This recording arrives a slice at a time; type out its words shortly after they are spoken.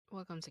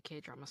Welcome to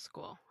K-Drama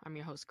School. I'm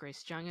your host,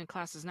 Grace Jung, and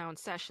class is now in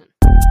session.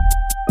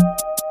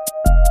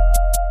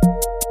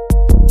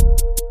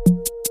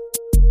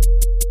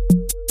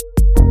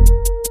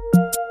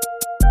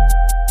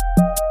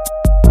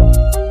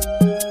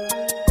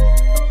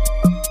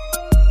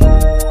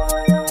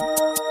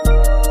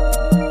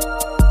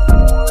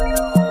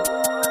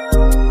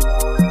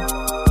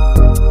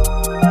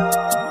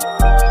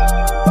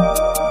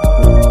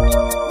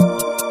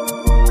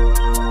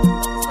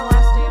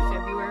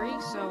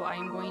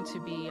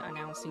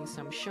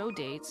 Some show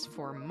dates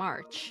for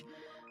March.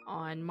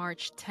 On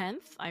March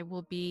 10th, I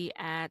will be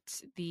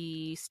at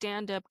the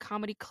Stand-Up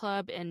Comedy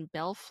Club in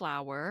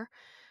Bellflower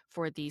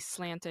for the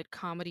Slanted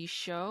Comedy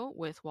Show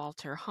with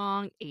Walter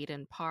Hong,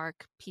 Aiden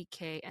Park,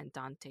 PK, and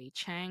Dante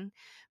Chang.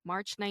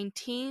 March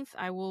 19th,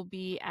 I will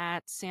be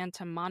at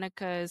Santa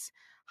Monica's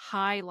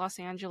Los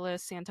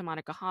Angeles Santa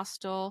Monica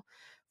Hostel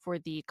for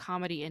the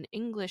Comedy in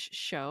English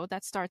show.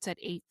 That starts at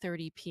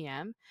 8:30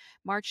 p.m.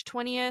 March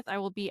 20th, I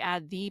will be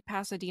at the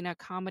Pasadena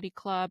Comedy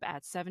Club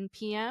at 7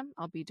 p.m.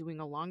 I'll be doing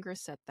a longer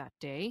set that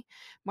day.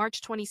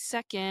 March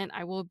 22nd,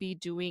 I will be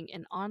doing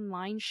an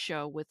online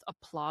show with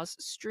Applause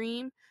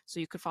Stream. So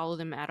you could follow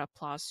them at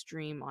Applause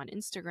Stream on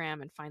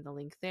Instagram and find the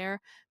link there.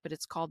 But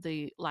it's called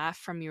the Laugh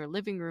from Your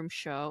Living Room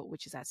show,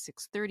 which is at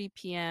 6:30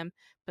 p.m.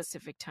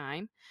 Pacific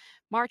time.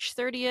 March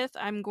 30th,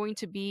 I'm going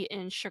to be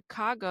in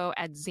Chicago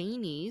at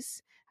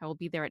Zanies. I will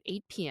be there at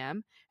 8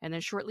 p.m. And then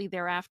shortly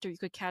thereafter, you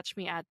could catch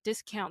me at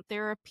Discount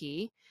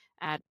Therapy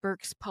at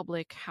Burke's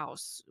Public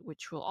House,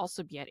 which will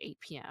also be at 8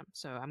 p.m.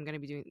 So I'm going to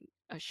be doing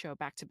a show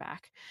back to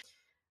back.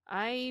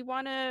 I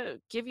want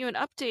to give you an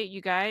update, you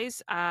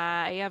guys.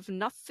 I have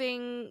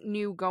nothing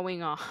new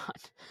going on.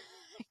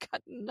 I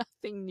got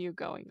nothing new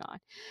going on.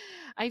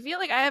 I feel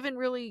like I haven't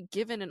really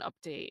given an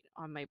update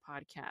on my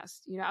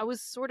podcast. I was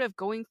sort of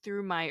going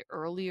through my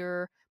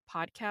earlier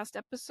podcast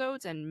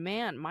episodes, and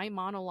man, my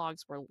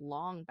monologues were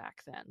long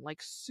back then, like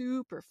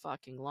super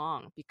fucking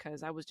long,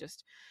 because I was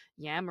just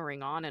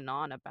yammering on and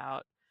on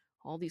about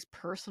all these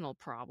personal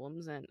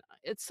problems, and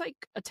it's like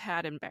a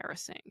tad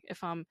embarrassing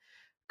if I'm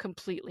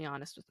completely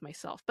honest with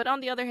myself. But on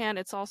the other hand,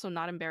 it's also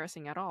not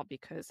embarrassing at all,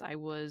 because I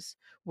was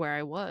where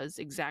I was,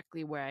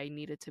 exactly where I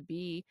needed to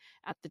be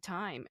at the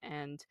time,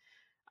 and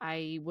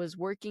I was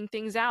working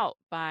things out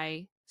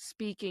by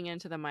speaking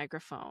into the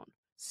microphone,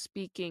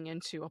 speaking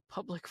into a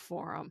public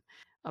forum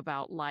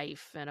about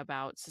life and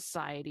about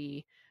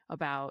society,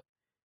 about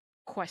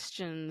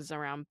questions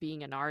around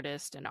being an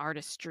artist and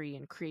artistry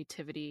and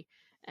creativity.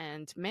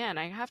 And man,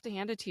 I have to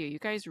hand it to you. You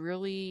guys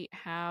really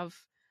have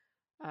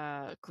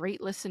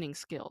great listening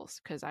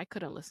skills, because I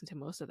couldn't listen to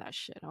most of that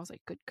shit. I was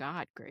like, good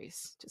God,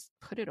 Grace, just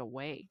put it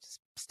away. Just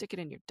stick it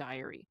in your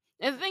diary.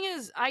 And the thing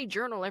is, I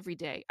journal every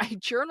day. I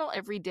journal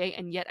every day,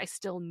 and yet I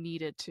still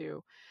needed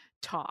to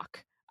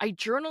talk. I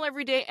journal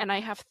every day, and I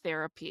have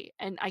therapy,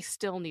 and I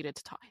still needed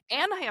to talk.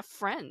 And I have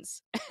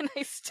friends, and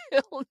it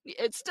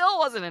still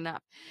wasn't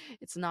enough.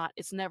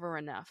 It's never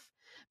enough.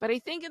 But I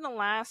think in the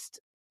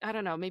last, I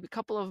don't know, maybe a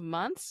couple of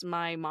months,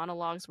 my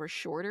monologues were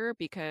shorter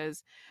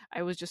because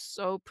I was just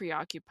so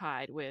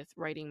preoccupied with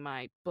writing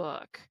my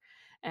book.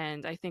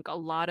 And I think a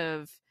lot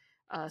of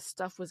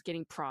stuff was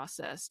getting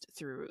processed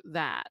through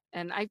that.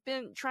 And I've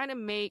been trying to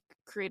make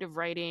creative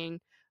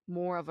writing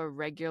more of a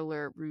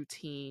regular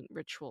routine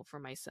ritual for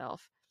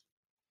myself.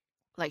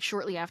 Like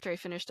shortly after I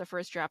finished the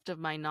first draft of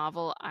my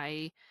novel,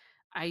 I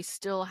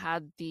still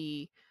had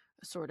the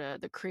sort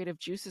of the creative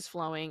juices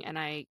flowing, and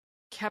I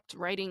kept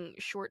writing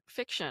short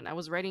fiction. I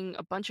was writing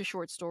a bunch of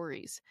short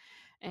stories,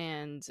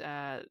 and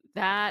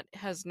that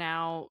has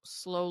now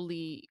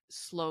slowly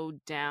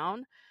slowed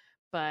down,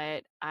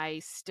 but I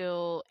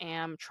still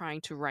am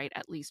trying to write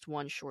at least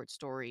one short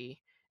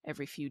story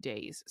every few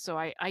days. So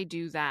I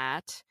do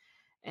that.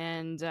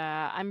 And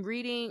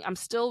I'm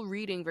still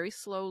reading very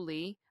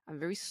slowly. I'm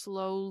very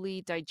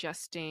slowly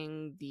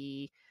digesting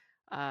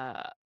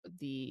uh,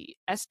 the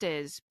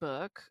Estes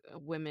book,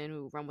 Women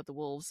Who Run with the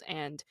Wolves.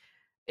 And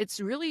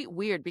it's really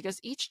weird because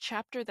each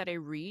chapter that I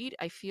read,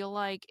 I feel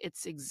like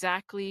it's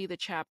exactly the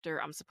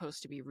chapter I'm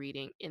supposed to be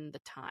reading in the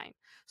time.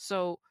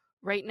 So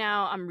right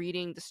now I'm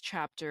reading this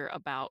chapter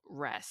about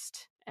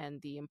rest and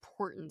the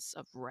importance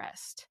of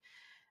rest.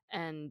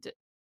 And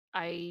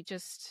I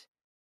just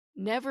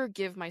never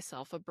give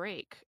myself a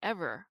break,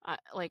 ever.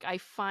 I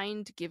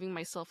find giving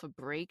myself a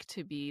break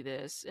to be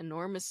this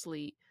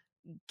enormously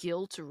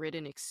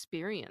guilt-ridden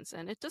experience.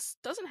 And it just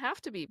doesn't have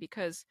to be,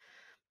 because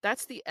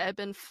that's the ebb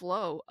and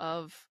flow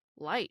of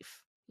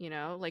life.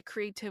 Like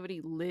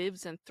creativity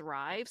lives and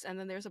thrives, and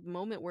then there's a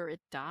moment where it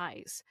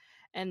dies.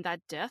 And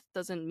that death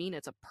doesn't mean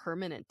it's a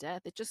permanent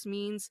death. It just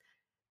means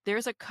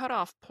there's a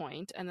cutoff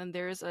point, and then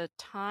there's a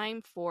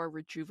time for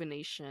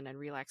rejuvenation and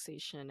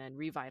relaxation and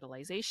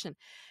revitalization.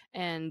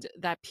 And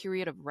that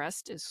period of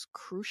rest is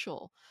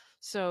crucial.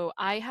 So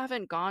I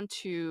haven't gone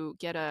to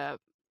get a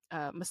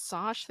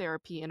massage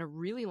therapy in a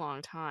really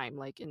long time,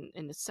 like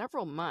in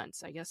several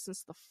months, I guess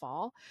since the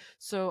fall.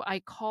 So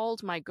I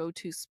called my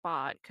go-to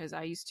spot, because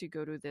I used to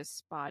go to this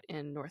spot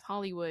in North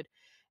Hollywood,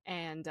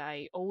 and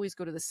I always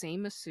go to the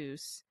same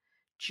masseuse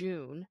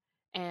June.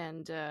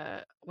 And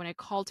when I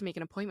called to make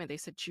an appointment, they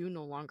said June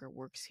no longer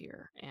works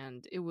here.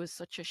 And it was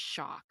such a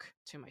shock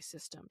to my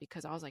system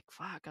because I was like,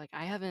 fuck, like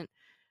I haven't,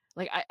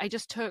 like I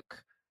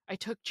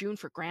took June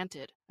for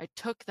granted. I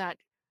took that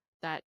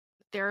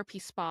therapy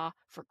spa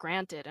for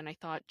granted, and I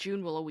thought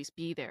June will always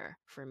be there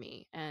for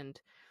me.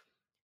 And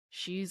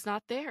she's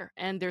not there,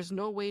 and there's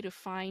no way to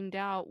find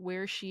out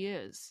where she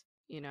is,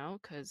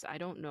 because I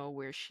don't know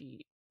where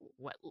she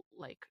what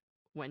like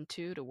went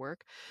to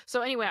work.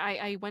 So anyway,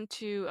 I went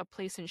to a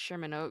place in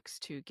Sherman Oaks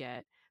to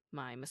get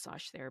my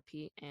massage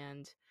therapy,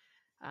 and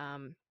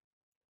um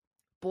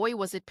boy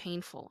was it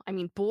painful. I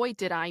mean, boy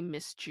did I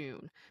miss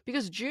June,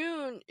 because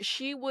June,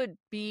 she would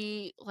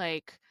be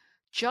like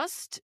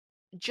just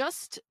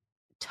just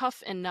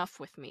tough enough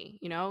with me,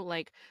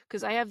 like,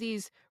 because I have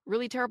these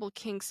really terrible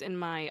kinks in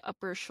my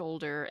upper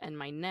shoulder and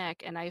my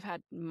neck, and I've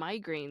had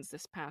migraines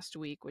this past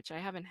week, which I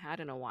haven't had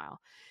in a while.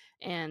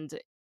 And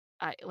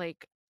I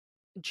like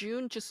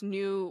June just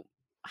knew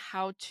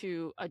how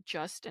to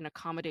adjust and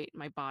accommodate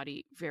my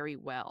body very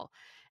well.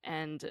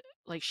 And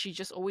like she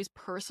just always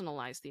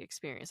personalized the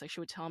experience. Like she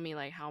would tell me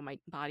like how my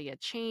body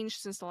had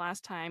changed since the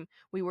last time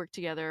we worked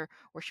together,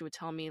 or she would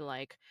tell me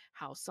like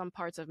how some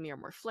parts of me are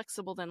more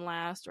flexible than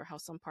last, or how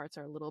some parts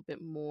are a little bit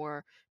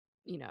more,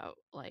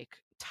 like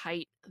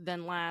tight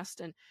than last.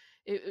 And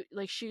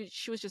like she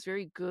was just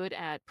very good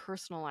at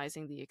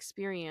personalizing the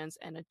experience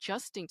and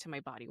adjusting to my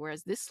body.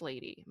 Whereas this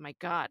lady, my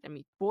God, I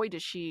mean, boy,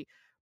 does she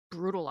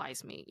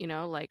brutalize me,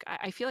 like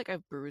I feel like I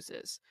have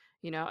bruises,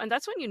 and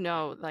that's when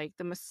like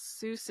the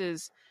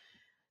masseuses,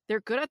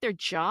 they're good at their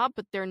job,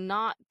 but they're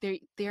not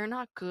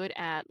good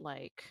at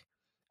like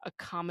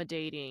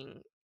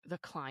accommodating the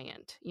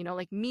client,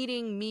 like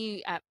meeting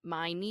me at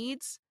my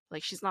needs.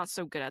 Like she's not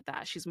so good at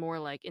that. She's more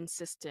like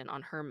insistent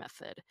on her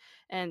method,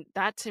 and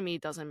that to me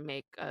doesn't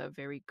make a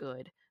very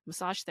good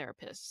massage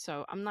therapist.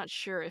 So I'm not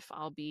sure if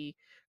I'll be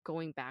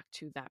going back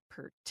to that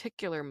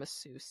particular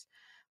masseuse,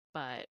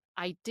 but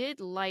I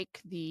did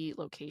like the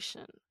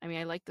location. I mean,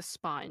 I liked the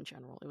spa in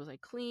general. It was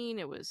like clean,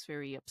 it was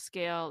very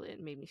upscale, it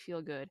made me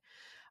feel good.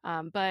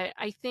 But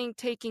I think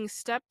taking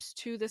steps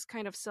to this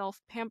kind of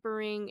self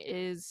pampering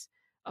is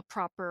a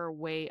proper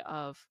way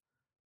of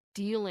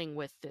dealing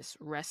with this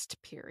rest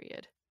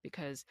period,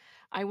 because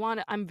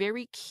I'm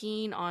very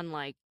keen on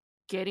like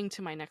getting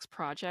to my next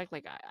project.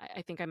 Like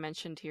I think I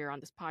mentioned here on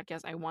this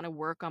podcast, I want to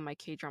work on my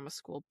K-drama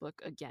school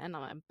book again.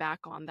 I'm back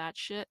on that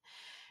shit.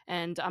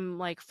 And I'm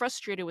like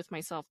frustrated with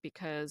myself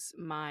because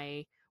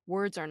my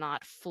words are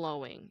not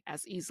flowing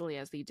as easily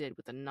as they did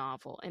with the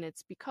novel. And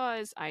it's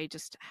because I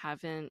just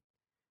haven't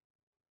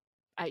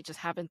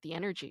the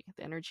energy.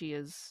 The energy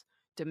is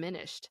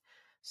diminished.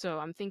 So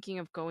I'm thinking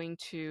of going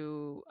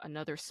to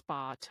another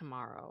spa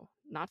tomorrow,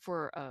 not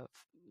for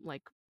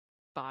like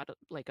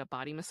like a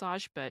body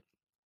massage, but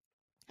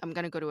I'm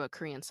gonna go to a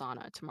Korean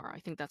sauna tomorrow. I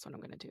think that's what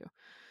I'm gonna do.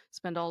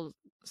 Spend all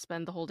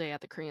Spend the whole day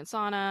at the Korean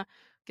sauna,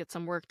 get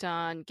some work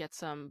done, get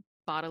some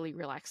bodily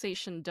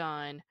relaxation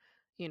done,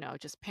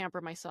 just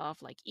pamper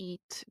myself, like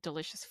eat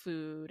delicious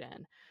food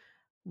and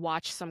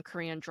watch some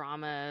Korean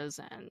dramas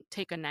and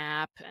take a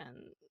nap, and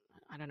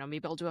I don't know,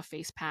 maybe I'll do a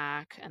face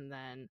pack and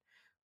then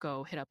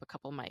go hit up a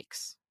couple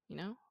mics.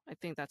 I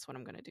think that's what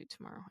I'm gonna do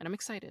tomorrow. And I'm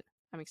excited.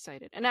 I'm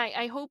excited. And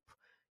I hope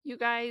you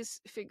guys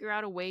figure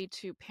out a way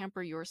to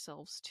pamper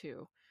yourselves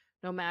too.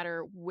 No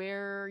matter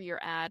where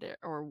you're at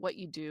or what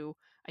you do,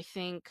 I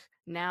think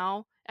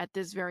now at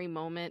this very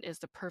moment is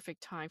the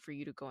perfect time for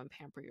you to go and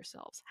pamper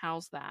yourselves.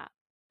 How's that?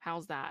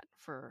 How's that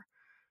for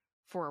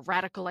a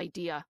radical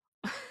idea?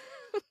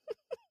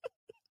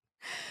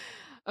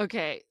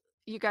 Okay,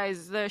 you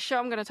guys, the show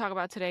I'm going to talk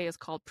about today is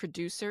called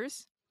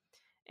Producers,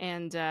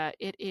 and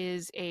it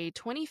is a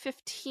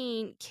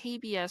 2015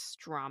 KBS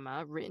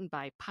drama written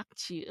by Park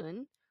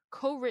Ji-eun,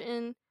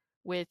 co-written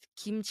with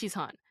Kim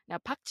Ji-sun. Now,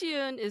 Park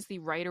Ji-eun is the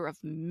writer of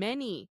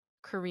many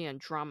Korean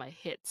drama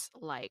hits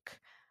like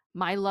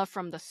My Love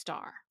from the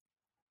Star.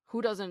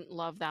 Who doesn't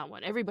love that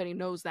one? Everybody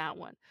knows that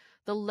one.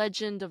 The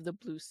Legend of the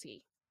Blue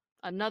Sea,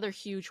 another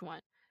huge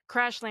one.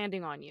 Crash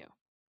Landing on You.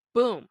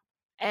 Boom.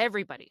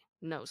 Everybody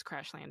knows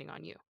Crash Landing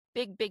on You.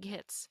 Big, big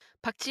hits.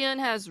 Park Ji-eun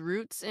has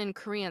roots in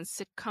Korean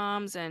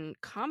sitcoms and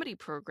comedy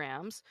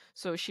programs,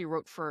 so she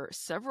wrote for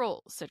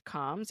several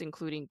sitcoms,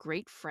 including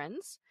Great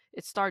Friends.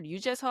 It starred Yoo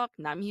Jae-seok,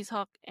 Nam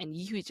Hee-seok, and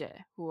Lee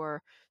Hui-jae, who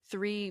are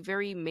three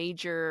very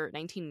major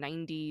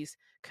 1990s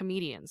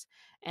comedians.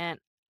 And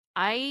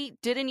I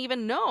didn't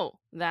even know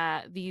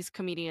that these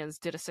comedians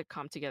did a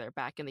sitcom together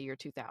back in the year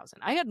 2000.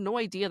 I had no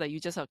idea that Yoo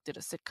Jae-seok did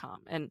a sitcom,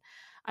 and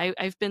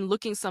I've been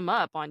looking some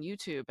up on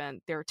YouTube,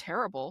 and they're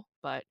terrible,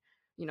 but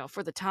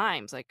for the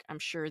times, like I'm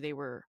sure they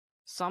were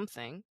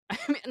something. I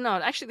mean, no,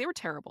 actually, they were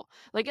terrible.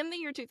 Like in the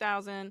year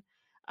 2000,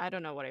 I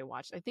don't know what I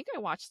watched. I think I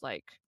watched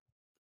like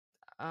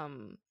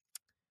um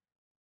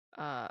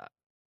uh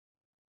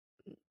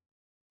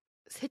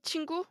새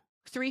친구?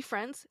 Three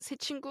Friends, 세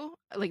친구,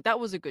 like that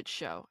was a good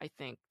show, I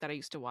think, that I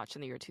used to watch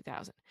in the year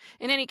 2000.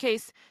 In any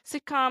case,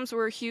 sitcoms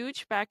were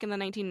huge back in the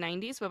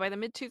 1990s, but by the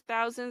mid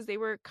 2000s, they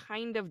were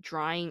kind of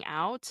drying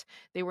out.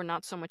 They were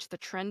not so much the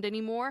trend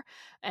anymore.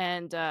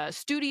 And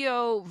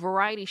studio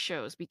variety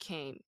shows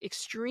became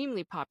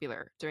extremely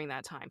popular during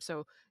that time.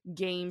 So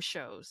game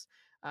shows.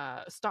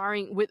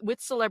 Starring with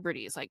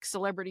celebrities like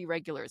celebrity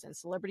regulars and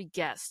celebrity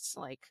guests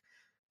like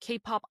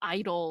K-pop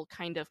idol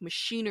kind of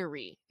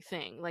machinery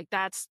thing. Like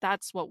that's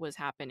what was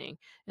happening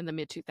in the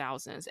mid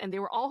 2000s, and they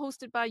were all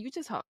hosted by Yoo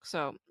Jae-suk.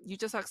 So Yoo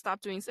Jae-suk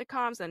stopped doing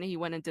sitcoms, and he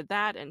went and did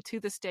that. And to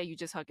this day, Yoo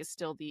Jae-suk is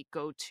still the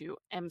go-to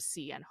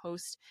MC and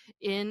host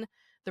in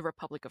the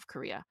Republic of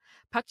Korea.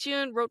 Park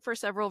Ji-yoon wrote for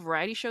several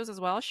variety shows as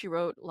well. She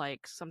wrote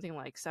like something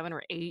like 7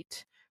 or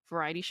 8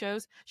 variety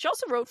shows. She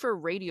also wrote for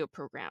radio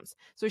programs.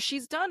 So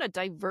she's done a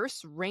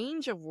diverse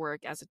range of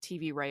work as a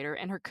TV writer,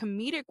 and her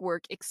comedic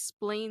work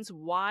explains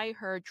why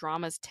her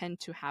dramas tend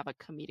to have a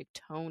comedic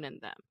tone in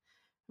them,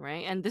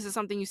 right? And this is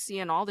something you see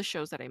in all the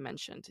shows that I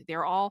mentioned.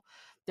 They're all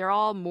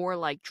more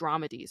like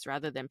dramedies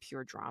rather than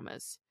pure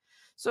dramas.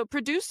 So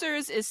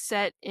Producers is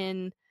set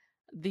in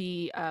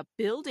the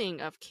building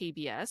of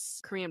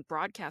KBS, Korean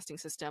Broadcasting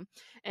System,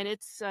 and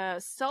it's a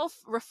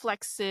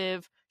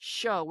self-reflexive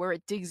show where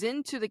it digs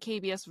into the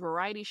KBS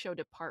variety show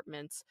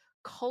department's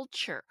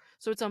culture.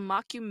 So it's a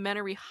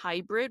mockumentary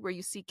hybrid where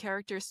you see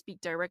characters speak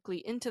directly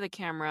into the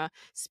camera,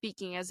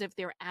 speaking as if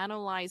they're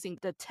analyzing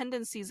the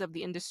tendencies of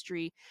the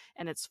industry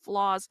and its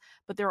flaws,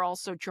 but there are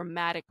also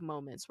dramatic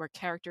moments where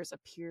characters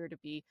appear to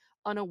be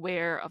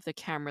unaware of the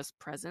camera's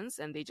presence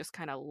and they just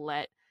kind of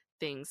let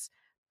things,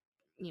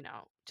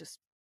 just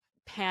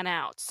pan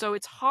out. So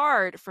it's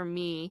hard for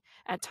me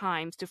at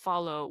times to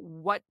follow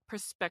what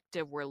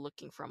perspective we're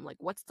looking from. Like,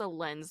 what's the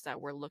lens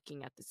that we're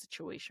looking at the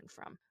situation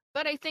from?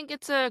 But I think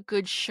it's a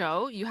good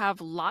show. You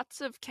have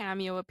lots of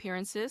cameo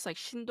appearances, like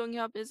Shin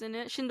Dong-hyuk is in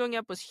it. Shin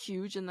Dong-hyuk was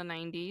huge in the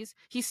 90s.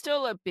 He's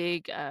still a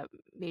big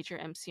major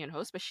MC and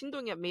host, but Shin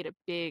Dong-hyuk made it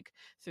big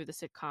through the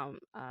sitcom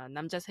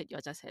남자 셋,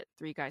 여자 셋,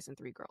 Three Guys and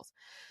Three Girls.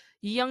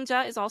 Lee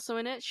Young-ja is also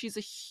in it. She's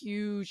a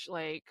huge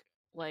like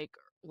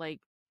like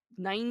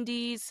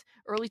 90s,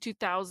 early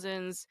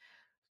 2000s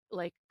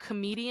like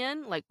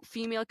comedian, like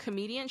female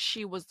comedian.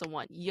 She was the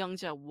one.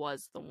 Youngja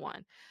was the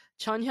one.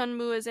 Chun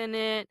Hyun-moo is in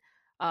it.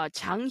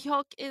 Jang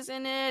Hyuk is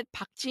in it.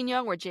 Park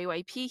Jin-young or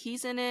JYP,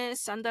 he's in it.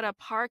 Sandara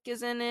Park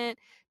is in it.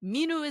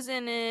 Minu is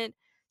in it.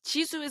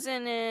 Jisoo is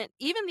in it.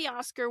 Even the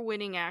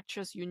Oscar-winning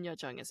actress Yoon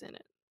Ye-jung is in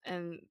it.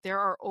 And there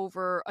are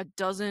over a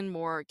dozen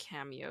more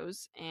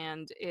cameos,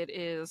 and it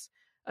is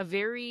a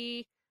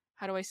very,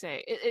 how do I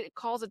say, it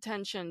calls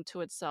attention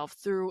to itself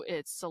through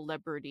its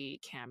celebrity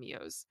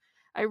cameos.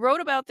 I wrote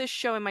about this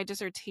show in my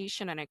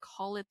dissertation, and I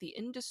call it the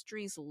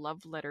industry's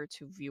love letter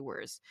to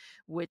viewers,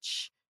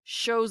 which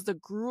shows the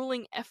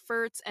grueling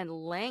efforts and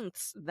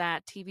lengths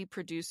that TV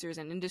producers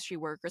and industry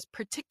workers,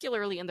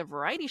 particularly in the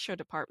variety show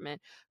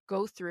department,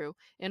 go through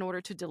in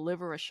order to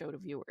deliver a show to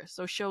viewers.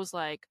 So shows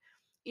like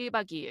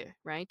 1박 2일,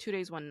 right? 2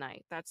 days, 1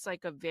 night. That's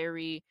like a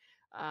very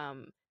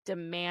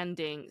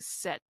demanding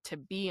set to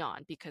be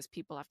on because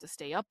people have to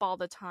stay up all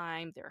the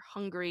time. They're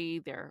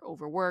hungry, they're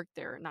overworked,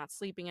 they're not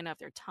sleeping enough,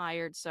 they're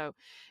tired. So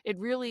it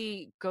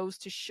really goes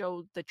to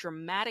show the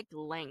dramatic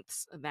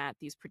lengths that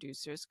these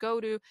producers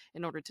go to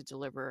in order to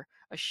deliver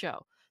a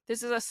show.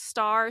 This is a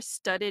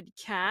star-studded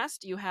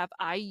cast. You have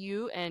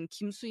IU and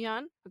Kim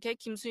Soo-hyun. Okay,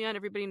 Kim Soo-hyun,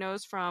 everybody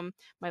knows from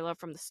My Love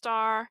from the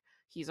Star.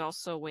 He's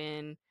also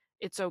in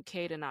It's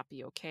Okay to Not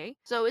Be Okay.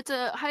 So it's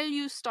a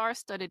Hallyu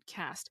star-studded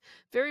cast.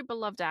 Very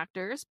beloved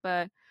actors,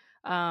 but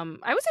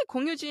I would say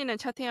Kong Yoo-jin and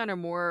Cha Tae-yeon are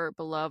more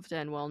beloved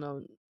and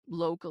well-known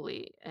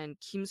locally, and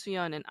Kim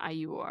Soo-hyun and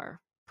IU are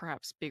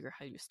perhaps bigger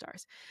Hallyu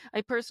stars.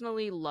 I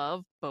personally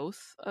love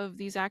both of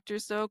these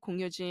actors, though. Kong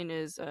Yoo-jin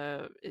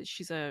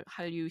she's a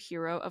Hallyu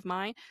hero of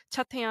mine.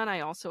 Cha Tae-yeon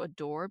I also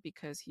adore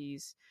because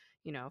he's,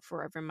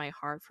 forever in my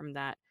heart from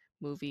that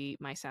movie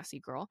My Sassy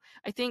Girl.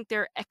 I think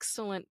they're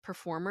excellent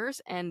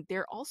performers and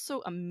they're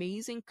also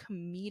amazing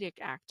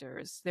comedic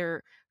actors.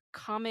 Their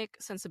comic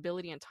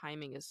sensibility and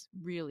timing is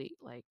really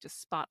like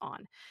just spot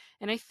on.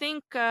 And I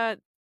think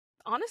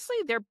honestly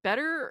they're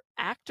better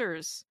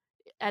actors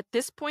at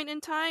this point in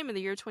time in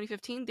the year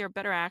 2015. They're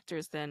better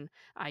actors than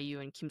IU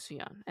and Kim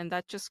Soo-hyun, and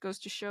that just goes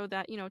to show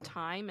that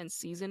time and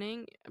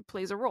seasoning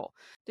plays a role.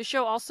 The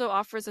show also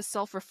offers a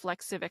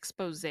self-reflexive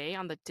expose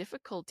on the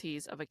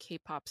difficulties of a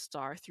K-pop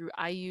star through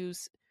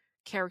IU's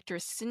character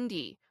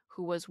Cindy,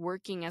 who was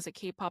working as a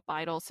K-pop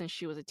idol since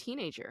she was a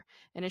teenager,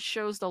 and it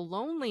shows the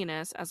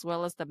loneliness as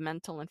well as the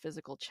mental and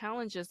physical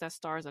challenges that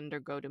stars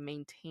undergo to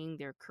maintain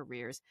their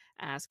careers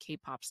as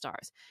K-pop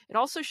stars. It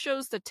also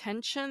shows the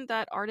tension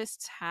that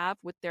artists have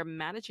with their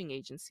managing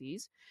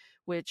agencies,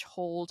 which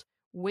hold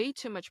way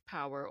too much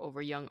power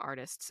over young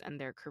artists and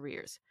their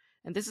careers.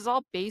 And this is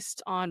all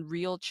based on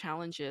real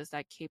challenges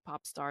that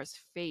K-pop stars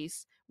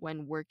face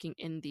when working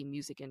in the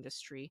music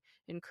industry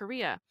in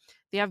Korea.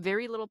 They have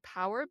very little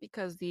power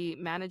because the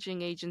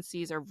managing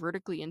agencies are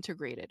vertically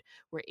integrated,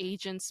 where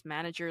agents,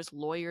 managers,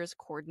 lawyers,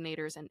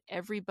 coordinators, and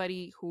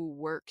everybody who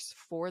works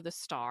for the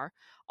star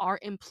are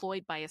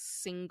employed by a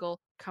single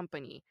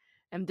company.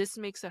 And this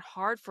makes it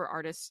hard for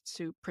artists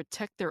to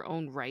protect their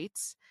own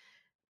rights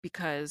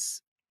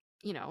because,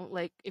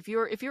 like if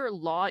your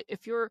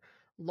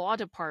law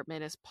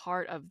department is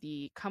part of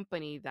the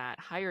company that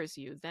hires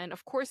you, then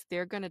of course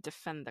they're going to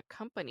defend the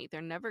company.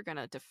 They're never going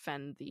to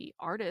defend the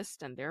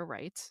artist and their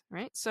rights,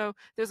 right? So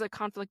there's a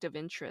conflict of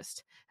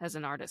interest as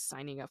an artist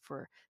signing up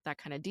for that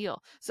kind of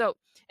deal. So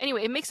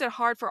anyway, it makes it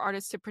hard for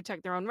artists to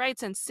protect their own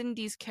rights, and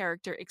Cindy's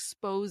character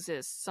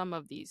exposes some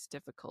of these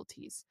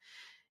difficulties.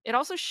 It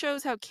also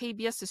shows how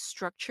KBS is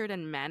structured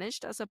and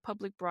managed as a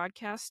public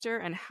broadcaster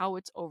and how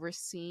it's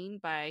overseen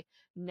by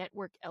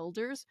network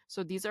elders.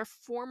 So these are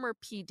former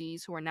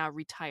PDs who are now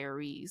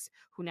retirees,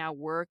 who now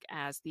work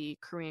as the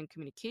Korean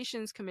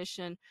Communications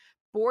Commission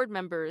board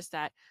members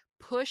that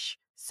push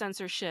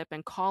censorship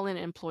and call in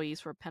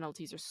employees for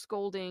penalties or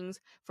scoldings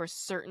for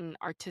certain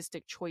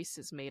artistic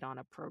choices made on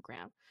a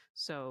program.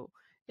 So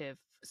if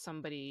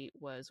somebody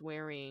was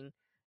wearing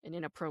an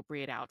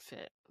inappropriate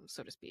outfit,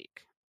 so to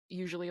speak,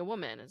 usually a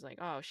woman is like,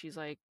 oh, she's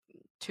like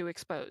too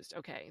exposed.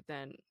 Okay,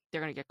 then they're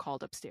going to get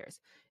called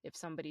upstairs. If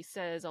somebody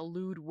says a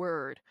lewd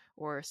word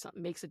or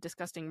makes a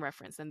disgusting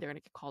reference, then they're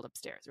going to get called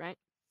upstairs, right?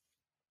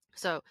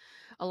 So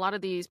a lot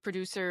of these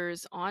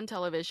producers on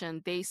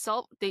television, they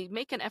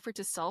make an effort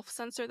to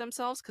self-censor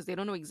themselves because they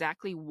don't know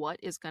exactly what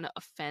is going to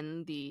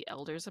offend the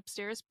elders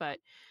upstairs, but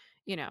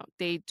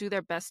they do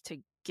their best to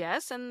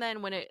guess, and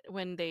then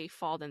when they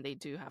fall, then they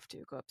do have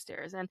to go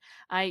upstairs. And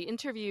I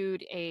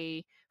interviewed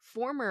a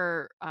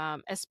former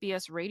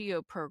SBS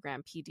radio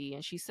program PD,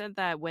 and she said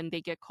that when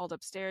they get called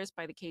upstairs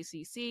by the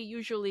KCC,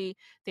 usually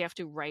they have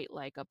to write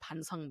like a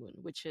반성문,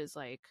 which is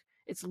like,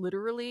 it's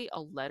literally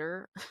a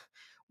letter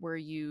where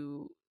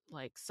you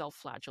like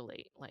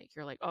self-flagellate, like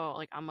you're like, oh,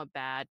 like I'm a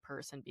bad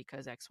person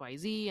because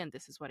XYZ and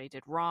this is what I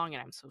did wrong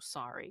and I'm so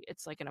sorry.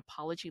 It's like an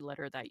apology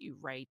letter that you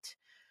write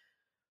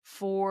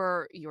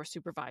for your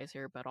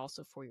supervisor but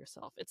also for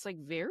yourself. It's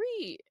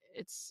very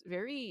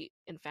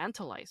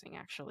infantilizing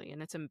actually,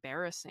 and it's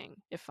embarrassing.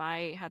 If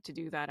I had to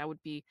do that, I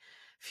would be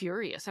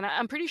furious, and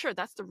I'm pretty sure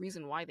that's the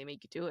reason why they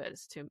make you do it,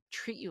 is to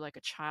treat you like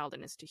a child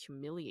and is to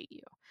humiliate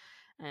you.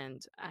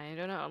 And I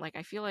don't know, like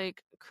I feel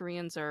like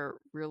Koreans are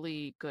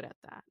really good at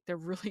that. They're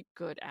really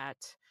good at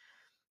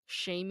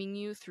shaming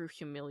you through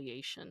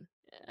humiliation,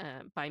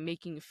 by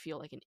making you feel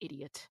like an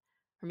idiot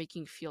or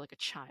making you feel like a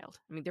child.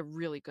 I mean, they're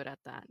really good at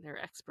that.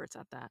 They're experts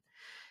at that.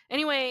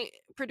 Anyway,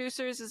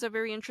 Producers is a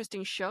very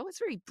interesting show. It's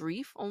very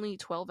brief, only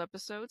 12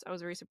 episodes. I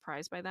was very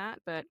surprised by that,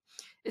 but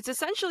it's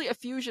essentially a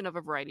fusion of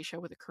a variety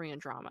show with a Korean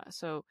drama.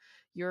 So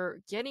you're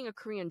getting a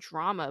Korean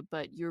drama,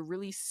 but you're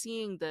really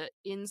seeing the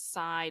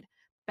inside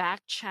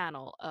back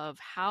channel of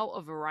how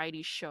a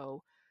variety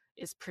show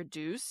is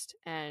produced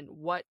and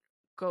what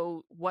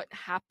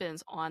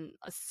happens on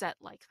a set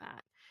like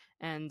that.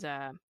 And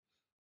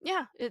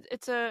yeah,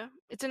 it's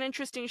an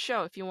interesting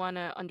show if you want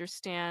to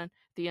understand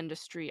the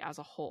industry as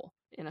a whole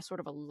in a sort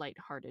of a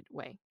lighthearted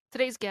way.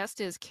 Today's guest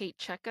is Kate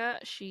Cheka.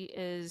 She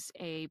is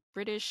a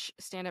British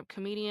stand-up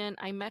comedian.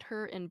 I met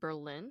her in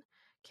Berlin.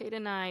 Kate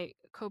and I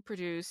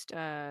co-produced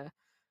a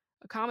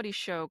comedy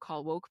show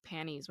called Woke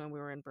Panties when we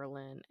were in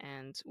Berlin,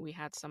 and we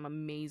had some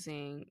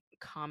amazing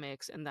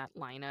comics in that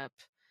lineup.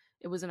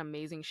 It was an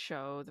amazing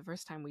show the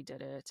first time we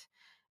did it,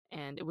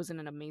 and it was in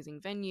an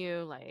amazing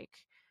venue. Like,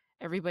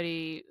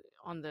 everybody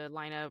on the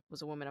lineup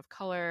was a woman of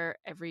color.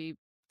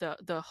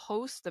 The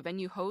host, the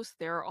venue host,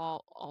 they're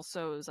all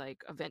also, it was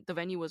like the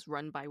venue was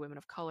run by women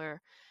of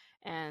color,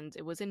 and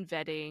it was in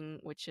Wedding,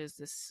 which is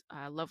this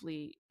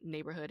lovely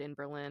neighborhood in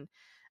Berlin,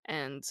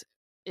 and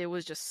it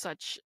was just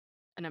such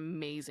an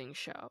amazing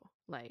show.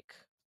 Like,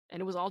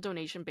 and it was all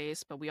donation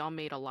based, but we all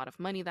made a lot of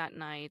money that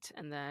night.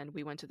 And then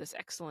we went to this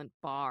excellent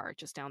bar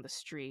just down the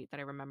street that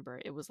I remember.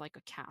 It was like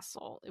a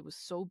castle. It was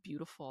so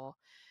beautiful.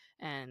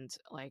 And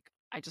like,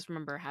 I just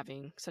remember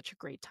having such a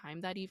great time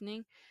that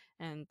evening.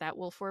 And that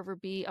will forever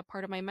be a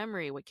part of my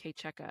memory with Kate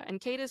Cheka. And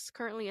Kate is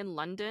currently in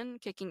London,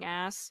 kicking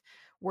ass,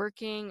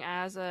 working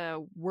as a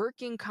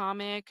working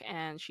comic,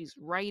 and she's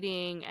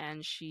writing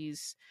and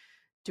she's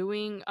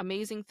doing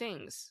amazing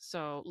things.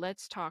 So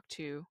let's talk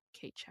to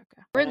Kate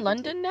Cheka. We're in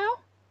London now?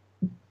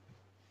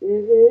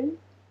 Mm-hmm.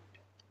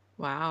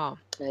 Wow.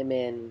 I'm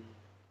in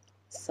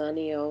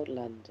sunny old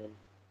London.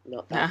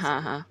 Not that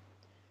sunny.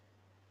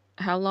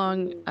 How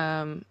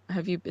long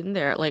have you been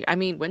there? Like, I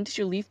mean, when did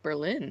you leave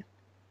Berlin?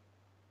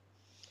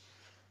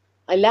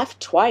 I left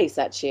twice,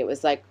 actually. It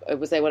was like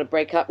they want to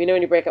break up. You know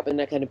when you break up with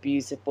like an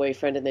abusive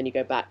boyfriend and then you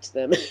go back to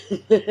them,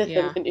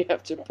 Yeah. and then you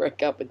have to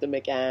break up with them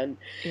again.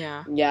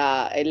 Yeah.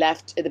 Yeah, I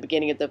left at the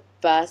beginning of the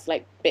first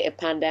like bit of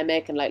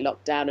pandemic and like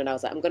lockdown, and I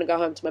was like, I'm gonna go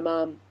home to my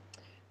mum,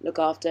 look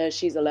after her.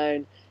 She's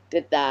alone.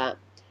 Did that.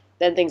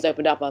 Then things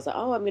opened up. I was like,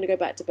 oh, I'm gonna go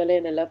back to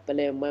Berlin. I love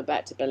Berlin. Went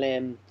back to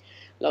Berlin.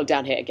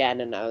 lockdown hit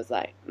again, and I was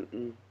like,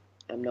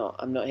 I'm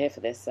not here for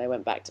this. So I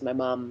went back to my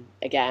mum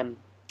again,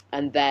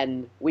 and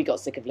then we got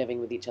sick of living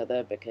with each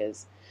other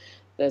because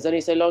there's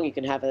only so long you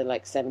can have a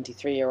like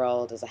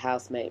 73-year-old as a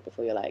housemate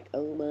before you're like,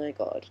 oh my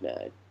god,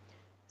 no.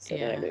 So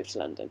then I Yeah. moved to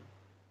London.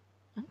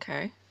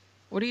 Okay.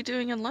 What are you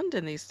doing in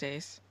London these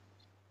days?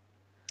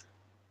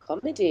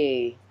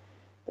 Comedy,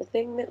 the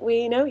thing that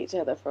we know each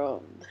other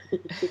from.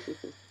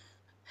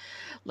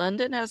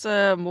 London has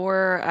a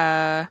more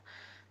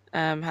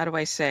how do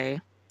I say?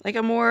 Like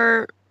a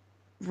more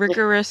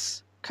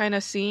rigorous kind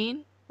of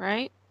scene,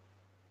 right?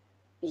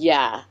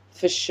 Yeah,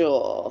 for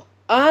sure.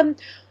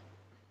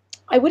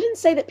 I wouldn't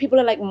say that people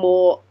are like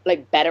more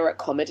like better at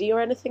comedy or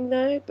anything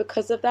though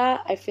because of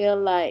that. I feel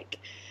like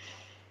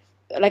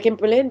in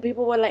Berlin,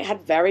 people were like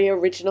had very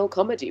original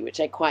comedy, which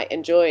I quite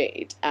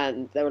enjoyed,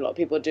 and there were a lot of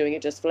people doing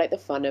it just for like the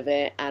fun of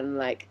it, and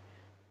like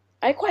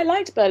I quite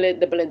liked Berlin.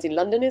 The Berlin scene.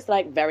 London is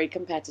like very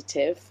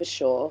competitive for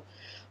sure,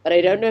 but I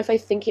don't Mm. know if I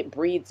think it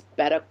breeds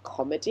better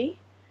comedy.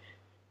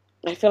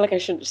 I feel like I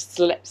shouldn't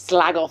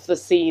slag off the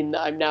scene that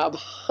I'm now a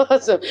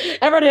part of.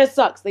 Everyone here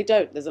sucks. They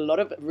don't. There's a lot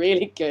of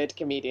really good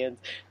comedians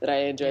that I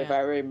enjoy Yeah.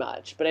 very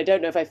much, but I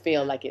don't know if I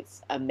feel Yeah. like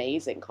it's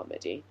amazing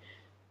comedy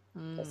per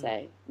Mm.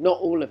 se. Not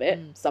all of it.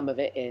 Mm. Some of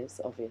it is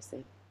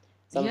obviously.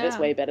 Some of it's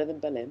Yeah. way better than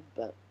Berlin,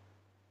 but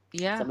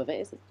Yeah. some of it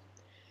isn't.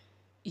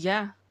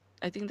 Yeah.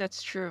 I think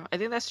that's true. I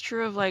think that's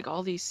true of like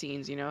all these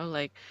scenes, you know?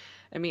 Like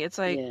I mean, it's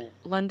like Yeah.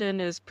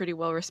 London is pretty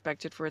well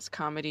respected for its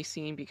comedy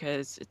scene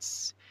because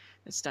it's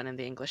done in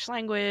the English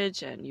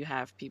language and you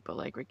have people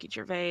like Ricky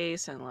Gervais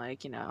and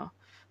like,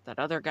 that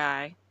other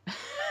guy.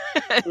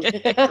 I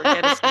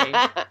forget his name.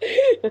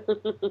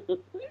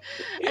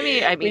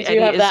 I mean We do Eddie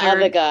have that other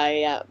Izzard. guy.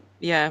 Yeah.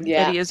 Yeah,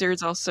 Yeah. Eddie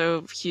Izzard's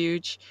also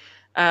huge.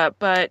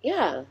 But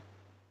Yeah.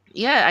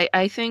 yeah,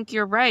 I think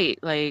you're right.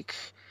 Like,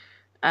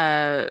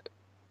 uh,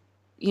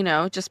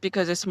 just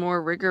because it's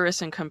more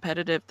rigorous and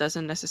competitive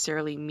doesn't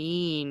necessarily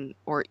mean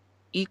or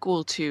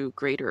equal to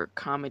greater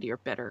comedy or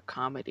better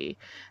comedy.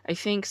 I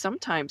think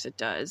sometimes it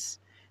does.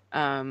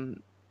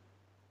 Um,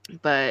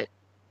 but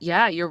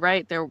yeah, you're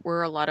right. There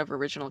were a lot of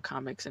original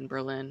comics in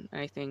Berlin. And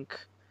I think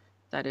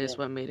that Yeah. is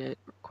what made it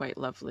quite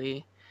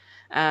lovely.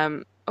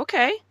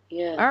 Okay.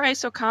 Yeah. All right,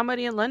 so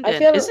comedy in I London.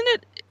 feel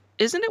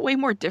Isn't it way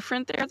more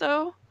different there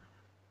though?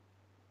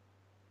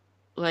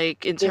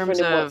 Like in different terms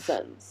in what of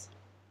sense?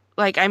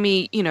 like I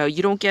mean, you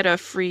don't get a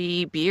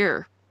free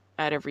beer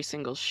at every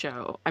single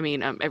show. I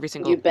mean, every You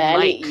single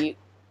barely mic. you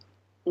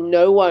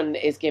no one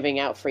is giving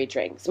out free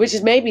drinks, which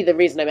is maybe the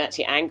reason I'm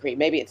actually angry.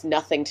 Maybe it's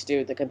nothing to do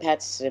with the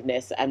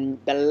competitiveness and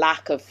the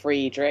lack of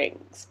free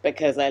drinks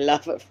because I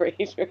love a free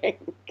drink.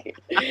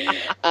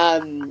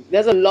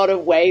 There's a lot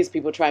of ways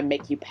people try and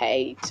make you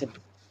pay to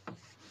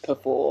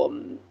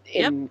perform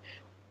Yep. in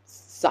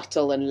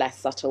subtle and less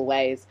subtle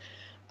ways,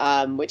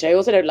 which I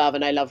also don't love.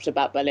 And I loved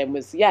about Berlin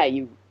was, yeah,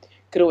 you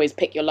could always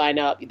pick your line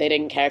up. They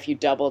didn't care if you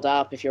doubled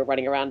up, if you're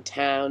running around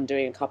town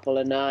doing a couple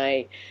a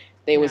night.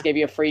 They always Yeah. gave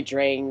you a free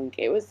drink.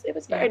 It was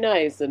very Yeah.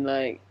 nice and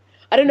like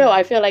I don't know. Yeah.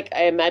 I feel like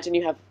I imagine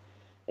you have,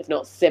 if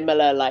not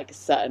similar, like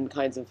certain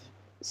kinds of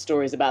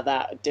stories about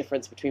that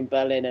difference between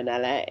Berlin and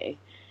LA.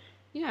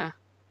 Yeah.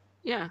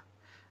 Yeah.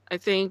 I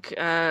think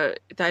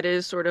that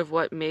is sort of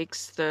what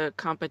makes the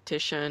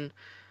competition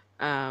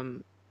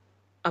um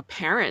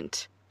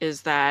apparent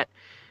is that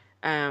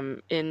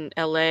in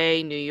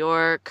LA, New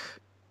York,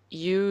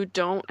 you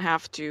don't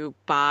have to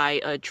buy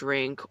a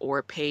drink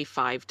or pay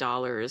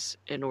 $5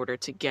 in order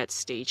to get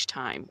stage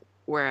time.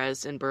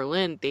 Whereas in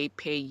Berlin, they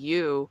pay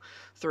you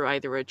through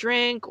either a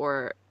drink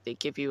or they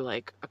give you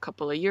like a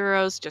couple of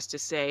euros just to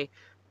say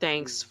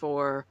thanks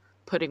for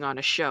putting on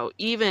a show,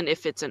 even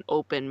if it's an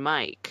open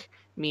mic,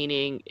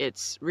 meaning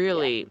it's Yeah.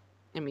 really,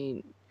 I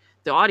mean,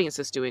 the audience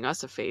is doing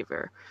us a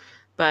favor.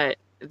 But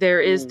there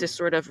is Mm. this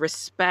sort of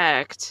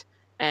respect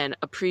and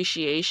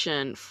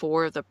appreciation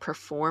for the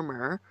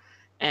performer.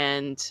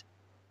 And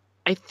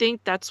I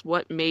think that's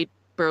what made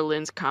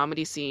Berlin's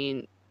comedy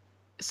scene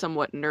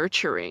somewhat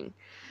nurturing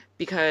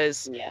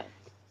because, Yeah.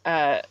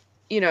 uh,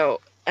 you know,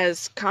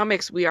 as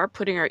comics, we are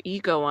putting our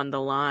ego on the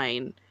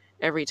line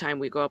every time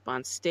we go up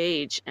on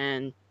stage.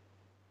 And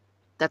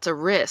that's a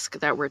risk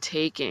that we're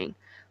taking.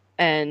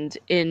 And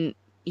in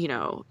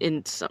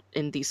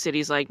these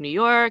cities like New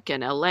York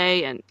and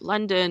LA and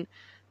London,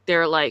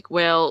 they're like,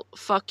 well,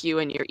 fuck you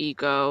and your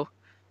ego.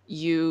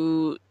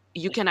 You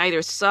can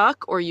either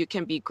suck or you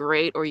can be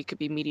great or you could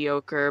be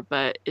mediocre,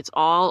 but it's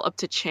all up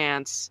to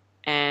chance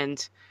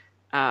and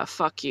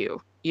fuck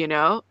you.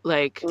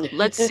 Like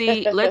let's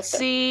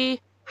see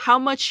how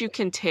much you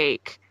can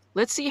take.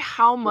 Let's see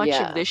how much of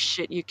Yeah. this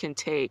shit you can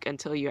take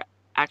until you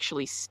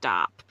actually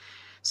stop.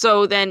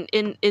 So then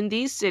in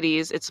these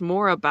cities, it's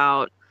more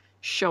about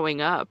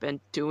showing up and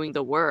doing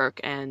the work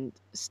and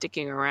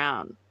sticking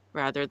around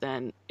rather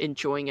than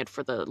enjoying it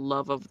for the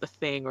love of the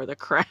thing or the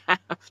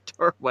craft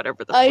or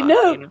whatever the I fuck,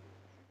 know,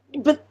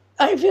 but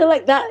I feel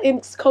like that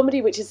in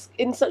comedy, which is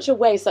in such a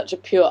way such a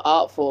pure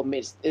art form,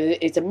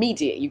 it's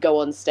immediate. You go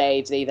on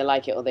stage, they either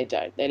like it or they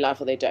don't. They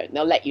laugh or they don't.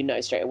 They'll let you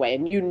know straight away,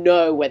 and you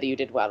know whether you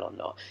did well or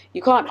not.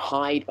 You can't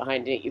hide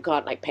behind it. You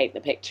can't like paint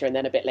the picture, and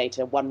then a bit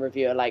later, one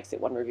reviewer likes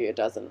it, one reviewer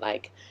doesn't.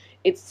 Like,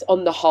 it's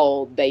on the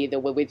whole, they either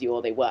were with you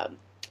or they weren't.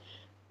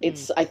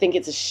 Mm, I think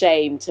it's a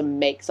shame to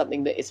make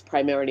something that is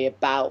primarily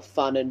about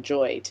fun and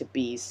joy to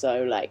be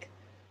so like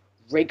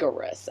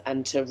rigorous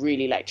and to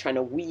really like trying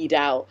to weed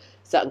out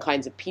certain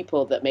kinds of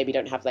people that maybe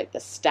don't have like the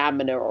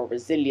stamina or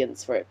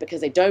resilience for it,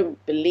 because they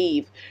don't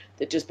believe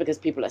that just because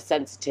people are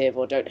sensitive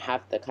or don't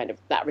have the kind of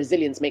that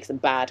resilience makes them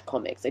bad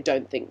comics. They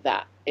don't think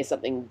that is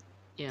something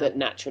yeah. that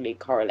naturally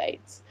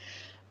correlates.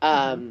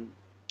 Mm-hmm. um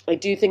I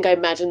do think, I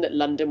imagine that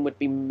London would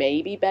be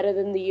maybe better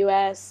than the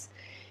US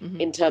Mm-hmm.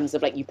 in terms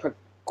of like you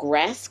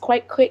progress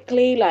quite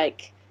quickly,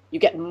 like you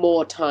get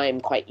more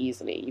time quite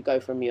easily. You go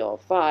from your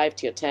 5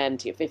 to your 10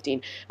 to your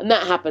 15, and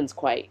that happens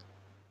quite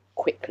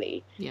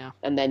quickly. Yeah.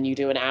 And then you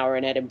do an hour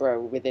in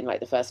Edinburgh within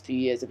like the first few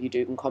years of you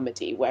doing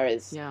comedy.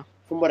 Whereas Yeah.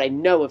 from what I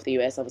know of the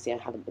US, obviously I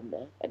haven't been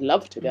there. I'd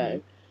love to Mm-hmm.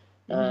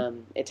 go. Mm-hmm.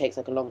 It takes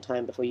like a long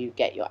time before you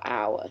get your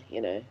hour,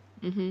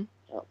 Mm-hmm.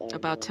 out there in the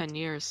About world. 10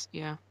 years.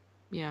 Yeah.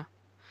 Yeah.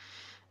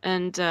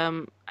 And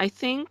I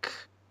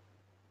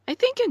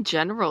think in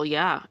general,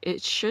 yeah,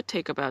 it should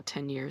take about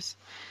 10 years.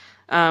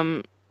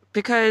 Um,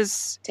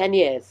 because 10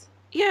 years.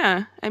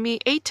 yeah, I mean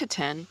 8 to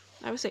 10.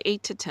 I would say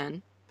 8 to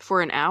 10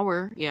 for an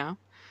hour, yeah.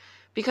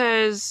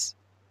 Because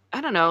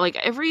I don't know, like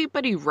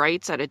everybody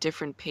writes at a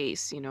different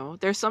pace, you know.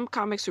 There's some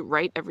comics who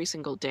write every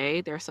single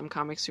day. There are some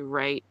comics who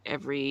write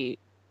every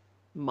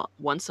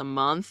once a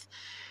month,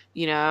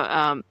 you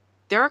know.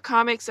 There are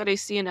comics that I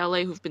see in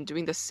LA who've been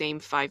doing the same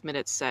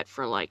 5-minute set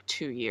for like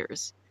 2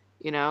 years,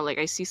 you know, like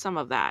I see some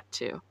of that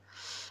too.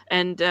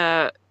 And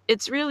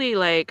it's really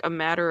like a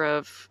matter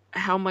of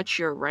how much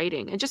you're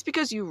writing. And just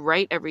because you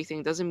write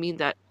everything doesn't mean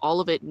that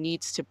all of it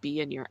needs to be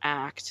in your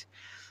act.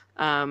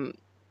 Um,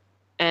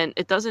 and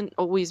it doesn't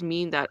always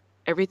mean that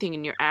everything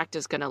in your act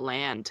is going to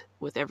land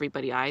with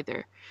everybody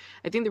either.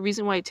 I think the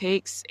reason why it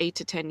takes 8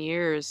 to 10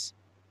 years,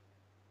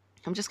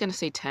 I'm just going to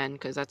say 10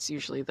 because that's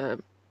usually the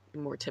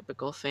more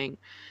typical thing,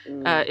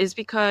 Mm, is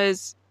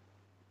because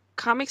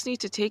comics need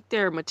to take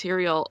their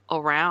material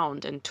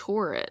around and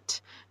tour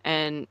it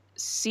and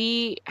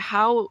see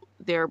how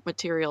their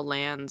material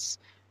lands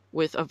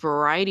with a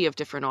variety of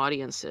different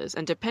audiences.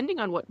 And depending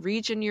on what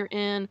region you're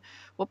in,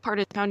 what part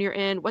of town you're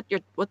in, what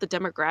the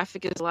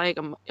demographic is like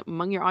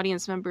among your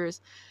audience members,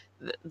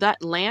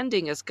 that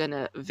landing is going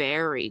to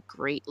vary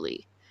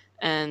greatly.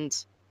 And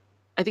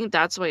I think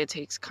that's why it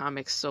takes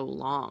comics so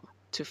long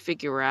to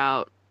figure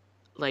out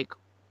like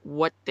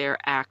what their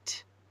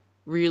act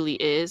really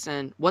is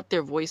and what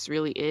their voice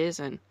really is,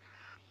 and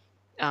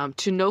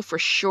to know for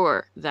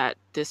sure that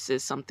this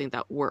is something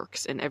that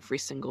works in every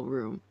single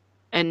room,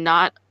 and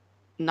not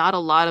a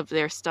lot of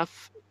their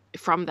stuff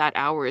from that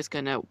hour is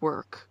going to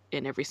work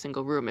in every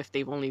single room if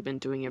they've only been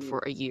doing it mm, for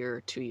a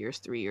year, 2 years,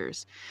 3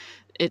 years.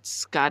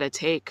 It's got to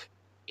take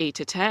 8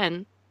 to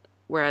 10,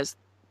 whereas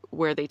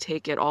where they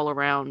take it all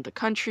around the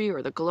country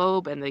or the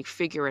globe and they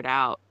figure it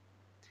out,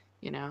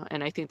 you know.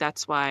 And I think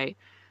that's why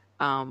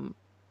um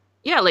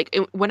yeah, like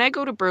when I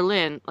go to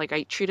Berlin, like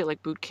I treat it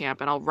like boot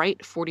camp and I'll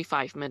write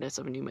 45 minutes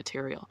of new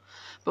material.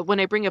 But when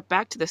I bring it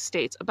back to the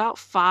States, about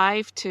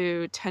 5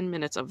 to 10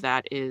 minutes of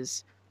that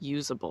is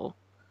usable.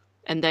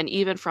 And then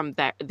even from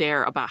that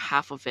there, about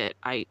half of it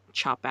I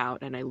chop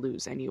out and I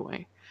lose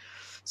anyway.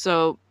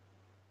 So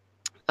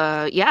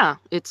yeah,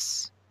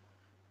 it's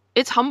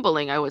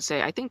humbling, I would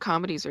say. I think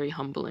comedy is very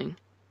humbling.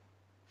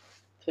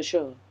 for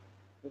sure,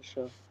 for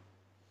sure.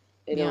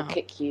 It'll Yeah.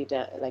 kick you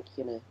down, like,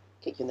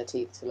 kick you in the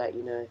teeth to let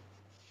you know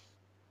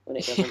when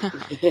it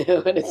doesn't, Yeah.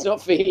 when it's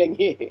not feeling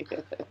you.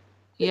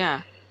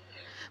 Yeah.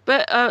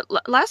 But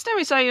last time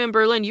I saw you in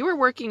Berlin, you were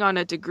working on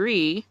a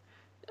degree.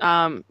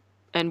 Um,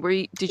 and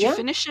did you Yeah,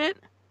 finish it?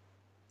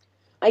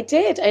 I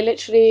did. I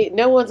literally,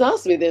 no one's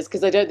asked me this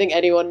because I don't think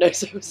anyone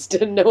knows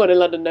no one in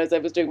London knows I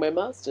was doing my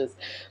master's.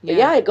 But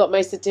yeah, Yeah. I got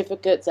my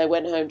certificates. I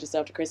went home just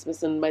after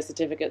Christmas and my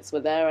certificates were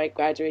there. I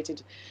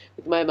graduated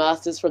with my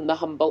master's from the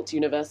Humboldt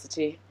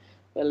University,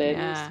 Berlin.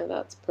 Yeah. So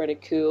that's pretty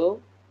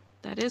cool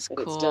That is that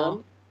it's cool.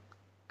 done.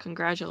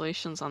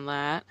 Congratulations on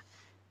that.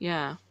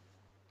 Yeah.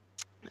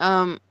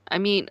 I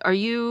mean, are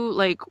you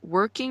like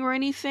working or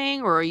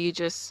anything, or are you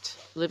just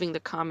living the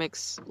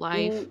comics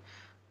life?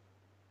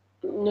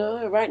 Mm,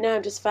 no, right now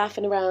I'm just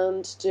faffing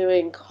around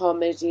doing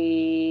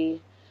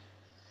comedy,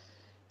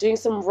 doing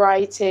some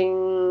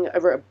writing. I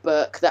wrote a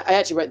book that I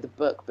actually wrote the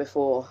book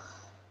before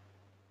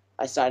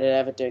I started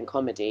ever doing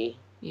comedy.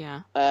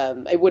 Yeah.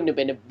 It wouldn't have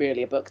been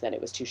really a book then;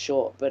 it was too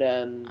short. But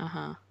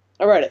Uh-huh.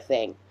 I wrote a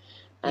thing,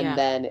 and Yeah.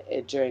 then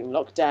during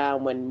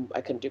lockdown, when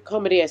I couldn't do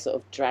comedy, I sort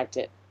of dragged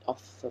it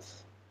off of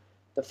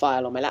the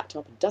file on my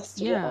laptop and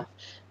dusted it Yeah. off,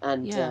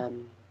 and Yeah.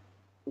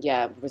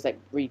 yeah, was like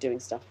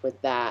redoing stuff with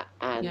that,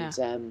 Yeah.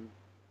 and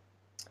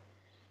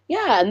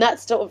yeah, and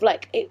that's sort of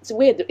like it's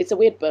weird. It's a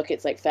weird book.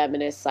 It's like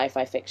feminist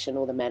sci-fi fiction.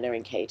 All the men are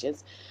in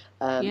cages,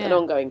 an Yeah.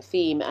 ongoing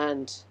theme,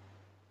 and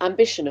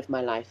ambition of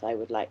my life, I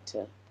would like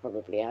to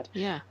probably add.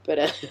 Yeah. But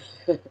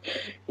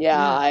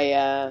yeah,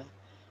 Yeah.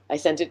 I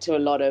sent it to a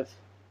lot of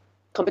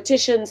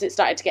competitions. It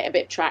started to get a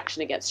bit of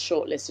traction. It gets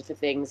shortlisted for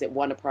things. It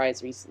won a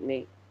prize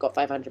recently. Got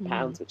Mm,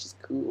 £500, which is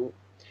cool.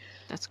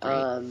 that's great.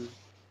 Um,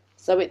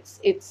 so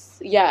it's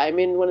yeah. I'm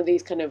in one of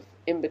these kind of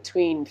in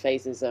between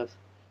phases of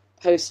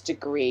post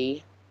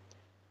degree.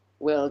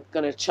 We're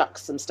gonna chuck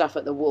some stuff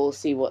at the wall,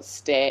 see what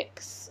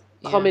sticks.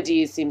 Yeah.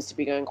 Comedy seems to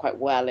be going quite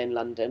well in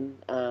London.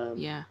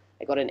 Yeah.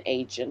 I got an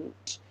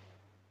agent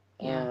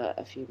Yeah.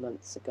 a few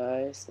months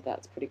ago, so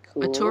that's pretty A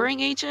cool. touring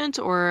agent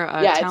or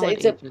a Yeah, talent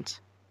it's a agent?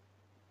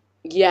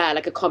 yeah,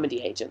 like a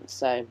comedy agent.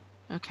 So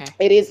Okay.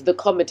 it is the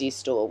Comedy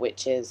Store,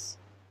 which is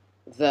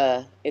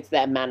it's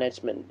their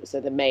management. So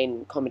the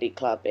main comedy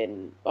club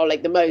in, or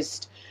like the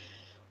most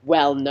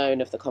well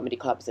known of the comedy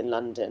clubs in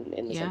London,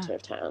 in the Yeah. centre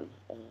of town.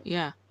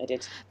 Yeah. I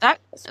did That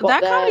a spot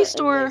that comedy there, and they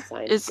store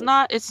signed is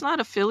me. it's not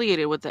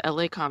affiliated with the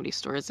LA Comedy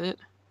Store, is it?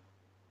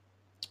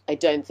 I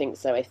don't think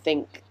so. I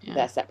think Yeah.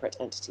 they're separate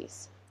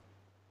entities.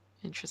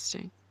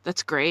 Interesting.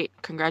 That's great.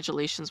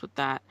 Congratulations with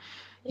that.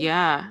 Thank you.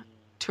 Yeah.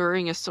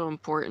 Touring is so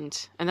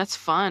important, and that's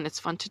fun. It's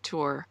fun to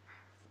tour.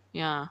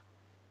 Yeah.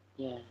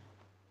 Yeah.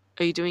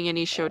 Are you doing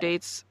any show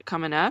dates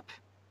coming up?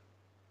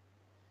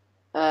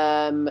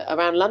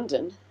 Around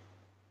London,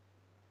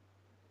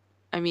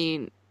 I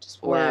mean, just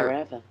or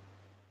wherever.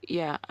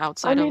 yeah, I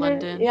outside of mean,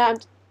 London? yeah,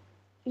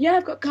 yeah.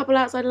 I've got a couple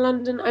outside of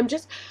London.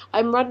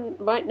 I'm run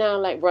right now,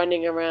 like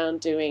running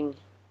around doing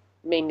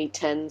mainly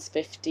tens,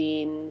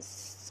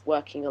 15s,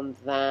 working on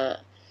that,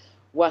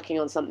 working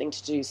on something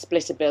to do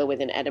split a bill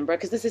within Edinburgh,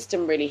 because the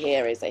system really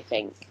here is, I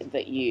think,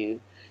 that you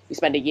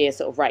spend a year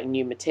sort of writing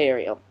new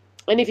material,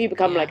 and if you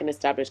become Yeah. like an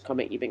established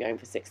comic, you've been going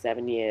for 6,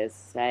 7 years,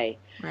 say,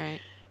 Right.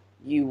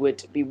 you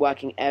would be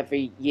working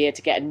every year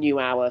to get a new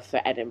hour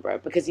for Edinburgh,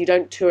 because you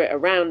don't tour it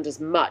around as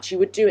much. You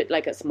would do it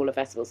like at smaller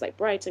festivals like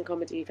Brighton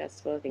Comedy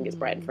Festival, I think it's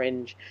Brighton Mm-hmm.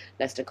 Fringe,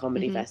 Leicester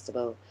Comedy Mm-hmm.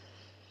 Festival,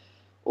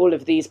 all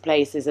of these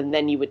places, and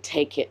then you would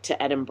take it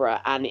to Edinburgh.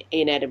 And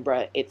in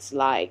Edinburgh, it's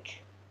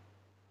like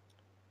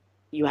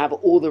you have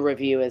all the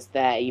reviewers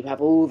there, you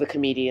have all the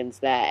comedians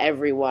there,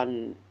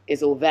 everyone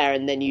is all there,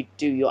 and then you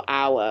do your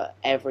hour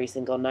every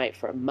single night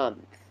for a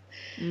month,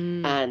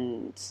 Mm.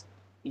 and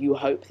you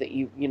hope that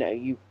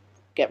you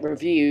get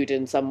reviewed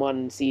and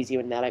someone sees you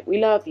and they're like, we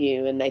love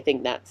you. And I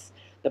think that's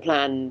the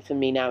plan for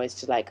me now, is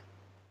to like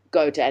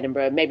go to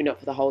Edinburgh, maybe not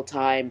for the whole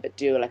time, but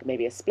do like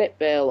maybe a split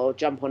bill or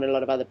jump on a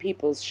lot of other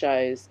people's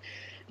shows,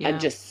 and Yeah.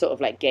 just sort of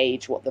like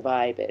gauge what the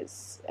vibe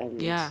is,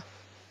 and Yeah.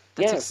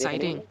 That's yeah, see if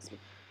anyone exciting. likes me.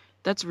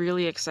 That's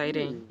really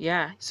exciting. Hmm.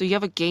 Yeah. So you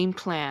have a game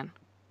plan.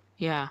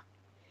 Yeah.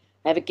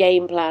 I have a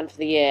game plan for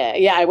the year.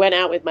 Yeah, I went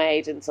out with my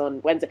agents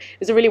on Wednesday. It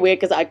was really weird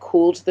because I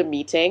called the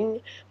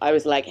meeting. I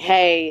was like,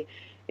 "Hey,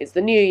 it's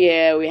the new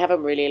year. We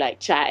haven't really like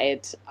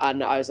chatted,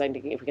 and I was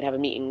thinking if we could have a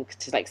meeting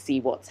to like see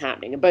what's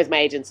happening." And both my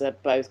agents are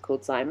both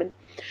called Simon,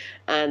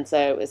 and so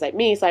it was like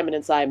me, Simon,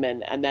 and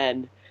Simon. And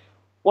then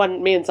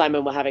me and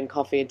Simon were having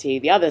coffee and tea.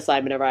 The other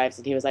Simon arrives,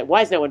 and he was like,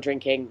 "Why is no one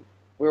drinking?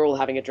 We're all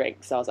having a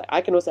drink." So I was like,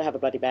 "I can also have a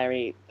Bloody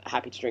Mary.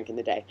 Happy to drink in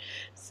the day."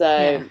 Yeah.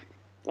 So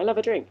I love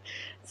a drink.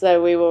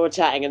 So we were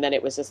chatting, and then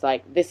it was just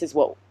like, this is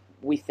what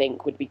we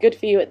think would be good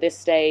for you at this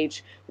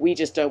stage. We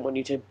just don't want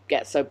you to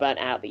get so burnt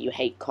out that you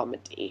hate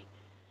comedy.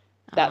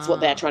 That's what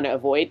they're Ah. trying to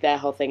avoid. Their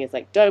whole thing is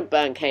like, don't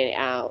burn Kate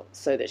out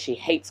so that she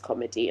hates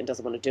comedy and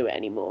doesn't want to do it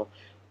anymore.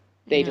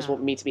 They just Yeah.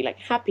 want me to be like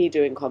happy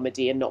doing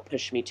comedy and not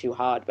push me too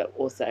hard, but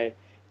also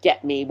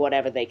get me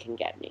whatever they can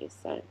get me.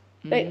 So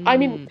I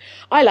mean, Mm.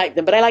 I like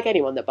them, but I like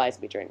anyone that buys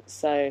me drinks.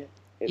 So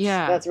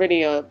Yeah. that's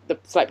really the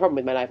slight problem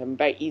with my life. I'm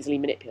very easily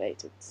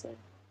manipulated. So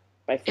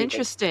by freedom.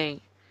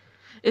 Interesting.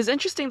 It's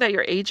interesting that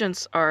your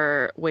agents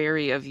are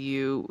wary of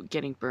you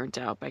getting burnt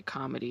out by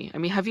comedy. I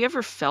mean, have you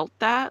ever felt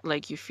that?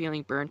 Like you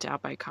feeling burnt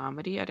out by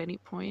comedy at any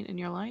point in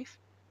your life?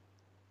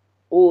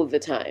 All the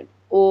time.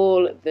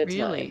 All the time.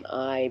 Really?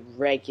 I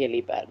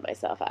regularly burn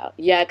myself out.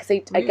 Yeah, because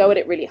I go at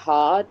Really? it really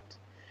hard.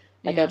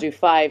 Like I'll Yeah. do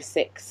 5,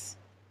 6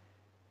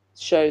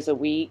 shows a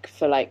week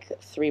for like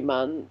 3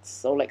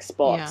 months, or like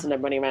spots, Yeah. and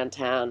I'm running around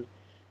town.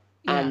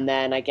 Yeah. And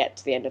then I get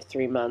to the end of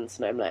 3 months,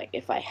 and I'm like,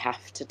 if I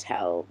have to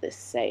tell this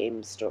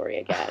same story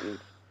again,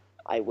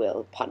 I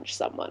will punch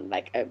someone.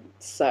 Like I'm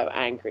so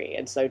angry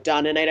and so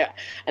done, and I don't.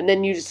 And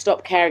then you just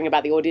stop caring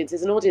about the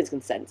audiences. An audience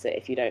can sense it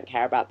if you don't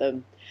care about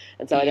them.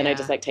 And so then I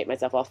just Yeah. like take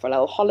myself off for a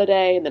little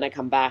holiday, and then I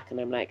come back, and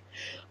I'm like,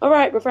 all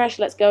right, refresh.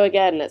 Let's go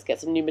again. Let's get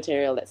some new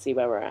material. Let's see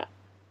where we're at.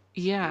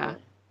 Yeah. Yeah.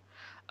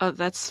 Oh,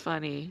 that's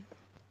funny.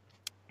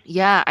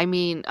 Yeah, I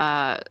mean,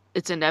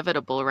 it's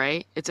inevitable,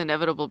 right? It's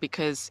inevitable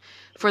because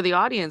for the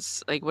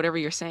audience, like whatever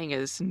you're saying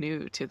is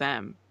new to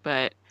them.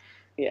 But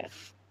Yeah.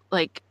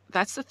 like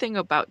that's the thing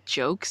about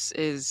jokes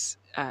is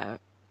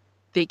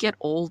they get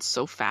old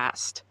so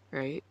fast,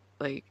 right?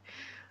 Like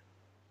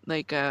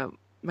like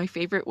my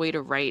favorite way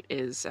to write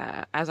is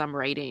as I'm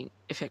writing,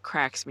 if it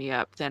cracks me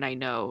up, then I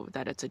know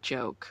that it's a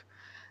joke.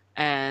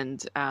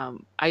 And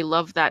I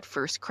love that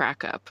first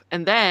crack up.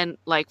 And then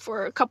like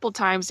for a couple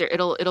times there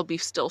it'll be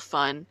still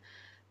fun,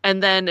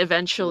 And then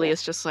eventually Yeah.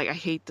 it's just like, I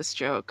hate this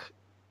joke.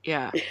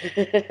 Yeah.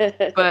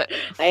 But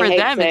I for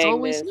hate them, it's saying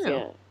always this. new.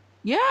 Yeah.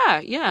 Yeah,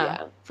 yeah.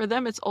 Yeah. For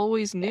them, it's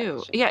always Yeah, for new.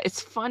 sure. Yeah,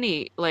 it's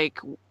funny. Like,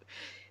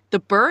 the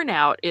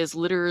burnout is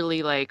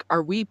literally like,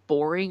 are we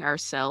boring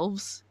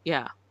ourselves?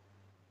 Yeah,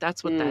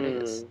 that's what that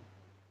is. Hmm.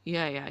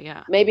 Yeah, yeah,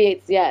 yeah. Maybe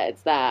it's yeah,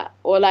 it's that.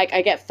 Or like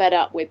I get fed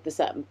up with the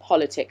certain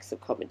politics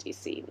of comedy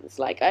scenes.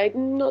 Like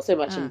I'm not so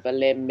much in Uh,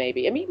 Berlin,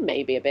 maybe. I mean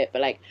maybe a bit,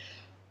 but like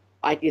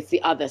it's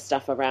the other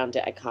stuff around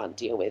it I can't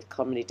deal with.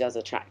 Comedy does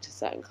attract a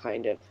certain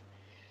kind of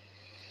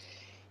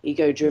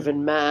mm,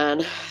 ego-driven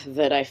man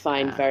that I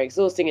find yeah, very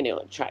exhausting, and it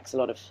attracts a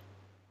lot of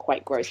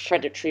quite for gross sure.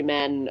 predatory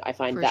men. I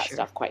find For that sure.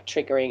 stuff quite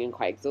triggering and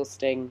quite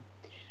exhausting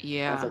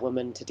as a Yeah,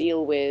 woman to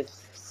deal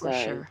with. for So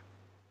sure.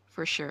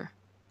 For sure.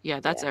 Yeah,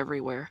 that's yeah,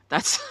 everywhere.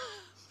 That's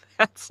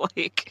that's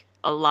like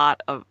a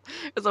lot of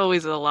there's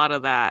always a lot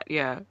of that.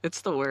 Yeah,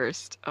 it's the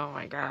worst. Oh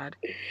my God.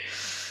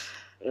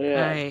 yeah.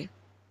 Right.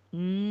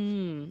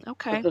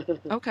 Okay.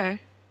 Okay.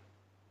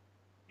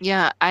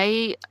 Yeah,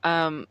 I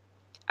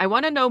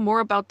want to know more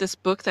about this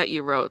book that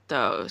you wrote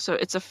though. So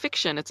it's a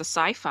fiction, it's a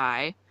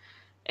sci-fi,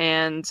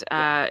 and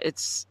Yeah.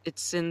 it's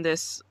in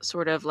this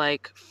sort of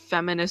like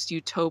feminist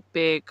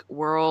utopic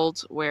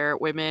world where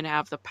women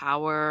have the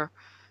power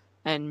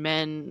and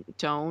men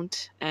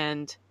don't.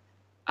 And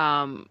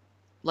um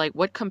like,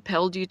 what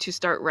compelled you to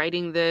start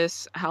writing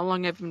this? How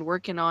long have you been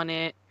working on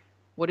it?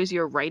 What is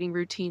your writing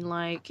routine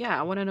like? Yeah,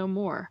 I want to know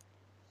more.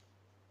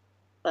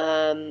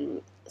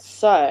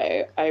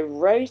 So I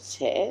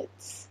wrote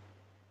it.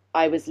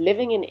 I was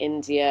living in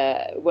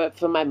India, worked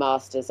for my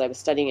master's. I was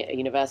studying at a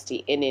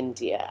university in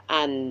India,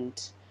 and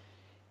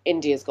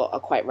India's got a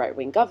quite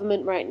right-wing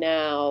government right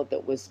now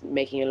that was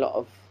making a lot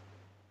of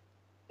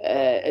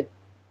uh,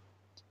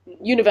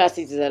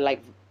 universities are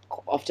like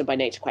often by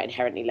nature quite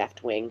inherently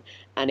left wing,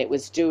 and it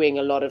was doing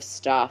a lot of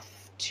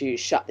stuff to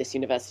shut this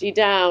university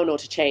down or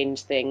to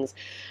change things,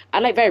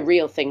 and like very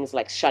real things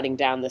like shutting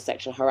down the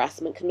sexual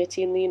harassment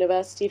committee in the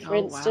university, for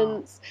Oh,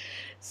 wow. instance.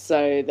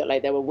 So that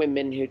like there were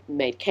women who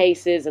made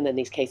cases, and then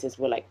these cases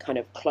were like kind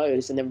of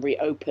closed and then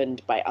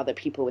reopened by other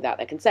people without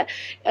their consent.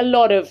 A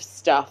lot of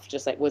stuff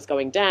just like was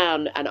going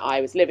down, and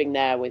I was living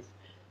there with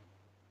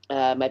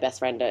my best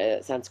friend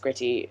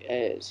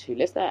Sanskriti, who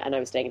lives there, and I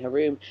was staying in her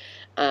room,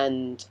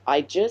 and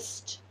I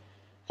just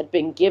had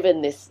been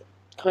given this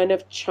kind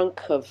of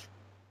chunk of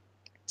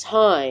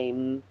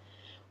time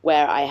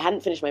where I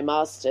hadn't finished my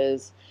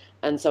masters,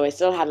 and so I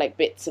still had like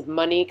bits of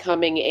money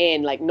coming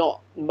in, like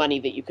not money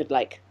that you could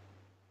like,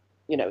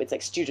 it's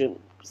like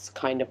students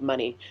kind of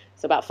money.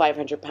 So about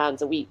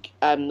 £500 a week,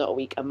 not a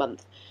week, a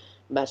month.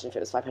 Imagine if it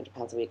was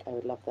 £500 a week. I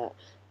would love that.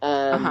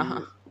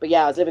 But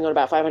yeah, I was living on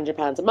about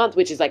 £500 a month,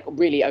 which is like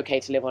really okay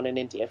to live on in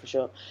India for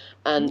sure.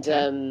 And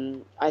Okay.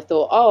 I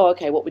thought, oh,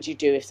 okay, what would you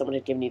do if someone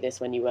had given you this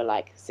when you were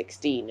like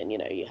 16 and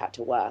you had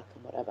to work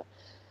and whatever?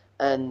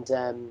 And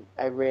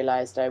I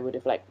realized I would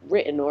have like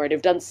written or I'd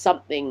have done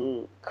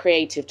something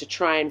creative to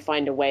try and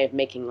find a way of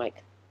making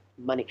like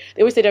money.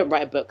 They always say don't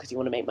write a book because you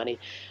want to make money.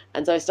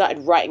 And so I started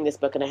writing this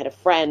book, and I had a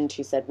friend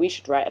who said we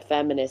should write a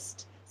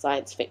feminist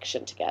science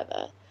fiction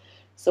together.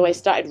 So I Mm.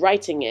 started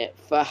writing it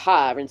for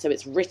her, and so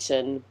it's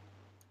written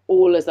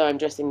all as though I'm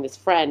dressing this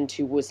friend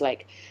who was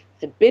like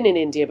had been in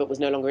India but was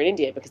no longer in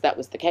India, because that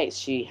was the case.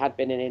 She had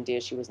been in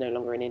India, she was no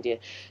longer in India.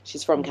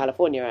 She's from Mm.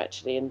 California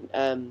actually,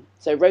 and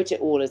so I wrote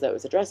it all as though it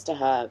was addressed to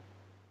her.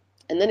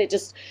 And then it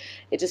just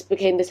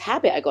became this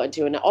habit I got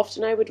into, and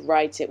often I would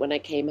write it when I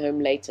came home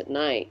late at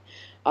night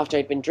after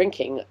I'd been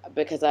drinking,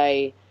 because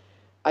I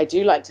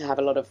do like to have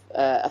a lot of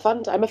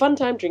I'm a fun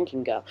time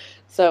drinking girl,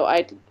 so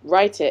I'd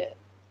write it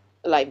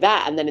like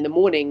that, and then in the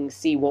morning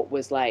see what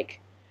was like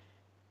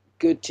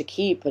good to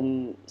keep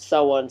and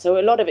so on. So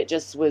a lot of it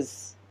just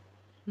was,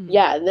 Mm.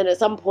 yeah. And then at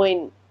some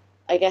point,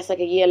 I guess like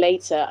a year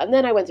later, and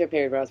then I went through a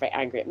period where I was very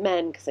angry at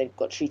men because I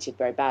got treated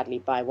very badly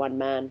by one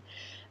man.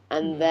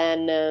 And Mm.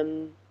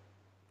 then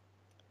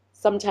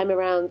sometime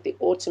around the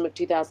autumn of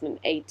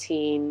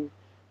 2018,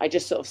 I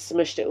just sort of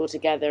smushed it all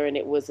together, and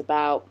it was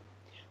about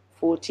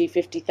 40,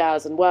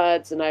 50,000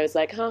 words. And I was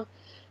like, huh.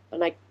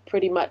 And I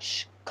pretty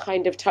much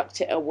kind of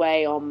tucked it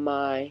away on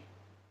my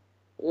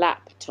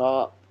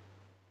laptop,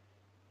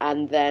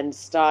 and then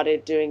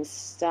started doing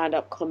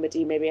stand-up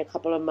comedy maybe a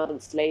couple of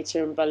months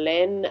later in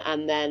Berlin.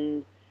 And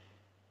then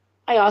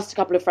I asked a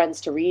couple of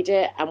friends to read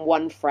it, and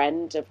one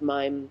friend of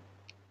mine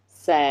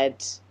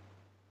said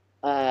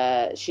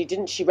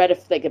she read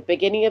like a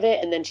beginning of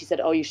it, and then she said,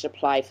 oh, you should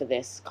apply for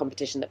this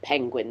competition that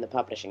Penguin, the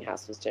publishing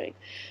house, was doing.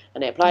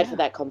 And I applied for Yeah.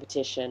 that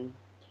competition,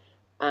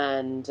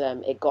 and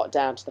it got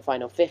down to the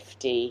final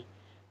 50,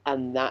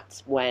 and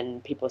that's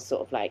when people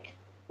sort of like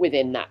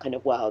within that kind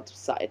of world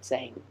started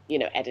saying,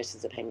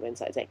 editors of Penguin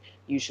started saying,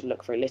 you should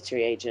look for a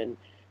literary agent,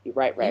 you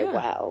write very Yeah.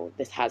 well,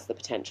 this has the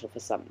potential for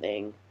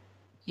something,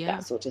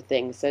 that Yeah. sort of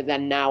thing. So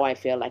then now I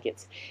feel like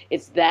it's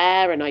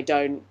there, and I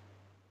don't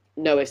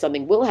know if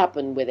something will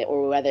happen with it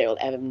or whether it'll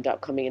end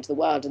up coming into the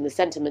world. And the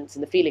sentiments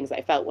and the feelings that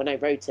I felt when I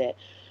wrote it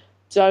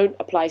don't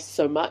apply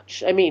so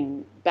much. I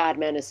mean, bad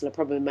men are still a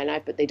problem in my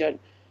life, but they don't.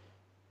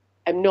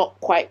 I'm not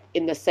quite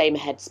in the same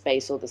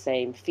headspace or the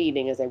same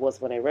feeling as I was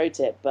when I wrote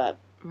it, but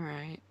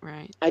Right,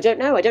 right. I don't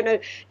know. I don't know.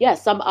 Yeah,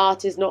 some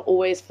art is not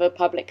always for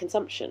public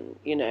consumption.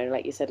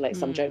 Like you said, like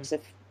some Mm, jokes are,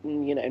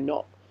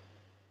 not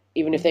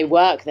even if they mm-hmm,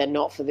 work, they're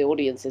not for the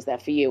audiences, they're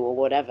for you or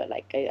whatever.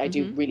 Like I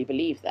do mm-hmm, really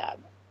believe that.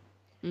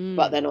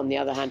 But mm, then on the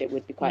other hand, it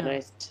would be quite yeah.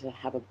 nice to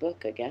have a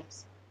book, I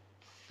guess.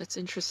 That's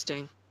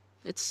interesting.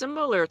 It's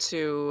similar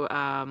to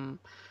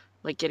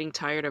like getting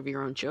tired of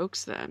your own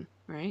jokes then,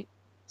 right?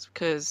 It's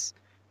because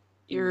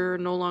Mm. you're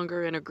no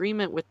longer in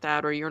agreement with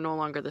that, or you're no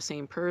longer the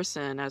same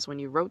person as when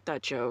you wrote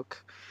that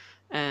joke.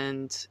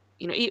 And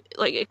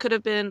like it could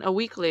have been a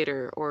week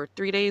later or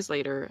 3 days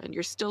later, and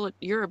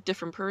you're a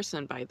different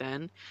person by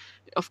then.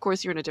 Of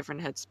course, you're in a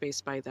different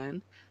headspace by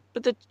then.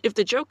 But if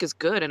the joke is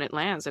good and it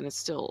lands, and it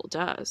still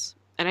does,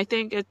 and I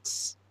think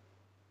it's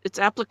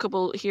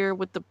applicable here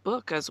with the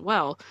book as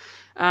well.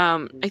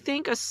 Mm. I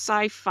think a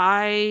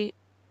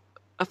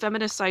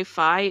feminist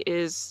sci-fi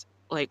is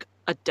like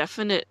a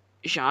definite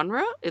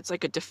genre. It's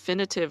like a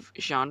definitive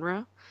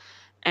genre.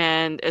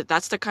 And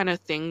that's the kind of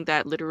thing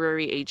that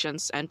literary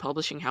agents and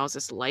publishing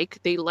houses like.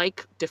 They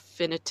like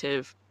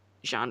definitive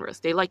genres.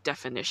 They like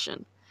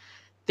definition.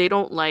 They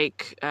don't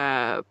like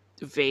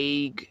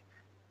vague,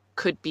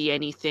 could be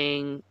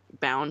anything,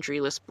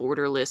 boundaryless,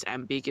 borderless,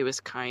 ambiguous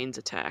kinds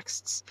of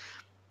texts.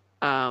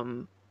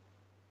 Um,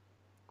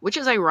 which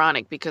is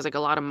ironic because like a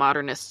lot of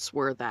modernists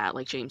were that,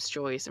 like James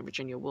Joyce and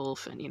Virginia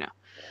Woolf, and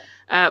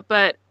Yeah.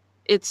 but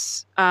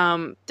it's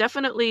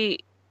definitely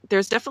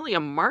there's definitely a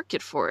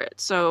market for it.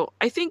 So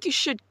I think you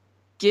should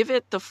give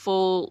it the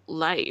full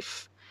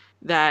life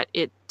that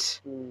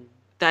Mm.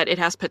 it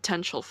has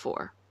potential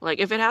for. Like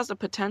if it has the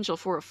potential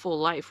for a full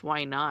life,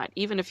 why not?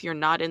 Even if you're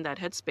not in that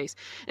headspace.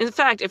 In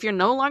fact, if you're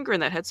no longer in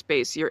that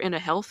headspace, you're in a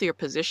healthier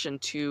position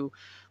to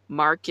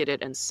market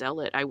it and sell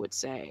it, I would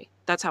say.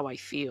 That's how I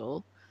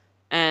feel.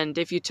 And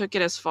if you took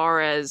it as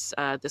far as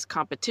this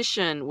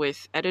competition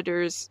with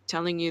editors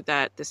telling you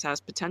that this has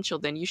potential,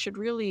 then you should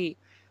really,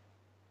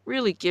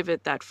 really give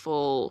it the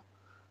full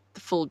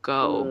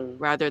go, Mm.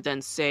 rather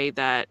than say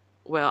that,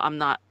 well, I'm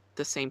not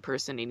the same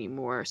person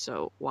anymore,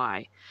 so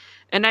why?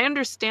 And I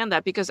understand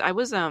that because I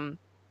was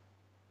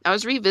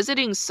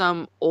revisiting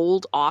some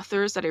old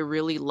authors that I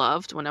really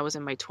loved when I was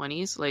in my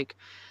 20s. Like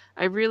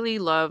I really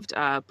loved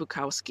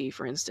Bukowski,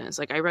 for instance.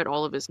 Like I read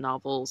all of his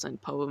novels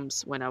and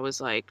poems when I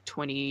was like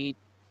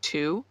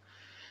 22.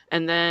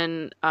 And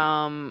then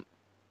when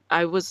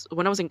I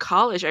was in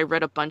college, I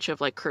read a bunch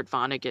of like Kurt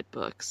Vonnegut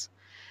books.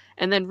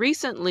 And then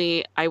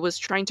recently, I was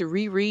trying to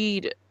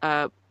reread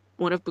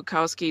one of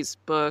Bukowski's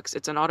books.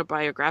 It's an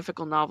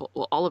autobiographical novel.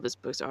 Well, all of his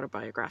books are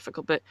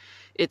autobiographical, but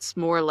it's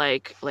more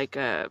like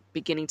a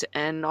beginning to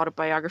end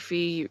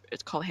autobiography.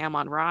 It's called Ham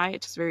on Rye.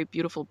 It's a very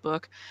beautiful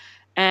book.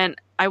 And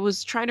I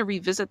was trying to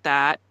revisit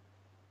that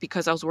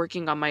because I was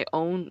working on my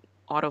own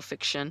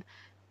autofiction,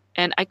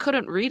 and I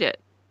couldn't read it.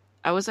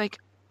 I was like,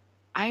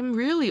 I'm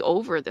really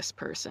over this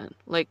person.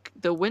 Like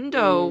the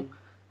window Mm.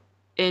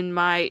 in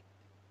my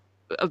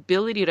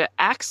ability to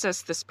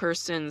access this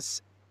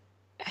person's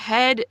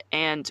head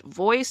and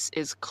voice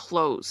is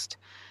closed.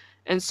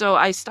 And so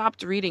I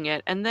stopped reading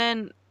it. And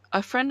then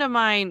a friend of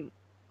mine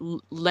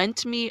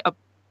lent me a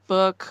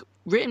book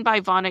written by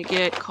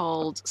Vonnegut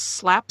called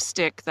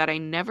Slapstick that I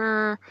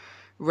never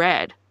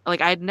read.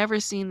 Like I had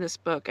never seen this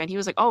book, and he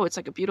was like, "Oh, it's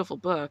like a beautiful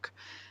book."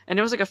 And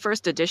it was like a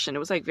first edition. It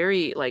was like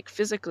very like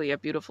physically a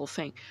beautiful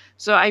thing.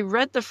 So I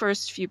read the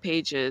first few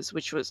pages,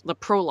 which was the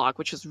prologue,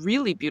 which was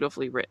really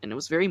beautifully written. It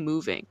was very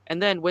moving.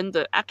 And then when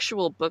the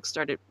actual book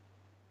started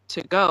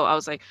to go, I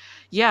was like,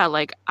 yeah,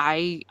 like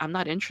I'm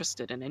not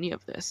interested in any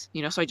of this,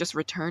 so I just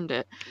returned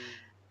it. Mm.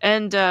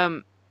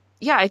 And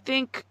yeah, I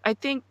think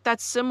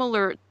that's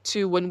similar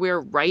to when we're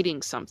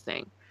writing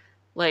something.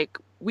 Like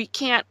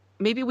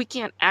maybe we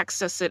can't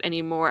access it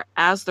anymore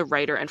as the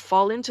writer and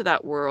fall into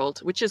that world,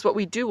 which is what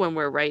we do when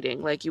we're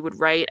writing. Like you would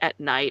write at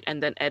night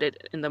and then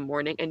edit in the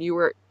morning, and you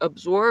were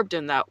absorbed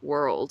in that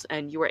world,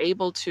 and you were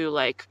able to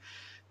like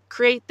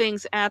create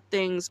things, add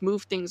things,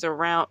 move things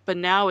around. But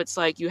now it's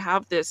like you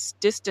have this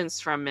distance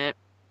from it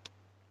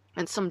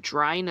and some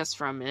dryness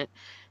from it.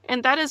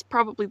 And that is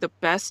probably the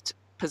best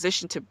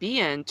position to be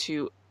in,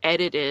 to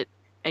edit it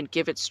and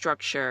give it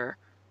structure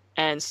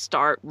and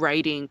start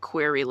writing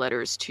query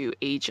letters to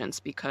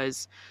agents,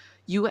 because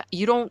you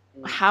don't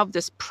Mm. have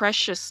this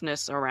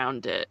preciousness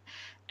around it,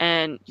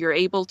 and you're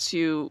able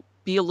to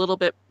be a little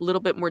bit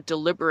more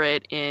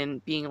deliberate in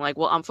being like,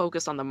 well, I'm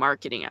focused on the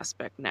marketing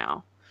aspect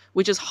now,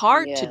 which is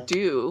hard to Yeah.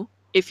 do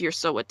if you're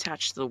so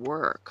attached to the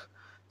work.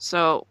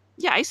 So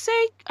yeah, I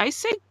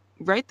say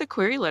write the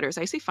query letters.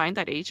 I say find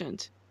that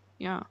agent.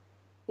 Yeah.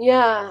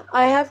 Yeah,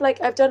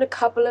 I've done a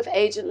couple of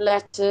agent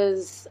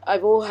letters.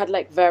 I've all had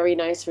like very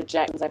nice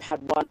rejections. I've had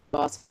one who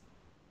asked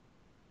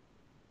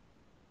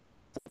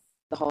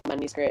the whole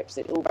manuscripts.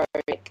 It all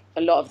very like,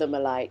 a lot of them are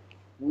like,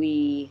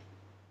 we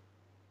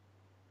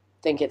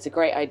think it's a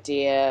great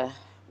idea.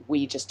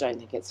 We just don't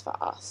think it's for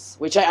us,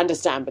 which I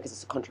understand because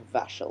it's a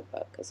controversial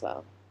book as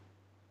well.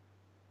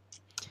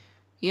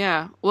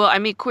 Yeah. Well, I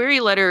mean, query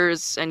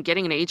letters and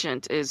getting an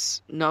agent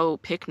is no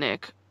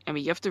picnic. I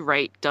mean, you have to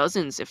write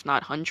dozens, if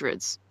not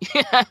hundreds.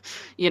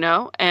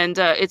 Yeah, and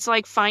it's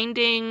like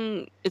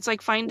finding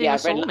Yeah, a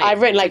I've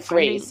soulmate. written It's like like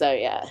three, finding, so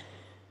yeah.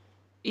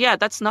 yeah,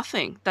 that's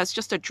nothing. That's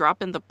just a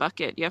drop in the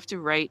bucket. You have to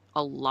write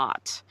a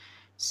lot.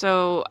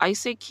 So I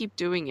say keep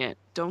doing it.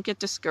 Don't get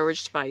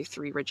discouraged by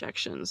three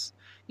rejections,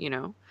 you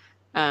know.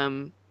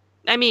 Um,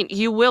 I mean,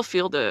 you will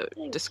feel the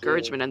Thank you.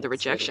 discouragement and the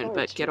That's so rejection,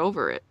 but get encouraging.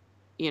 over it,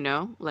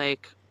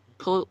 Like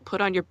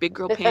put on your big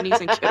girl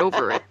panties and get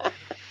over it.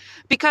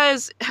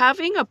 Because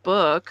having a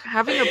book,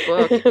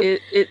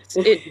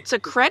 it's a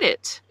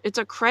credit. It's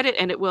a credit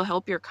and it will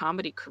help your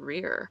comedy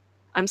career.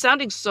 I'm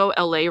sounding so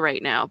LA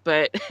right now,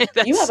 but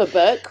You have that's a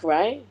book,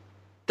 right?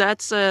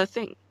 that's a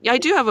thing. Yeah, I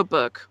do have a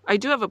book. I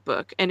do have a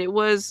book, and it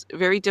was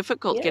very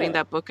difficult getting Yeah.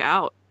 that book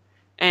out.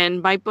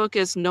 And my book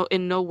is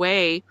in no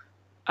way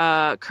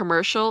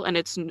commercial, and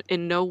it's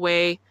in no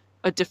way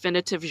a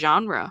definitive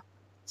genre.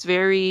 It's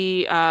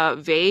very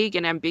vague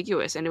and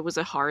ambiguous, and it was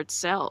a hard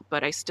sell,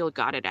 but I still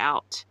got it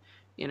out,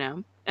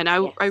 And I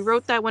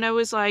wrote Yes. that when I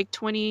was like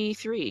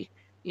 23,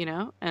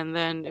 and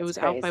then it That's was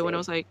out by when I crazy.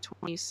 was like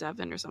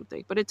 27 or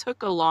something. But it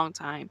took a long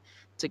time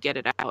to get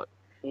it out,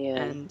 Yeah.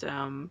 and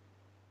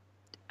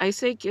I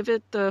say give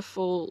it the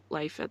full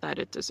life that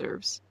it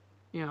deserves.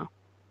 Yeah.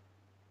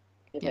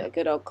 Give it Yeah. a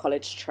good old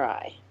college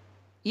try.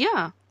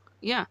 Yeah.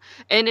 Yeah.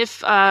 And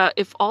if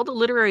all the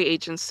literary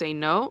agents say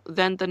no,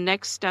 then the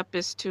next step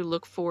is to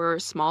look for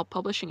small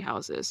publishing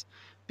houses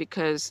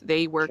because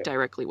they work True.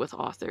 directly with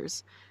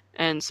authors.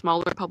 And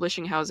smaller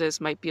publishing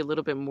houses might be a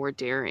little bit more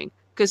daring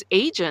because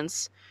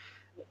agents,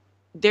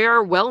 they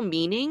are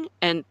well-meaning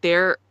and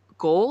their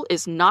goal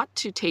is not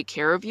to take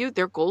care of you.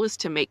 Their goal is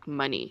to make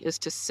money, is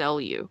to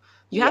sell you.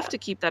 You have Yeah. to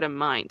keep that in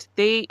mind.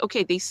 They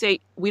say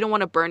we don't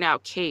want to burn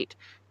out Kate.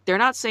 They're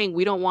not saying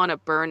we don't want to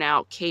burn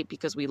out Kate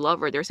because we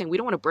love her. They're saying we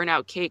don't want to burn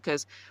out Kate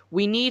because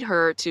we need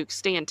her to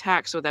stay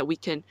intact so that we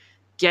can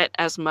get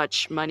as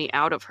much money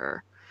out of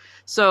her.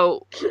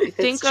 So It's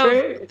think of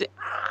true.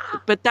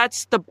 but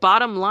that's the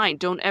bottom line.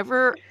 Don't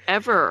ever,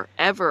 ever,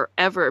 ever,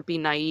 ever be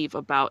naive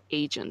about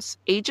agents.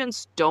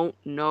 Agents don't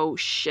know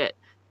shit.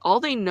 All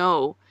they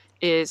know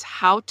is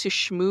how to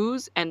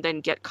schmooze and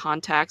then get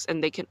contacts,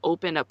 and they can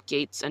open up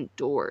gates and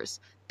doors.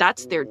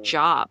 That's their Mm,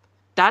 job.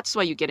 That's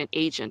why you get an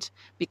agent,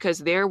 because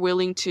they're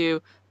willing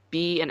to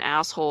be an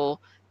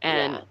asshole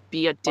and yeah.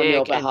 be a On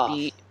your dick and behalf.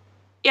 be,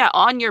 yeah,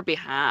 on your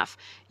behalf.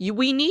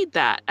 We need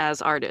that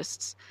as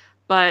artists.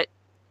 But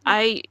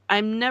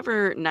I'm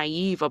never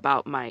naive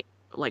about my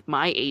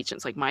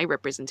agents, like my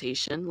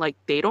representation. Like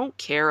they don't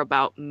care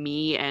about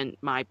me and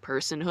my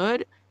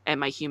personhood and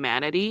my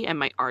humanity and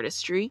my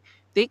artistry.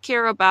 They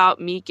care about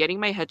me getting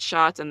my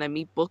headshots and then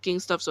me booking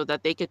stuff so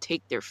that they could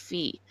take their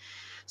fee.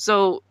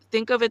 So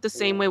think of it the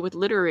same Yeah. way with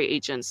literary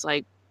agents.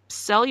 Like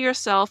sell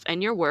yourself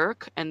and your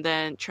work and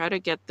then try to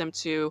get them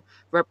to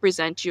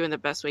represent you in the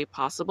best way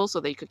possible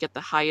so that you could get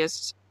the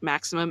highest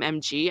maximum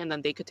MG and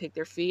then they could take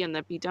their fee and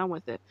then be done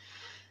with it.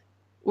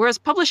 Whereas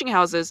publishing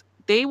houses,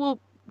 they would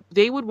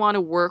want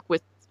to work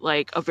with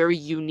like a very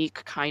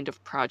unique kind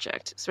of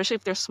project, especially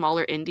if they're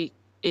smaller indie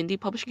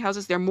publishing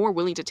houses. They're more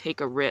willing to take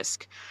a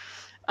risk,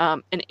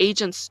 and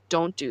agents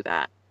don't do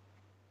that.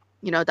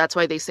 That's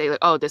why they say like,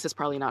 oh, this is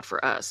probably not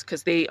for us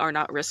because they are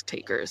not risk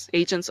takers.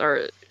 Agents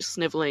are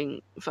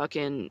sniveling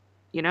fucking,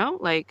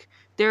 like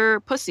they're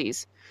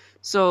pussies.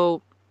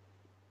 So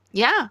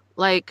yeah,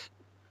 like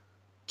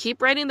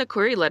keep writing the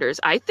query letters.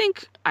 I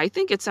think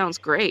it sounds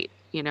great.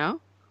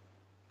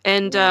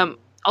 And Mm.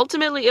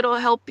 ultimately, it'll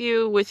help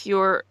you with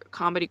your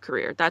comedy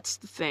career. That's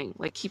the thing.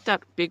 Like, keep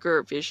that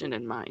bigger vision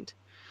in mind.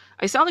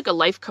 I sound like a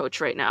life coach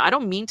right now. I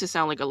don't mean to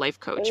sound like a life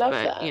I coach, love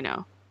but that.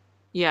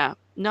 yeah.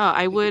 No,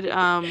 I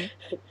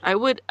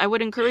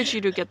would encourage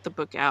you to get the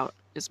book out.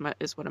 Is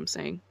what I'm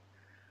saying.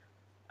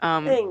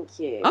 Um, Thank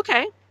you.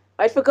 okay,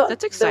 I forgot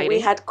that's that we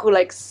exciting. had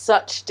like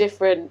such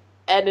different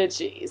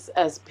energies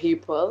as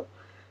people.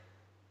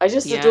 I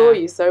just adore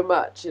Yeah. you so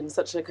much in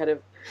such a kind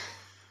of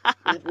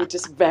we're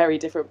just very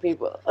different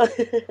people.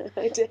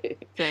 I do. I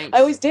Thanks.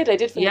 always did. I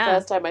did from the Yeah.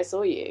 first time I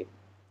saw you,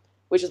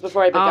 which was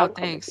before I Oh, began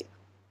thanks. comedy.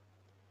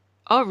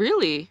 Oh,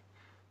 really?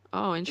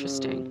 Oh,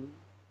 interesting. Mm.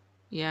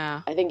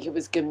 Yeah. I think it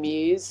was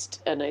Gamused,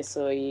 and I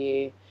saw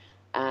you,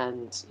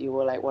 and you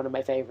were like one of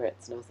my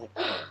favorites, and I was like,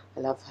 oh, I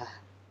love her.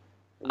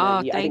 And then Oh,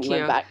 I think thank you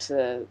went you. back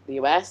to the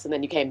US, and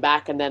then you came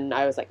back, and then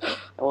I was like, oh,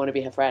 I want to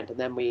be her friend, and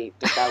then we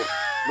did that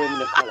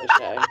Women of Color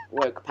show,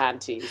 Woke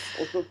Panties.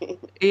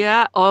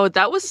 Yeah. Oh,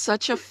 that was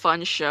such a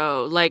fun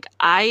show. Like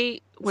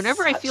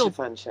whenever I Such a feel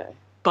fun show.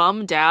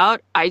 bummed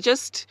out, I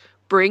just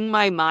bring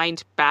my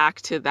mind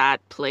back to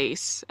that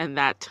place and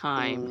that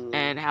time Mm,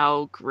 and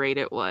how great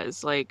it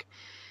was. Like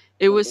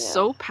it was yeah,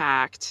 so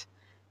packed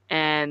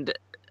and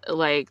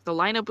like the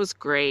lineup was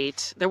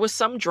great. There was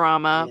some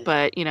drama, yeah,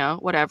 but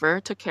whatever,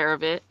 took care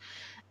of it.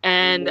 we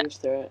And moved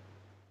through it.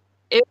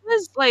 it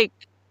was like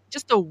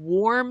just a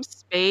warm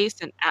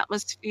space and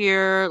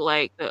atmosphere.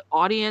 Like the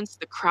audience,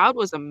 the crowd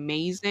was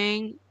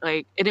amazing.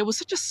 Like, and it was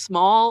such a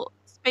small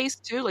space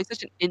too, like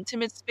such an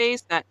intimate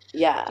space that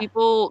Yeah,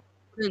 people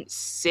couldn't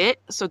sit,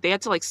 so they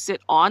had to like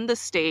sit on the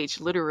stage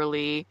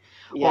literally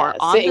or yeah.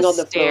 on the Sitting on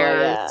the floor,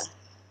 yeah. stairs.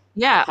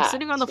 Yeah,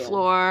 sitting on Packed, the yeah.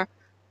 floor,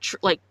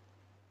 like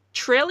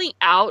trailing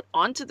out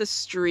onto the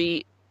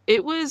street.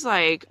 It was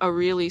like a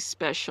really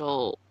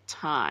special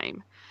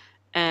time.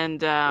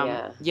 And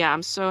Yeah. yeah,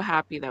 I'm so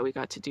happy that we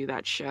got to do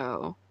that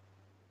show.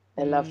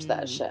 I loved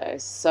that Mm. show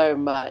so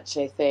much.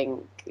 I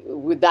think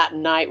that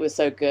night was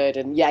so good,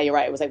 and yeah, you're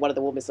right. It was like one of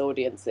the warmest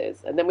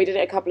audiences. And then we did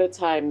it a couple of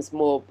times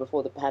more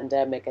before the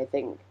pandemic. I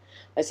think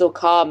I saw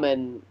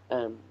Carmen,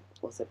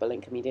 also a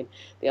Berlin comedian,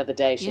 the other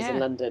day. She's in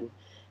Yeah. London,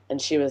 and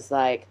she was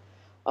like,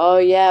 "Oh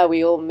yeah,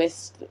 we all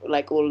missed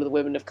like all of the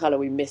women of color.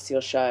 We miss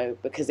your show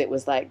because it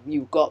was like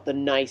you got the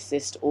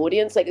nicest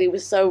audience. Like it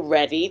was so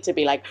ready to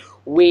be like,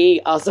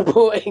 we are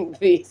supporting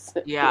these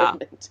Yeah.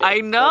 women doing I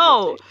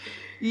know. comedy."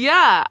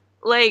 Yeah.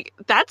 Like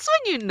that's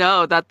when you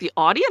know that the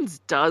audience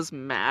does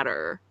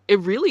matter. It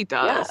really Yeah,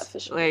 does. for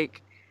sure.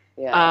 Like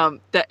Yeah.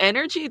 the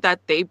energy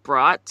that they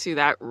brought to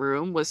that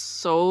room was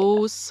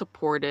so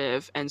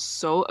supportive and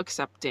so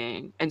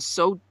accepting and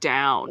so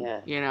down,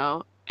 Yeah. you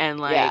know? And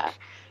Yeah. like it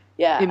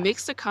Yeah.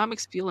 makes the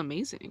comics feel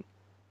amazing.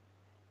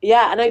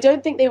 Yeah, and I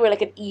don't think they were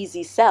like an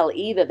easy sell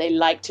either. They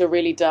liked a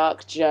really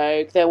dark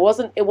joke. It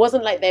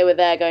wasn't like they were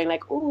there going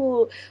like,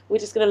 "Ooh, we're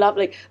just gonna love."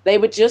 Like they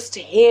were just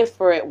here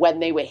for it when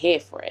they were here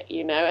for it,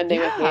 you know, and they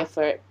were here Yeah.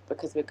 for it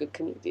because we're good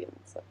comedians.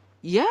 So.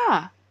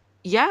 Yeah.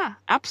 Yeah,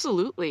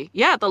 absolutely.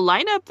 Yeah, the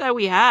lineup that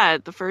we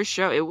had the first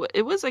show,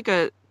 it was like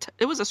it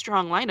was a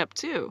strong lineup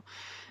too.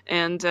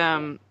 And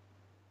Yeah.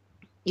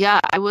 yeah,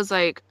 I was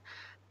like,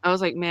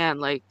 man,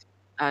 like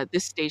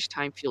this stage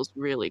time feels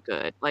really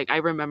good. Like I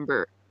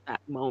remember that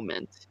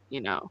moment,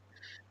 you know.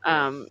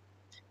 Yeah. Um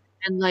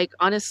and like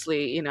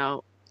honestly,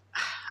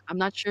 I'm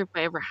not sure if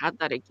I ever had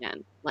that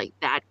again. Like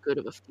that good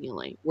of a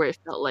feeling where it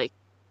felt like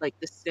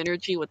the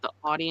synergy with the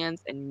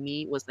audience and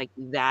me was like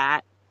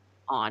that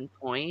on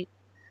point.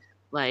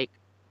 Like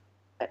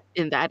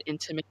in that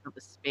intimate of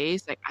a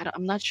space. Like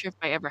I'm not sure if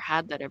I ever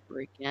had that ever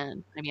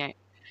again. I mean,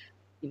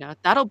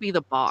 that'll be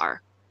the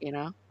bar,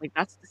 like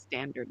that's the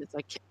standard. It's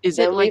like, is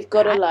it Then like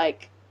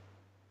that?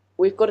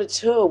 we've got to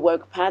tour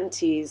Woke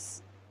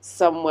Panties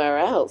somewhere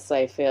else,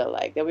 I feel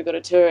like. Then we've got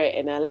to tour it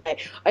in LA.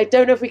 I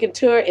don't know if we can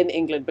tour it in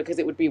England because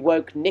it would be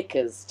Woke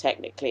Knickers,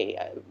 technically.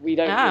 We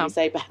don't really Yeah,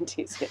 say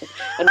panties here.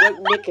 And Woke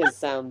Knickers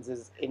sounds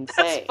is that's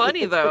insane.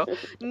 funny though.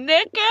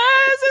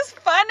 Knickers is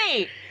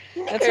funny.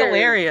 That's Knickers!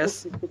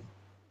 hilarious.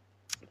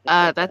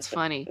 That's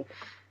funny.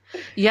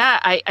 Yeah,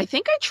 I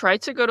think I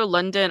tried to go to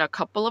London a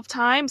couple of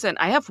times, and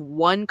I have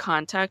one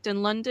contact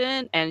in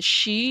London, and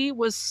she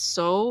was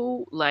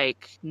so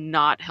like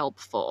not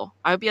helpful.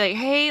 I would be like,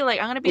 "Hey, like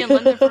I'm gonna be in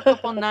London for a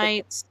couple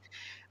nights.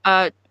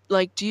 Uh,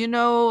 like, do you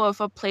know of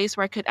a place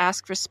where I could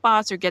ask for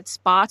spots or get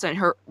spots?" And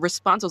her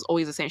response was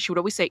always the same. She would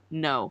always say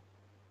no.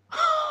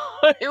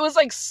 It was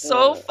like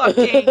so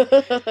fucking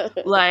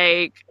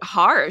like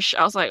harsh.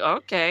 I was like,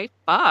 okay,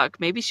 fuck.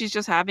 Maybe she's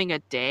just having a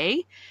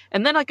day.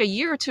 And then like a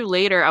year or two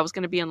later, I was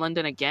gonna be in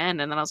London again,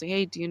 and then I was like,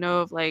 hey, do you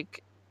know of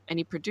like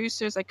any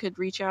producers I could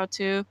reach out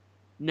to?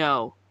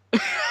 No.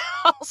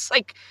 I was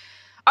like,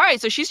 all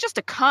right, so she's just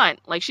a cunt.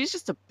 Like she's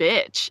just a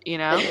bitch, you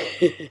know?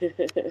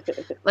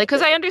 Like,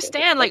 cause I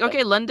understand, like,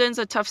 okay, London's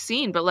a tough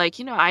scene, but like,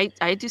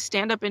 I do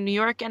stand up in New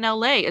York and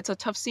LA. It's a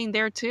tough scene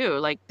there too.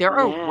 Like, there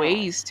are Yeah.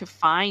 ways to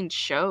find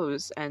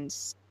shows and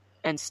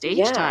stage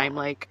Yeah. time.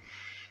 Like,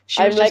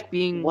 she was I'm just like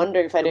being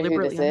wondering if I know who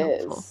deliberately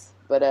this unhelpful. is,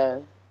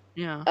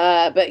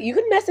 Yeah. but you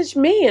can message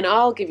me and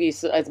I'll give you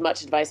as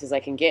much advice as I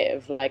can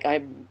give. Like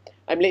I'm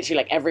literally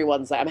like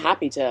everyone's like I'm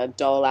happy to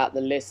dole out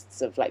the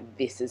lists of like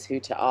this is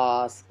who to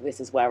ask, this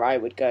is where I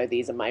would go,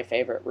 these are my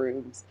favorite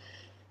rooms.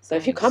 So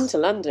if you come Nice. to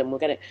London, we'll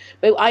get it.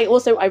 But I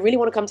really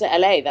want to come to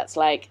LA. That's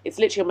like it's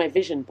literally on my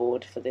vision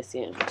board for this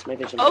year. It's my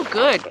vision Oh, board for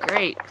this good. year.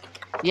 Great.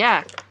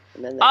 Yeah.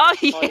 And then there's Oh,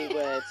 like yeah.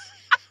 Hollywood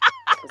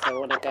because I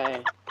want to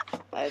go.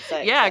 It's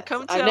like Yeah.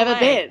 Come to I've never LA.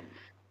 been.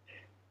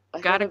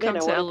 I've Gotta never been. come I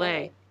to want to LA.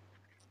 go.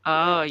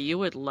 Oh, Yeah. you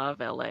would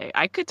love LA.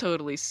 I could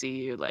totally see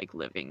you like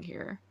living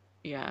here.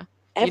 Yeah.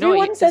 You know what?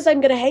 Everyone says Because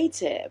I'm gonna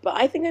hate it, but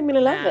I think I'm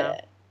gonna love nah,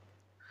 it.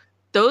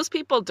 those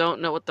people don't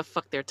know what the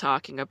fuck they're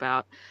talking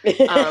about.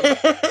 Um,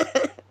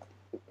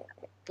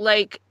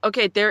 like,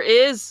 okay, there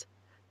is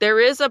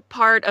a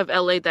part of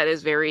LA that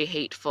is very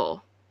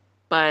hateful,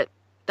 but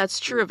that's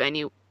true of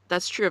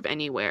that's true of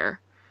anywhere.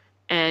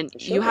 And For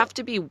you sure. have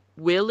to be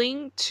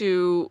willing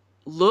to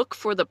look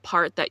for the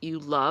part that you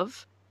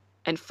love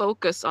and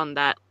focus on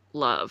that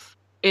love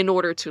in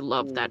order to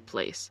love Mm. that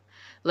place.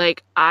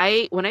 Like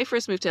when I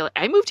first moved to LA,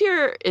 I moved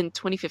here in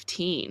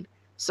 2015.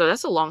 So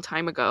that's a long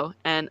time ago,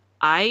 and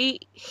I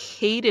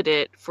hated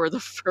it for the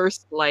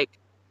first like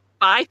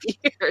 5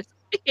 years.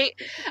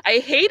 I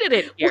hated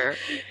it What? here.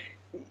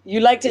 You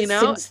liked you it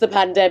know? since the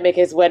pandemic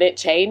is when it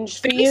changed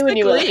for you, and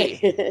you were Basically,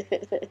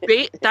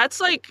 like, that's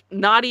like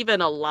not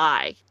even a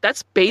lie.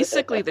 That's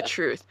basically the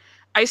truth.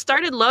 I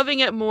started loving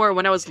it more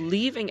when I was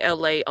leaving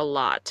LA a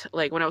lot.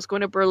 Like when I was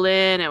going to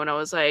Berlin and when I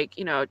was like,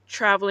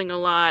 traveling a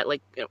lot.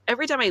 Like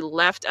every time I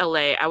left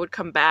LA, I would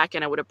come back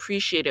and I would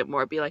appreciate it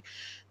more. Be like,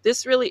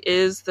 this really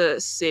is the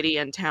city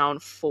and town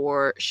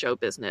for show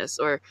business,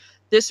 or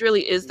this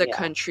really is the yeah,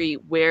 country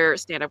where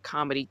stand-up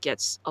comedy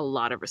gets a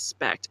lot of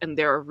respect, and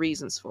there are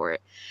reasons for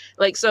it.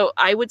 Like, so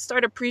I would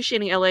start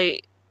appreciating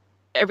LA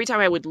every time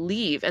I would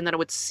leave, and then I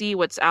would see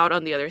what's out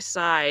on the other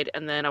side,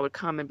 and then I would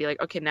come and be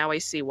like, okay, now I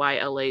see why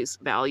LA's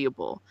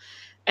valuable.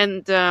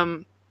 And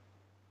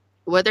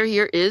weather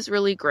here is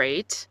really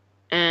great,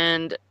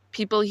 and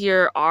people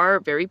here are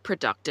very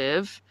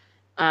productive.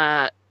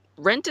 Uh,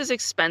 Rent is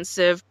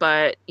expensive,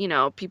 but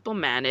people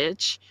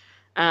manage.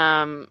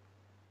 Um,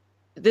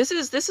 this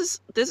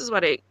is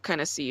what I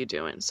kind of see you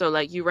doing. So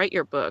like you write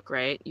your book,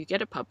 right? You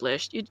get it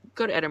published, you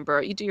go to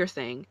Edinburgh, you do your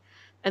thing,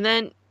 and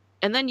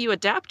then you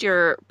adapt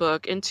your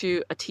book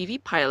into a TV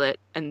pilot,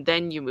 and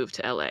then you move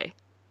to LA.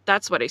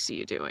 That's what I see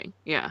you doing.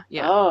 Yeah,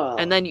 yeah.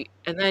 And oh, then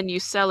you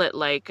sell it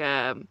like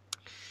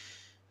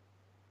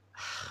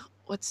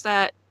what's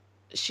that?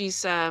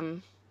 She's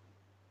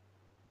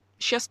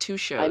she has two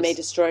I May shows.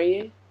 Destroy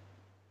You,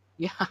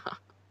 Yeah.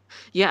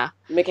 Yeah.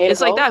 Michaela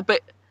It's like Cole. that,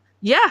 but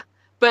yeah,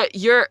 but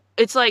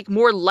it's like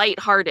more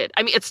lighthearted.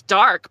 I mean, it's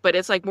dark, but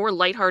it's like more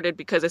lighthearted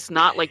because it's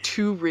not like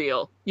too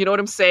real. You know what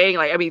I'm saying?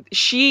 Like, I mean,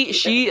 she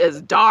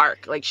is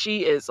dark. Like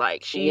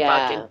she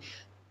fucking Yeah,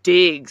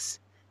 digs,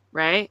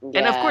 right?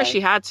 And of course yeah.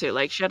 she had to.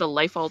 Like she had a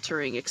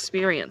life-altering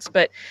experience.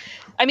 But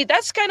I mean,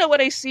 that's kind of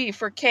what I see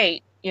for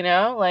Kate,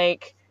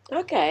 Like,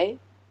 Okay.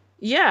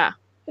 yeah,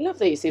 I love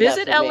that you see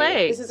that visit for me.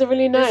 LA. This is a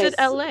really Visit nice,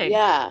 LA.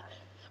 yeah.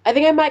 I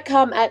think I might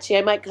come, actually,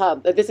 I might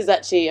come. This is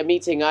actually a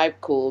meeting I've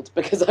called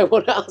because I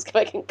want to ask if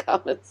I can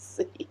come and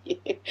see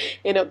you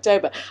in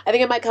October. I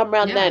think I might come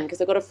around Yeah. then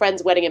because I've got a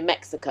friend's wedding in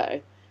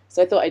Mexico.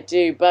 So I thought I'd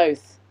do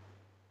both.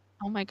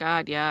 Oh my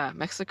God, yeah.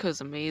 Mexico's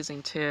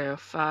amazing too.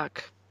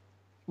 Fuck.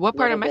 What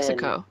part Never of been.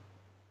 Mexico?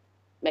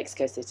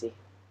 Mexico City.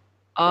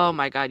 Oh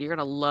my God, you're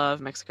gonna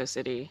love Mexico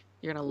City.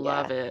 You're gonna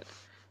love Yeah, it.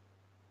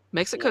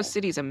 Mexico yeah,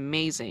 City is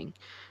amazing.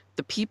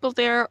 The people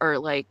there are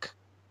like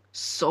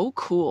so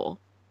cool.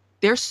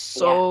 They're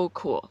yeah, so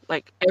cool.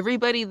 Like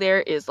everybody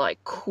there is like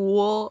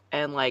cool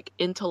and like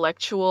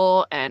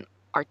intellectual and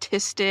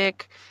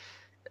artistic,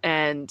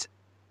 and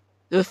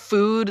the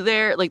food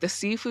there, like the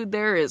seafood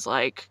there is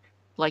like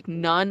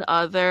none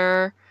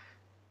other.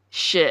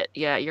 Shit.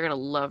 Yeah, you're gonna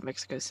love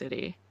Mexico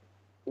City.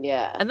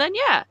 yeah, And then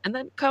yeah, and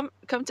then come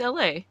to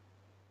LA.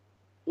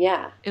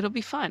 yeah. It'll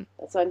be fun.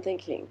 That's what I'm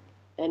thinking.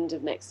 End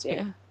of next year.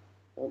 Yeah.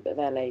 A little bit of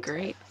LA time.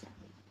 Great.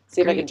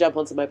 See if I can Great. jump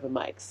on some open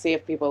mics. See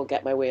if people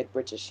get my weird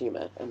British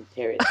humor and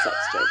period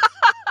sex jokes.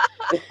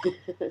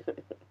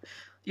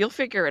 You'll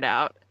figure it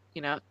out.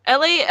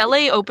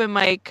 LA open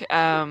mic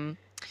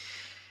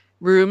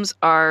rooms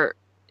are,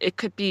 it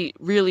could be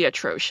really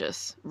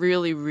atrocious.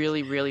 Really,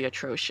 really, really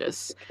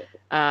atrocious.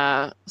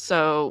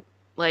 So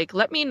like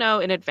let me know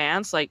in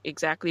advance like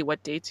exactly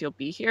what dates you'll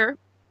be here,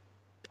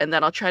 and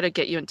then I'll try to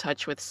get you in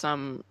touch with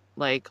some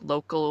like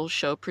local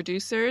show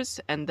producers,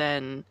 and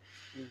then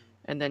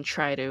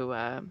try to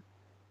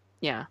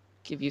yeah,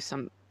 give you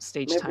some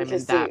stage Maybe we time can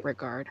in that see.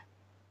 regard.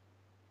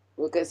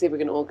 We'll go see if we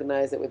can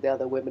organise it with the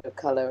other women of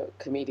colour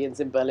comedians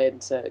in Berlin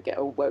to get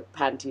a woke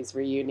panties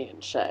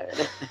reunion show.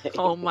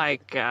 Oh my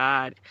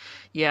God.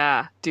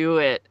 Yeah, do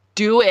it.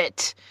 Do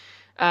it.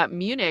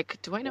 Munich.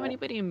 Do I know Yeah.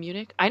 anybody in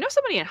Munich? I know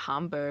somebody in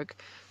Hamburg.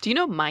 Do you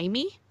know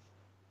Mimi?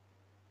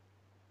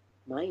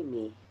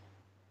 Miami.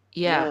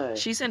 Yeah, No.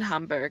 she's in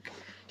Hamburg.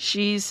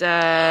 She's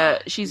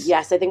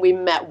Yes, I think we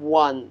met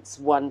once,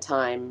 one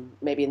time,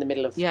 maybe in the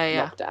middle of yeah,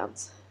 yeah.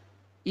 lockdowns.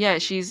 Yeah,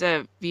 she's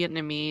a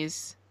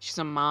Vietnamese. She's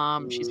a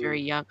mom. She's Mm,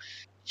 very young.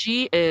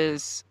 She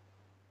is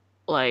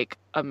like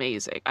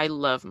amazing. I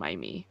love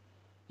Mimi.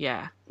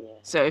 Yeah. yeah,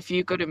 So if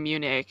you go to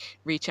Munich,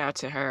 reach out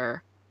to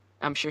her.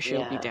 I'm sure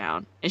she'll be yeah,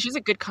 down. And she's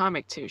a good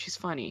comic too. She's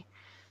funny.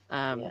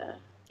 Um, yeah,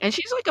 and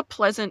she's like a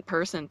pleasant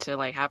person to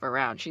like have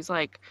around. She's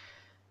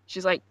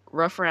like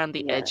rough around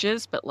the yeah.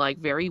 edges, but like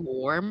very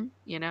warm,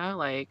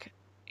 like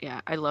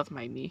yeah, I love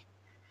Mimi.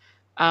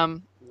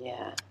 Um,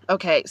 Yeah.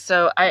 okay,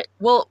 so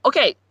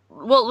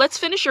well, let's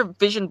finish your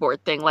vision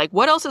board thing. Like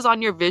what else is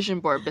on your vision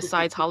board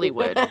besides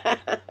Hollywood?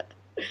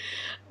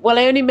 Well,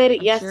 I only made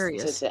it I'm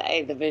curious.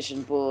 yesterday, the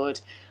vision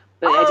board,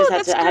 but I just Oh,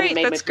 had that's to. I hadn't great.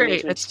 made my That's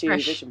great. That's 2022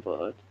 fresh. vision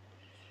board.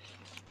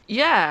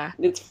 Yeah.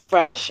 It's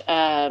fresh.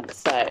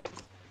 So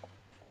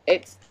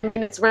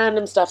it's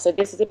random stuff. So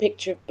this is a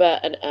picture of Bert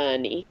and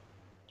Ernie,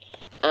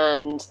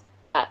 and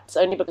that's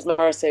only because my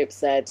horoscope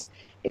said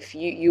if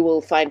you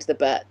will find the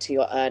Bert to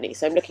your Ernie.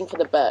 So I'm looking for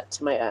the Bert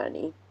to my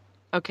Ernie.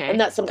 And Okay.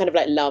 that's some kind of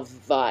like love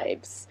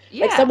vibes.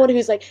 Like Yeah. someone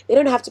who's like, they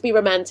don't have to be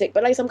romantic,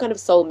 but like some kind of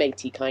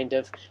soulmatey kind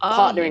of Oh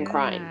partner in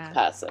crime yeah.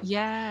 person.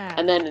 Yeah.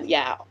 And then,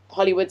 yeah,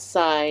 Hollywood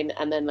sign,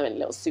 and then like a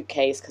little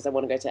suitcase because I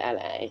want to go to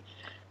LA.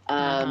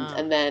 Uh-huh.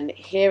 And then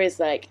here is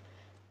like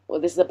well,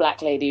 this is a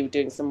black lady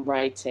doing some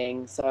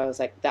writing, so I was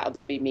like, that'll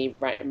be me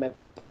writing my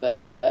book.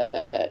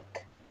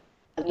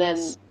 And then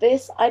Yes.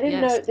 this, I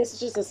didn't Yes. know, this is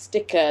just a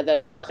sticker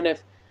that kind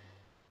of,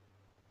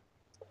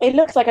 it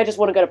looks like I just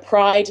want to go to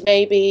Pride,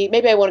 maybe.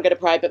 Maybe I want to go to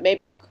Pride, but maybe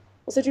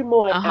also do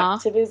more like Uh-huh.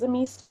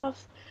 activism-y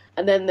stuff.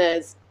 And then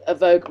there's a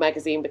Vogue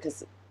magazine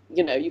because,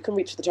 you can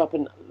reach the top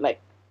and like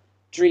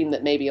dream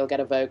that maybe you'll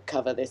get a Vogue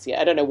cover this year.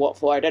 I don't know what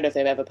for. I don't know if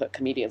they've ever put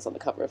comedians on the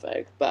cover of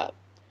Vogue, but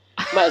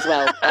might as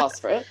well ask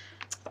for it.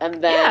 And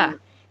Yeah. then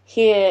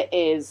here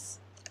is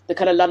the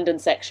kind of London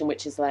section,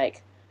 which is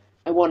like,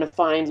 I want to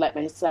find like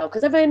myself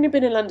because I've only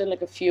been in London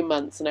like a few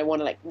months, and I want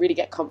to like really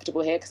get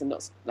comfortable here because I'm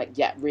not like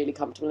yet really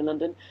comfortable in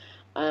London,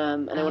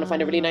 and I want to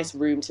find a really Oh. nice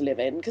room to live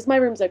in because my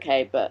room's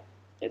okay, but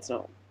it's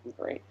not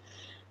great.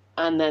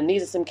 And then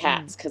these are some Mm.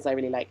 cats because I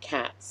really like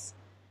cats,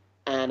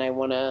 and I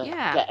want to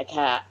Yeah. get a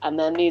cat. And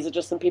then these are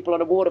just some people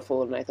on a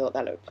waterfall, and I thought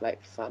that looked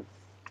like fun.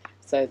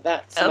 So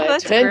that's Oh, my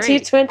that's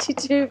great.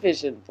 2022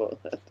 vision board.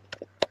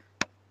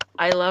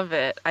 I love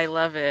it. I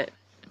love it.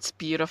 It's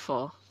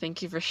beautiful.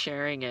 Thank you for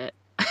sharing it.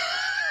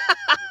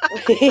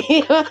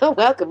 You're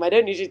welcome. I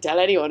don't usually tell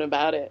anyone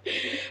about it,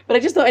 but I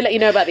just thought I'd let you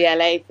know about the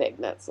LA thing.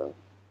 That's all.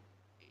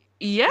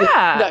 Yeah.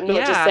 I'm not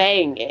just Yeah.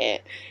 saying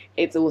it.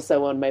 It's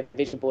also on my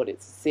vision board.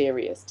 It's a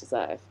serious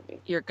desire for me.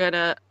 You're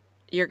gonna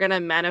you're gonna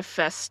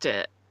manifest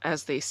it,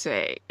 as they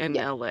say in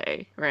Yeah.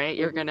 LA, right?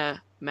 You're Hmm. gonna Yeah.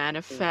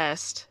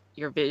 manifest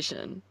your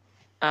vision.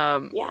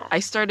 Yeah. I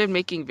started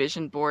making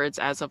vision boards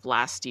as of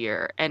last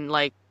year, and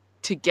like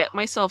to get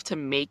myself to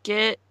make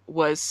it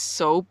was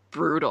so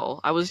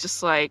brutal. I was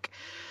just like,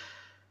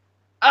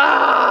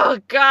 oh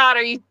God,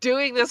 are you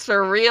doing this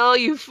for real?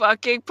 You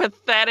fucking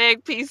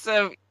pathetic piece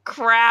of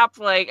crap.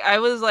 Like, I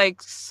was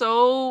like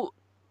so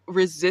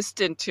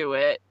resistant to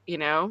it,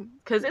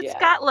 because it's Yeah.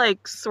 got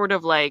like sort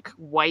of like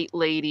white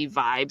lady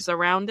vibes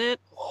around it.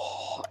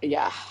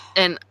 Yeah.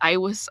 And I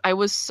was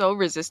so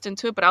resistant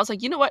to it, but I was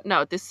like, you know what?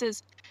 No, this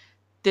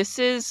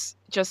is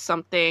just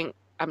something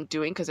I'm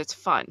doing because it's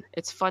fun.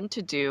 It's fun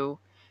to do.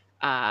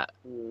 Why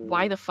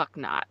Mm. the fuck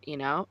not,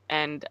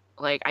 And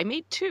like I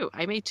made two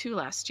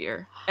last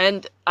year.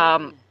 And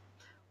Yeah.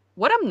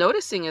 what I'm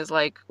noticing is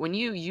like when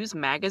you use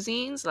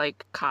magazines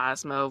like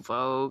Cosmo,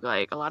 Vogue,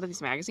 like a lot of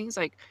these magazines,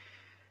 like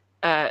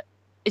uh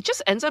it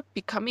just ends up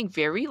becoming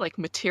very like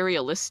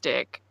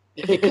materialistic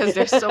because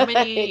there's so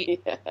many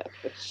Yeah,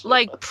 for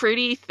like sure.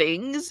 pretty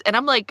things, and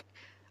I'm like,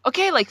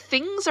 okay, like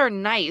things are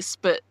nice,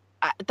 but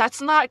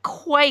that's not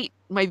quite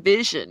my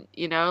vision,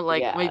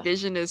 like my Yeah.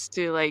 vision is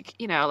to like,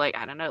 like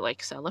I don't know,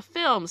 like sell a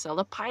film, sell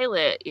a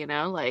pilot,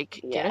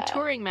 like get a Yeah.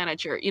 touring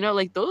manager,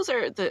 like those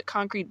are the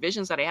concrete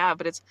visions that I have,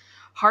 but it's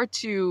hard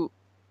to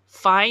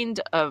find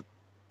a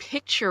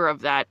picture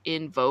of that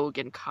in Vogue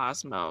and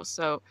Cosmo.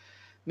 So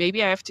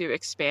maybe I have to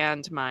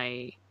expand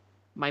my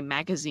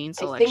magazine I think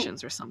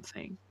selections or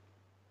something.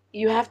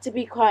 you have to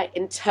be quite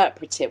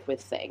interpretive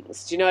with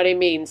things. Do you know what I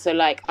mean? So,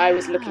 like, I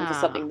was looking for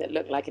Yeah. something that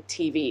looked like a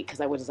TV because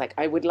I was like,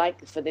 I would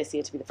like for this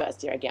year to be the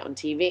first year I get on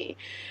TV,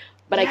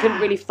 but I couldn't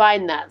Yeah. really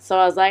find that. So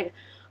I was like,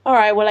 all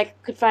right, well, I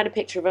could find a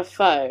picture of a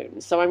phone.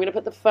 So I'm going to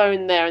put the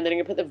phone there and then I'm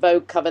going to put the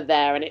Vogue cover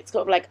there. And it's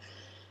sort of like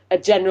a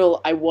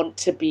general, I want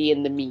to be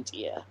in the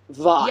media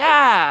vibe.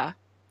 Yeah.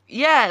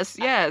 Yes,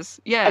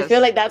 yes, I feel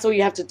yes. like that's all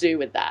you have to do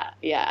with that.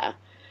 Yeah.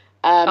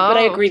 But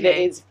I Oh, agree that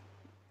okay.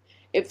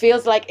 it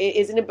feels like it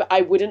isn't,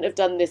 I wouldn't have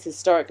done this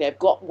historically. I've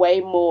got way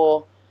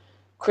more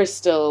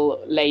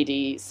crystal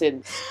lady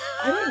since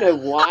I don't know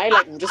why,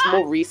 like just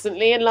more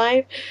recently in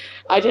life.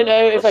 I don't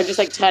know if I'm just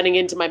like turning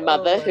into my Oh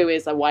mother, my who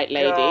is a white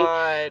lady,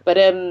 God. but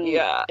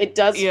Yeah. it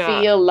does Yeah.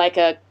 feel like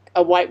a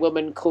white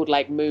woman called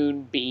like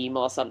Moonbeam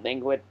or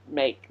something would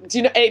make. Do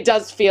you know? It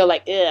does feel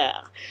like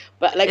ugh,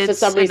 but like for It's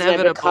some reason I'm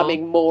inevitable.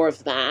 becoming more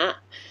of that.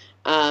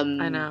 I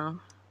Um, know.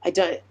 I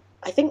don't.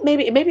 I think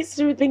maybe it's to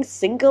do with being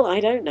single. I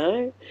don't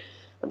know.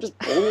 I'm just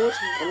bored.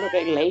 I'm not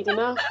getting laid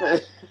enough.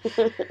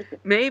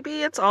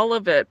 Maybe it's all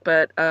of it,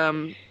 but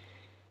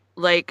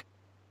like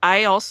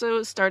I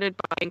also started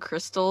buying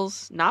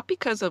crystals not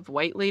because of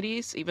white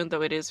ladies, even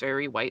though it is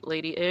very white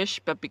lady-ish,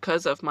 but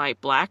because of my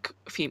black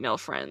female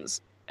friends,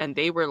 and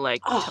they were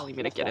like Oh, telling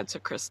me to love get that. into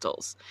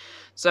crystals.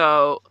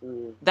 So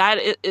Mm.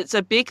 it's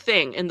a big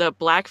thing in the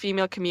black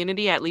female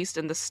community, at least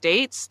in the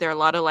States. There are a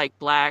lot of like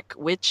black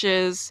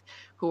witches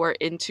who are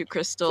into For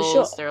crystals.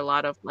 sure. There are a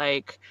lot of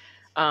like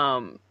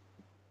um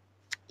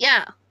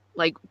yeah,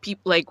 like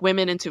people like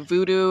women into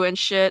voodoo and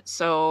shit.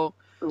 So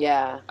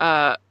Yeah.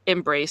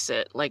 embrace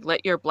it. Like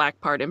let your black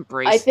part I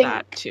embrace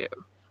that think too.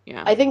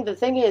 Yeah. I think the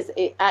thing is,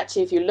 it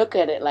actually, if you look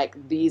at it like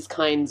these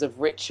kinds of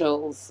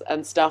rituals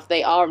and stuff,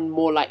 they are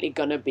more likely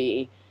gonna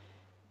be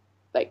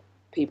like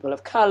people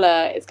of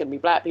color. It's gonna be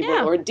black people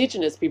Yeah. or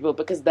indigenous people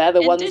because they're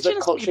the ones that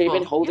Indigenous culturally have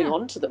been people. holding Yeah.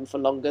 on to them for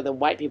longer than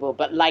white people.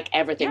 But like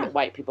everything Yeah. that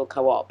white people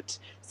co-opt,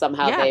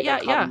 somehow Yeah. they Yeah. Yeah.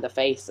 become the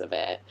face of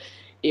it,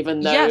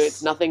 even though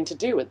it's Yes. nothing to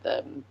do with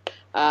them.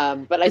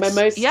 But like my It's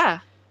most yeah.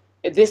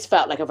 this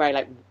felt like a very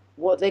like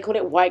what they call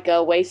it white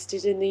girl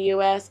wasted in the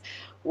US.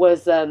 it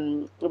was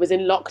in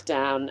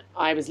lockdown.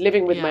 I was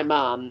living with my Yeah.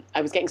 mum.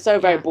 I was getting so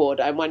very Yeah. bored.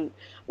 I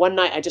one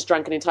night I just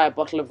drank an entire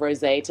bottle of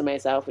rosé to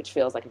myself, which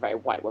feels like a very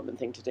white woman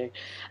thing to do.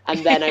 And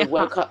then I Yeah.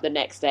 woke up the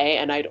next day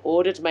and I'd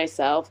ordered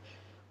myself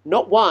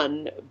not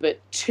one but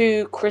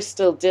two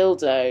crystal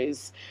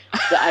dildos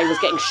that I was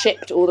getting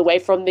shipped all the way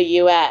from the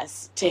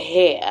US to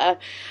here.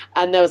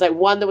 And there was like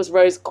one that was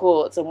rose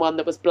quartz and one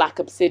that was black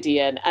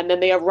obsidian. And then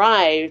they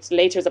arrived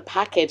later as a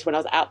package when I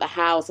was out the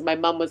house. And my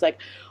mum was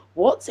like,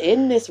 what's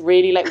in this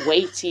really like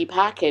weighty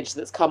package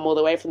that's come all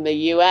the way from the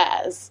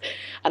US?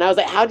 And I was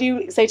like, how do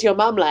you say to your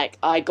mum, like,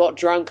 I got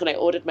drunk and I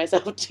ordered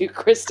myself two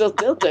crystal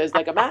dildos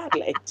like a mad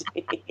lady?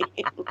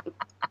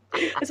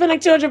 I spent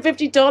like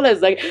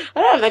 $250. Like,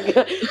 I don't like,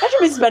 I should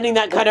be spending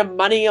that kind of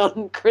money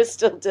on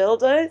crystal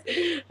dildos.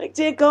 Like,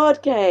 dear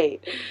God,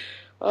 Kate.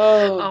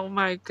 Oh, Oh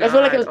my I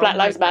feel like it God. was Oh Black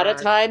my Lives Matter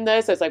God. time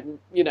though, so it's like,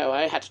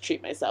 I had to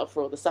treat myself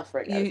for all the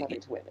suffering I was You having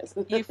to witness.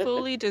 you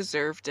fully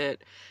deserved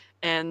it.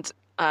 And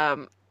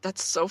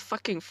that's so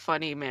fucking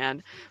funny,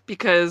 man.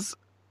 Because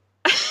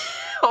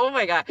oh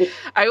my God.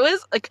 I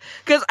was like,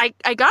 because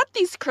I got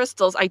these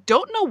crystals. I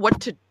don't know what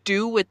to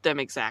do with them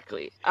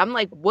exactly. I'm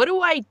like, what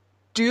do I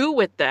do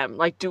with them?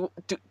 Like, do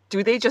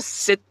they just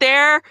sit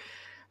there?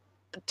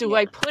 Do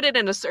I Yeah. put it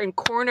in a certain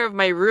corner of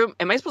my room?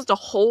 Am I supposed to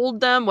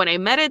hold them when I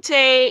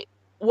meditate?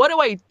 What do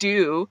I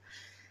do?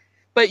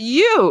 But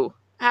you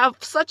have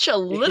such a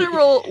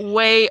literal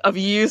way of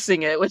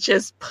using it, which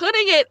is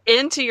putting it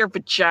into your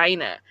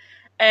vagina.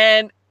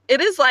 And it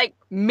is like,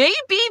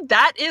 maybe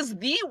that is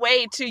the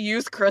way to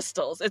use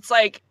crystals. It's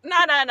like,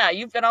 nah,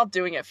 you've been all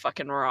doing it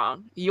fucking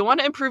wrong. You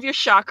want to improve your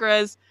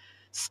chakras,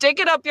 stick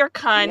it up your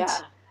cunt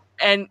Yeah.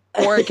 and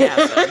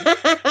orgasm.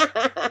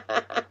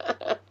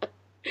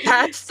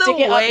 That's Stick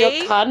the it up your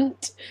way.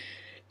 cunt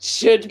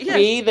should Yes.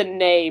 be the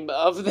name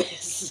of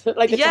this,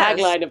 like the Yes.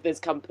 tagline of this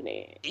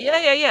company.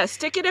 Yeah.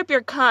 Stick it up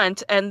your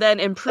cunt and then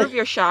improve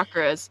your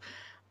chakras.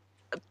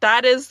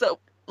 That is the,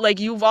 like,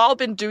 you've all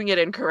been doing it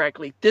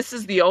incorrectly. This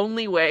is the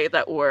only way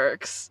that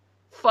works.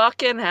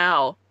 Fucking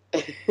hell.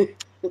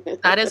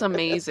 That is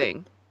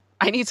amazing.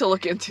 I need to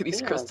look into these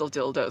Yeah. crystal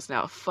dildos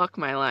now. Fuck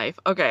my life.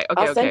 Okay.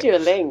 I'll send you a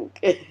link.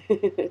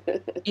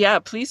 Yeah,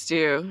 please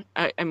do.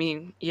 I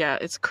mean, yeah,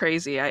 it's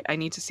crazy. I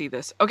need to see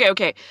this.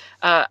 Okay.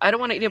 I don't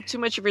want to eat up too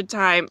much of your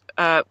time,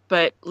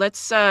 but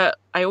let's, I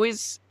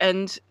always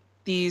end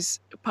these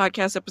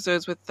podcast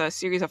episodes with a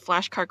series of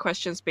flashcard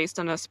questions based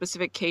on a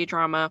specific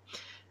K-drama.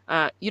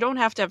 You don't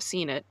have to have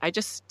seen it. I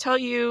just tell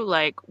you,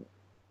 like,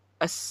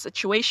 a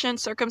situation,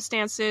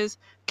 circumstances,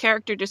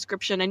 character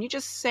description, and you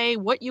just say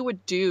what you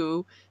would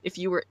do if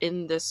you were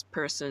in this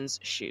person's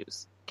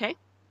shoes. Okay?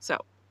 So,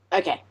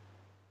 Okay.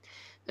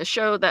 the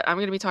show that I'm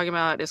going to be talking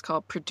about is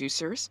called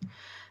Producers.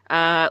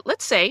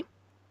 Let's say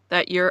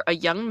that you're a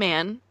young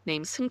man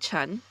named Seung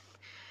Chun,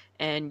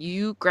 and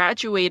you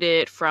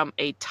graduated from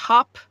a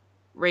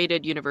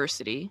top-rated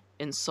university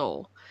in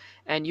Seoul,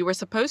 and you were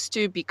supposed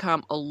to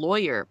become a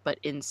lawyer, but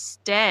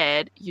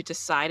instead you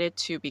decided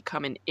to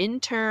become an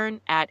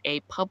intern at a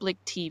public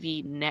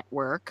TV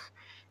network,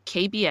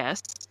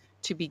 KBS,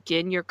 to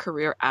begin your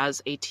career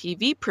as a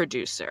TV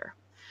producer.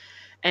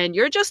 And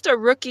you're just a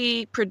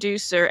rookie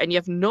producer and you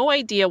have no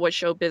idea what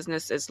show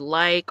business is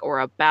like or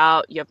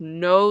about. You have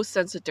no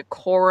sense of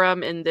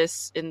decorum in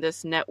this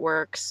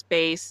network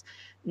space,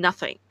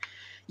 nothing.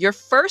 Your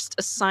first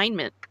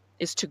assignment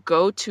is to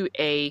go to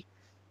a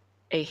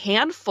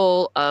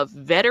handful of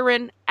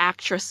veteran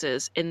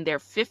actresses in their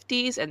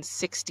 50s and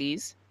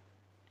 60s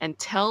and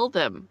tell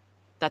them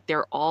that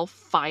they're all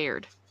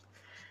fired.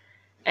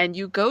 And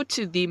you go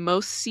to the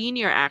most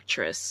senior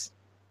actress,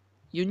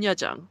 Yoon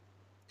Ye-jung,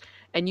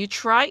 and you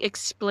try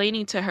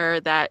explaining to her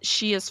that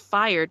she is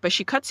fired, but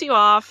she cuts you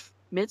off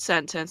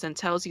mid-sentence and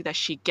tells you that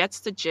she gets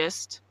the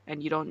gist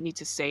and you don't need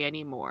to say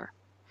any more.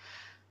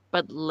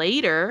 But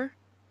later,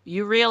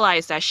 you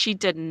realize that she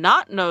did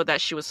not know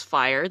that she was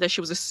fired, that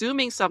she was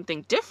assuming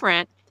something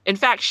different. In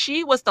fact,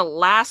 she was the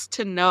last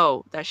to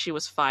know that she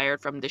was fired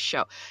from the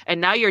show.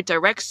 And now your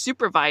direct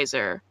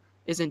supervisor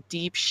is in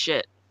deep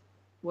shit.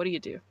 What do you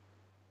do?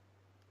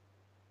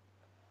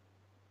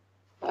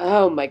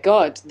 Oh my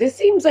God. This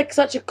seems like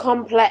such a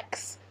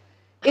complex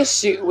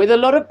issue with a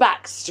lot of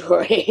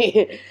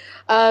backstory.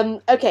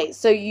 Okay,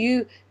 so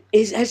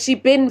has she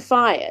been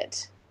fired?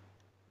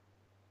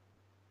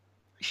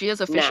 She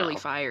is officially Now.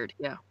 fired.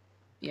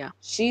 Yeah.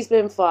 She's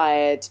been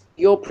fired.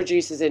 Your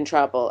producer's in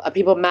trouble. Are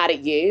people mad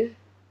at you?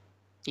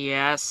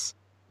 Yes.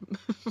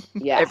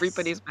 Yes.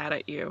 Everybody's mad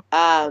at you.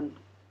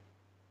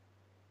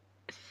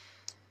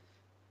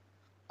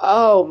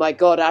 Oh my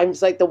God, I'm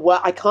just like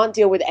I can't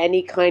deal with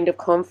any kind of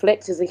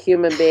conflict as a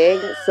human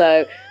being,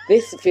 so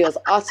this feels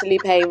utterly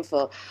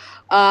painful.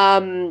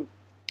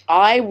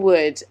 I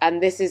would,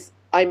 and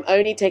I'm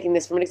only taking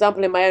this from an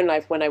example in my own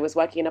life when I was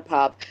working in a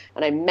pub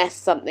and I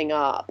messed something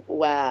up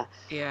where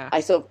Yeah.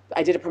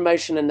 I did a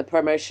promotion and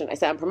I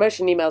sent out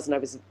promotion emails and I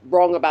was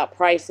wrong about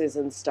prices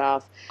and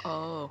stuff.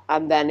 Oh.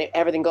 And then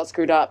everything got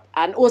screwed up.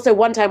 And also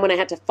one time when I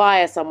had to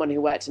fire someone who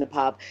worked in a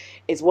pub,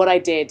 is what I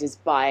did is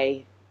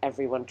buy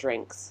everyone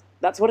drinks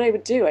That's what I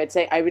would do. I'd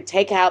say I would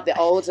take out the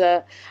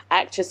older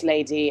actress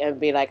lady and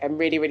be like, I'm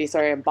really, really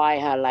sorry, and buy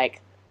her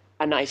like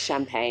a nice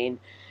champagne.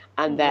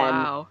 And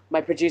then Wow.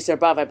 my producer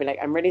above, I'd be like,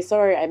 I'm really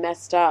sorry, I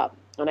messed up.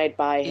 And I'd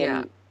buy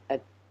Yeah. him a,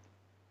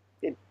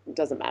 it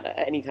doesn't matter,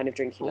 any kind of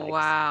drink he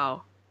likes.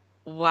 Wow.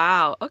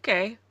 Wow.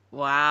 Okay.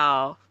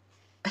 Wow.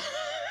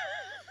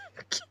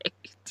 Okay.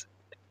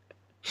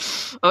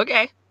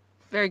 Okay.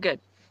 Very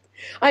good.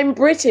 I'm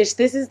British.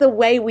 This is the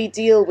way we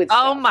deal with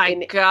Oh stuff my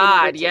in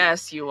God. Britain.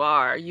 Yes, you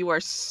are. You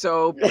are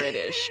so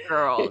British,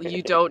 girl.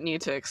 You don't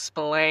need to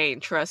explain.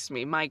 Trust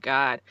me. My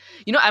God.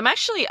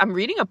 I'm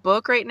reading a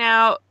book right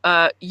now.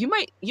 You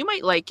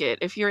might like it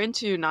if you're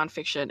into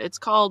nonfiction. It's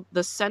called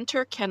The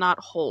Center Cannot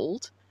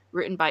Hold,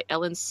 written by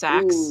Ellen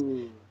Sachs.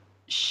 Ooh,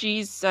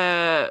 She's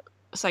a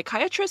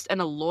psychiatrist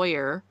and a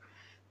lawyer,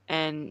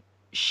 and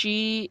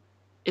she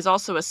is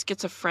also a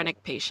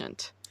schizophrenic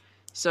patient.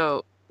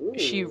 So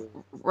she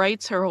ooh,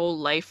 writes her whole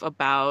life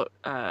about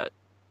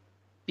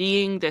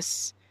being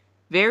this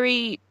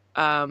very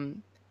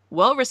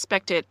well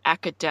respected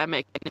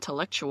academic and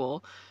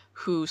intellectual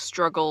who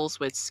struggles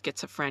with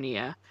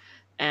schizophrenia.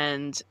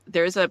 And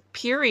there's a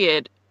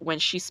period when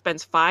she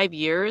spends 5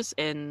 years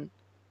in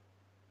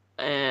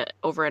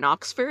over in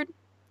Oxford,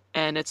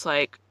 and it's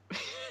like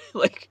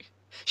like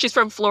she's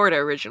from Florida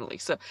originally,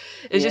 so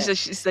it's just yeah, that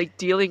she's like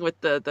dealing with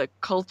the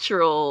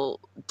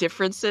cultural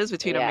differences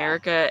between yeah,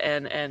 America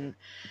and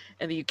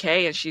the UK,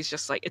 and she's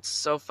just like, it's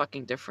so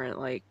fucking different.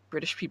 Like,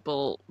 British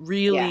people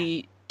yeah,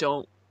 really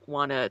don't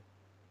want to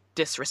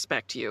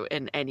disrespect you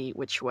in any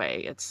which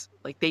way. It's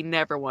like they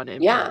never want to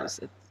yeah. impose.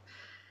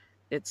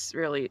 It's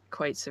really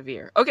quite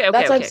severe. Okay,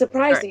 okay, That's I'm okay. All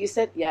surprised right. that you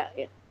said yeah,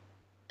 yeah.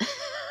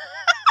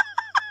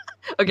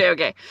 Okay,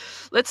 okay.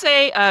 Let's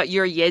say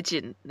you're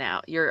Yejin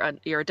now. You're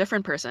a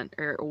different person.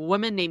 You're a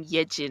woman named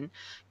Yejin.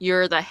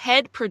 You're the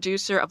head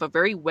producer of a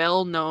very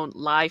well-known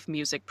live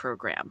music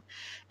program.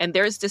 And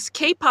there's this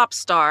K-pop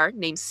star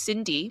named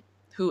Cindy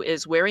who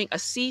is wearing a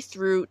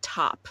see-through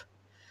top.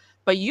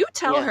 But you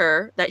tell Yeah.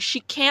 her that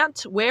she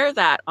can't wear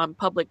that on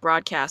public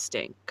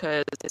broadcasting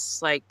because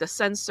it's like the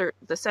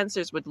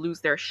censors would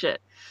lose their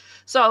shit.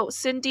 So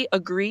Cindy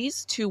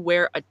agrees to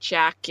wear a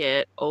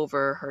jacket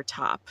over her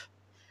top.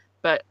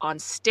 But on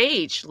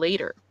stage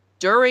later,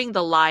 during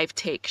the live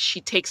take,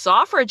 she takes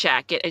off her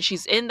jacket and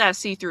she's in that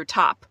see-through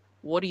top.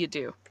 What do you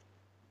do?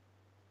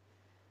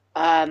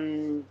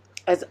 Um,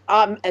 as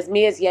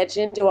me as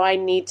Yejin, do I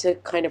need to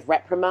kind of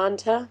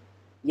reprimand her?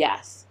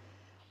 Yes.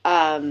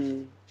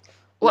 Um,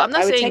 Well, I'm Look,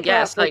 not I would saying take her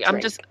out yes. for a Like I'm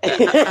just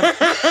drink. I'm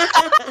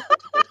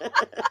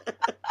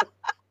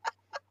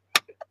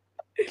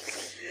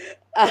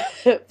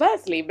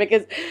Firstly,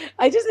 because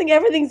I just think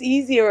everything's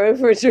easier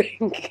over a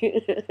drink.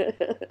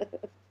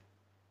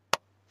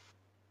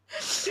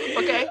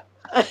 okay.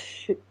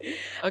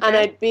 And Okay.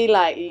 I'd be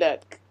like,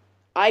 look,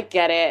 I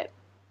get it.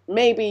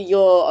 Maybe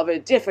you're of a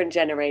different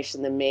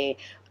generation than me.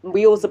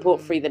 We all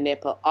support Free Mm, the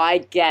Nipple. I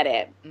get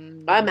it.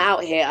 I'm mm,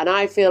 out here and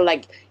I feel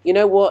like, you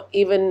know what,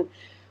 even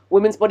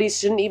women's bodies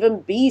shouldn't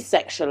even be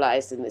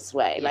sexualized in this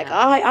way. Like yeah.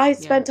 I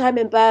Yeah. spent time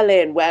in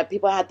Berlin where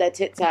people had their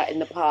tits out in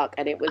the park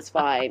and it was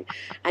fine.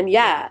 And Yeah.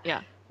 yeah,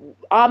 Yeah.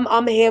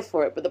 I'm here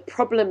for it. But the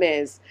problem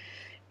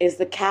is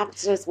the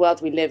capitalist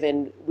world we live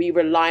in, we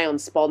rely on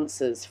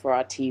sponsors for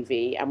our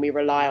TV and we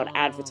rely on Oh.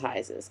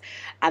 advertisers.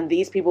 And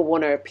these people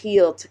want to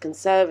appeal to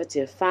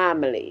conservative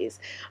families.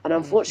 And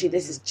unfortunately,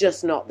 this Hmm. is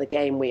just not the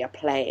game we are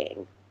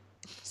playing.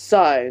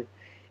 So,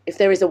 if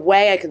there is a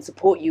way I can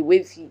support you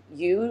with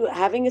you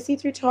having a see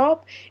through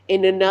top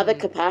in another Mm,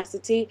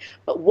 capacity,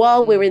 but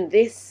while we're mm, in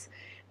this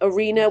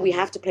arena, we hmm.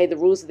 have to play the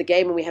rules of the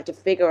game and we have to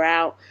figure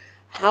out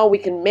how we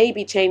can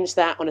maybe change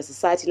that on a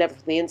society level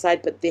from the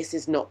inside, but this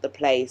is not the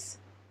place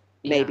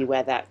Yeah. maybe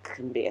where that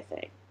can be a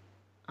thing.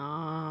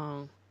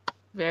 Oh,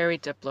 very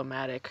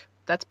diplomatic.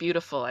 That's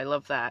beautiful. I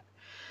love that.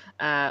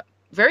 Uh,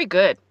 Very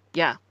good.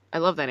 Yeah, I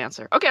love that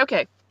answer. Okay,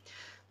 okay.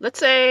 Let's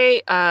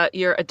say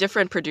you're a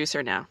different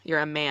producer now. You're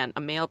a man,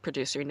 a male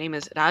producer. Your name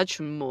is Raj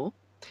Mu,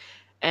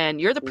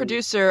 and you're the Mm.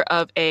 producer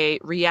of a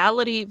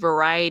reality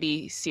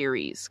variety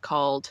series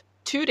called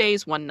 2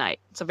 Days, One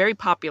Night. It's a very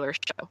popular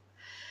show.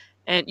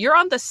 And you're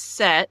on the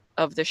set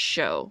of the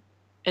show,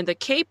 and the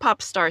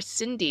K-pop star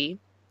Cindy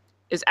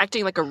is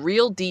acting like a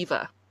real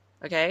diva,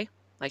 okay?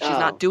 Like she's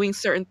not Oh, doing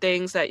certain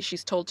things that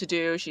she's told to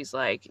do. She's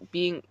like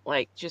being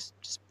like just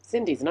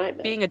Cindy's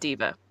nightmare. being a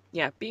diva.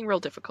 Yeah, being real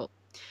difficult.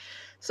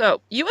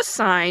 So you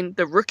assign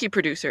the rookie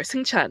producer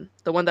Sing Chan,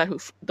 the one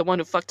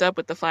who fucked up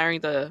with the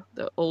firing the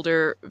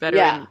older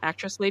Yeah, veteran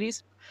actress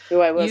ladies.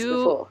 who I was You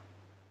before.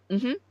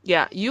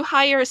 yeah, you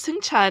hire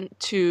Sing Chan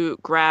to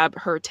grab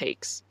her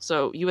takes.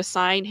 So you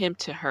assign him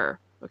to her,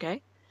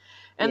 okay?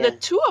 And the Yeah.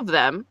 two of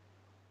them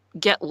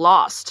get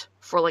lost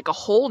for like a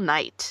whole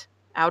night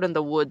out in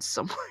the woods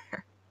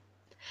somewhere.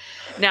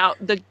 Now,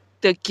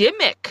 the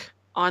gimmick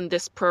on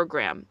this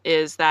program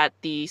is that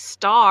the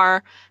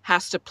star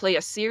has to play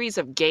a series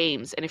of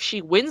games, and if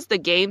she wins the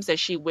games, then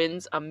she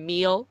wins a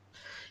meal.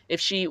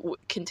 If she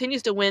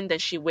continues to win, then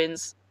she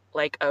wins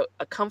like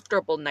a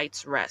comfortable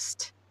night's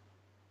rest.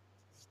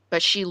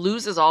 but she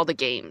loses all the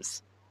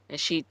games, and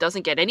she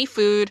doesn't get any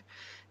food,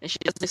 and she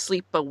doesn't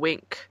sleep a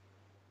wink.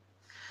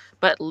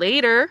 But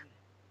later,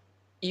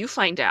 you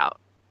find out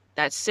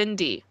that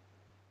Cindy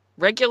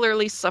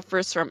regularly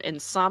suffers from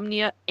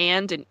insomnia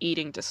and an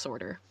eating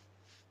disorder,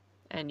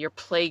 and you're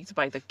plagued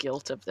by the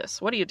guilt of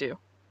this. What do you do?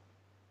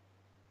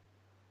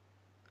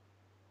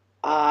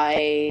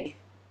 I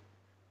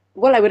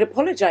Well, I would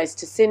apologize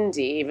to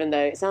Cindy, even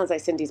though it sounds like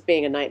Cindy's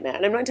being a nightmare,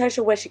 and I'm not entirely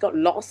sure where she got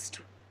lost,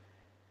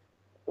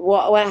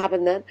 what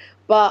happened then.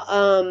 But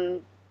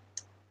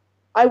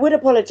I would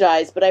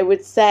apologize, but I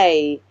would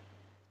say,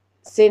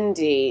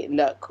 Cindy,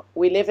 look,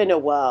 we live in a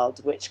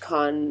world which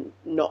can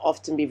not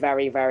often be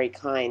very, very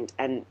kind,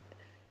 and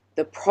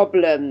the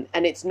problem,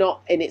 and it's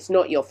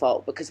not your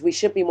fault, because we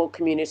should be more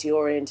community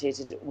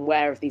oriented,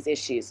 aware of these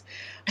issues.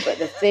 But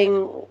the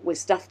thing with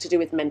stuff to do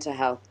with mental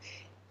health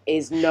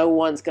is no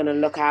one's going to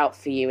look out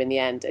for you in the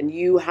end, and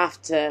you have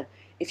to,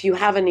 if you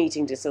have an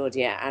eating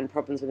disorder and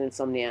problems with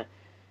insomnia,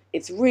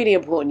 it's really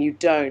important you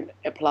don't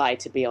apply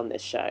to be on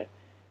this show.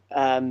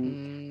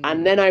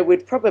 And then I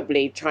would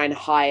probably try and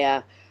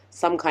hire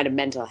some kind of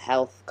mental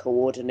health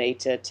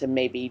coordinator to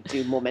maybe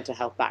do more mental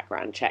health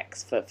background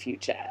checks for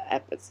future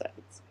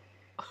episodes.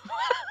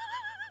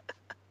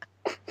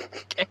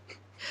 Okay.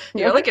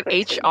 You're like an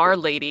HR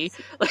lady.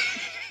 Like,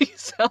 you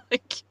sound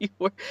like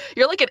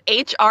you're like an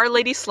HR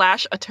lady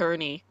slash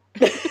attorney.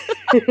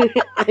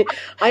 I,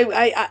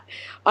 I,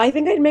 I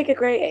think I'd make a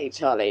great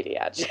HR lady,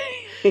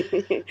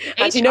 actually.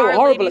 Actually, no, HR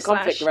horrible lady at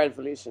conflict slash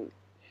resolution.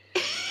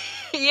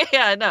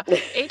 yeah, no.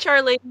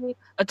 HR lady,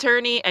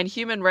 attorney, and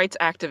human rights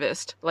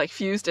activist, like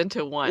fused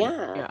into one.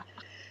 Yeah. Yeah.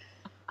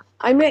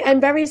 I'm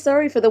very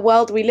sorry for the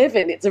world we live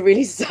in. It's a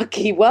really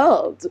sucky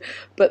world.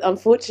 But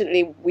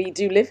unfortunately, we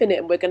do live in it,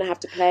 and we're going to have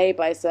to play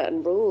by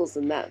certain rules,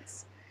 and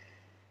that's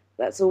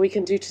all we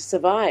can do to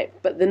survive.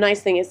 But the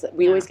nice thing is that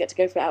we Yeah. always get to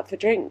go out for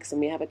drinks,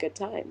 and we have a good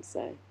time.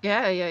 So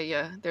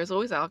Yeah. There's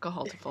always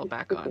alcohol to fall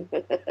back on.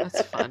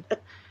 That's fun.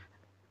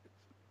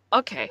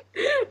 Okay.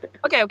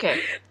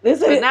 Okay. this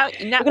So is, now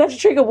we're gonna have to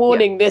trigger yeah.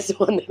 warning this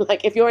one.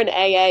 Like, if you're in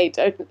AA,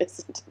 don't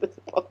listen to this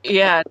podcast.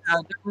 Yeah, no,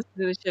 don't listen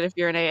to this shit if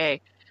you're an AA.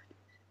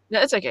 No,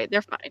 it's okay.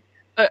 They're fine.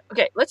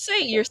 Okay, let's say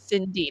Okay. you're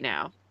Cindy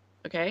now.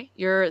 Okay,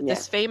 you're Yeah.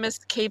 this famous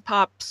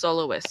K-pop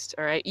soloist.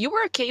 All right, you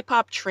were a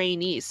K-pop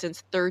trainee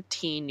since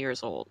 13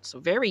 years old, so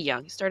very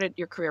young. You started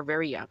your career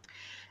very young,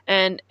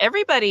 and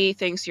everybody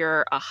thinks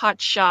you're a hot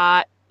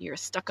shot, you're a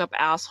stuck-up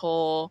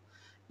asshole,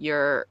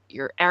 you're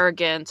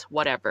arrogant,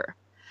 whatever.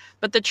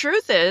 But the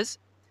truth is,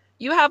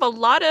 you have a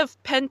lot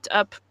of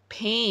pent-up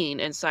pain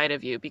inside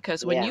of you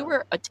because when you Yeah.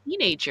 were a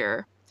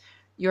teenager,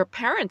 your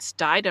parents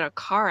died in a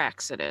car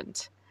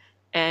accident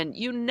and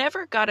you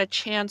never got a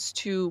chance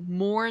to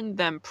mourn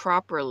them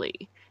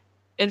properly.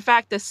 In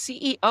fact, the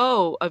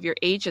CEO of your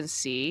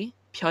agency,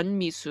 Byun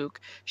Mi-suk,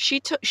 she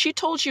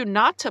told you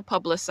not to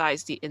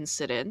publicize the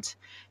incident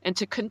and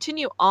to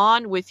continue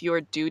on with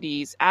your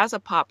duties as a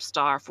pop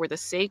star for the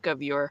sake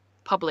of your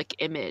public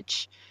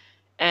image.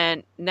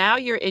 And now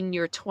you're in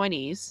your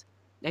 20s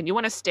and you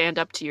want to stand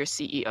up to your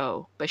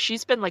CEO, but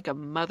she's been like a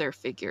mother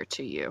figure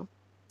to you.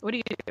 What do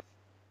you do?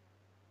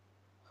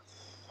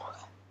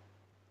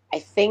 I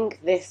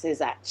think this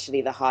is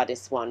actually the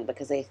hardest one,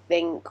 because I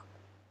think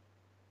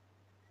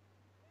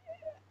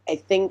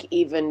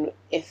even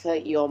if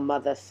your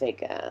mother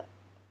figure,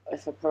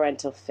 if a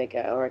parental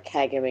figure or a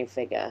caregiving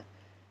figure,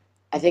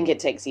 I think Mhm. it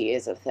takes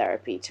years of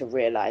therapy to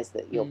realize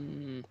that your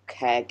Mm,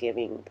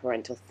 caregiving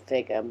parental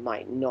figure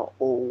might not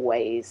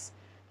always,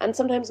 and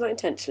sometimes not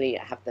intentionally,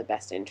 have the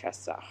best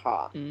interests at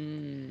heart.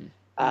 mm,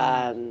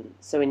 mm.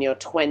 So in your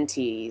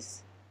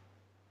 20s,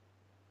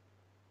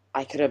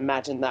 I could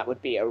imagine that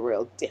would be a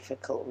real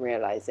difficult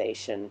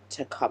realization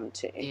to come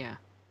to. Yeah.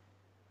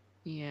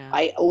 Yeah.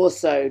 I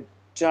also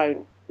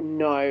don't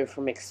know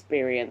from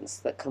experience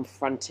that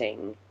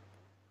confronting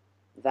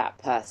that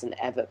person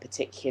ever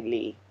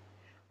particularly.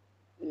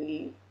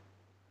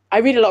 I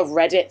read a lot of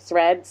Reddit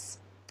threads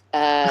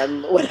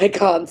when I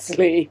can't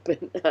sleep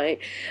at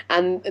night,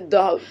 and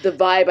the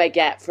vibe I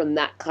get from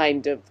that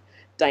kind of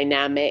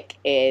dynamic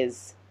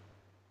is,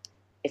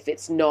 if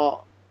it's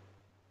not,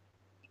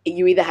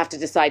 you either have to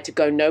decide to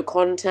go no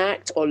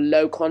contact or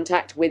low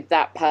contact with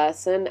that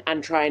person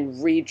and try and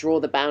redraw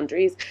the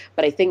boundaries.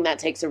 But I think that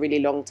takes a really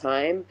long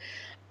time.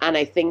 And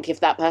I think if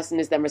that person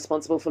is then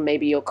responsible for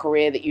maybe your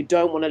career that you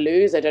don't want to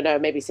lose, I don't know,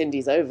 maybe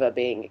Cindy's over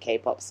being a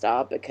K-pop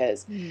star,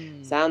 because it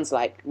Mm. sounds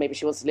like maybe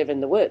she wants to live in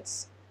the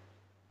woods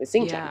with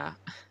Sing-chan. Yeah.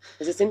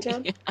 Is it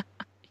Sing-chan? Yeah.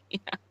 Yeah.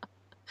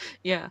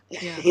 Yeah.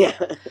 Yeah.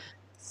 Yeah.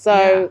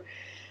 So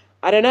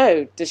I don't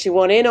know. Does she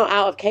want in or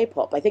out of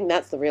K-pop? I think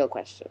that's the real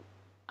question.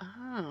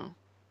 Oh,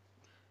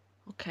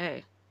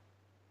 okay.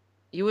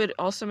 You would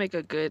also make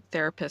a good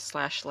therapist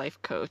slash life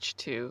coach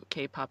to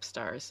K-pop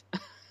stars.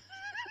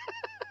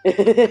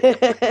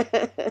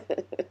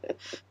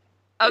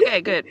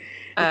 Okay, good.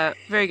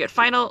 Very good.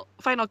 Final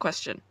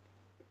question.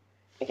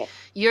 Okay.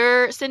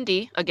 You're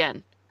Cindy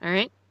again. All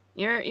right.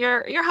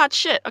 You're hot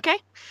shit. Okay.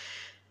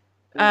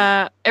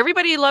 Mm.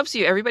 Everybody loves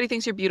you. Everybody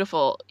thinks you're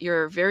beautiful.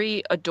 You're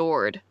very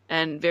adored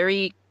and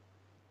very,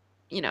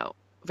 you know,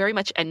 very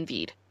much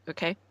envied.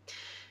 Okay.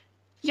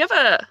 You have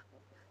a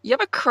you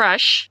have a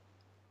crush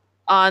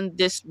on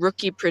this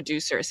rookie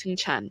producer, Sing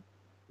Chan.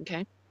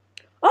 Okay.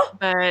 Oh,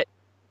 But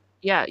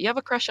yeah, you have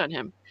a crush on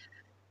him.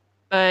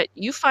 But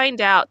you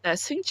find out that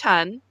Sing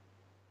Chan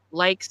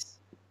likes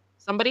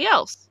somebody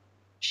else.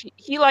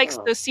 He likes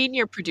oh. the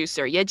senior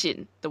producer,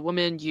 Yejin, the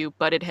woman you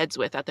butted heads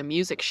with at the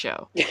music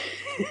show.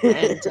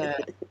 And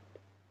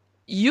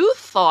you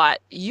thought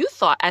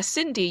as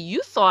Cindy,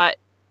 you thought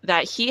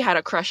that he had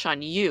a crush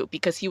on you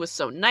because he was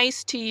so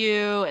nice to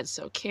you and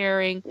so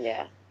caring.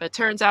 Yeah. But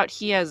turns out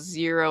he has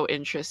zero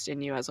interest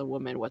in you as a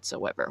woman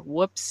whatsoever.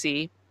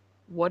 Whoopsie.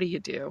 What do you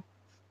do?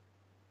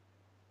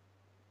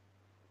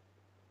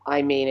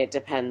 I mean, it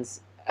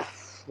depends.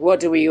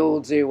 What do we all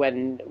do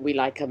when we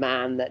like a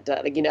man that,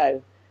 like,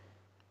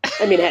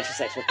 I mean,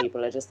 heterosexual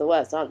people are just the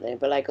worst, aren't they?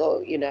 But like,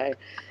 oh,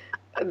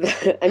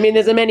 I mean,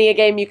 there's a many a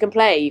game you can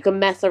play. You can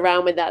mess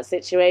around with that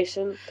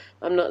situation.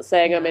 I'm not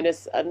saying I'm Yeah.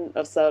 in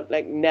I'm so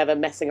like never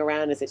messing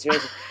around in a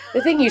situation.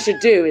 The thing you should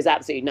do is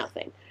absolutely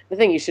nothing. The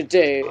thing you should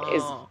do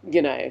Oh.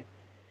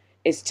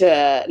 is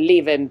to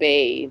leave him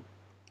be,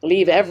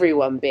 leave Mm,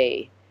 everyone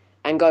be,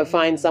 and go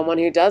find mm. someone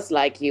who does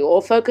like you,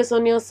 or focus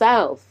on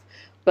yourself.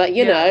 But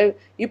Yeah.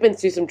 you've been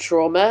through some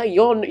trauma. You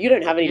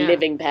don't have any Yeah.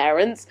 living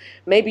parents.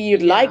 Maybe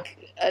you'd Yeah. like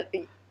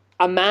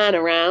a man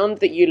around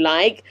that you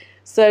like.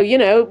 So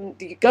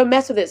go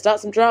mess with it. Start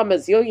some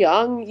dramas. You're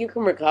young. You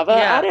can recover. I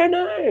Yeah. don't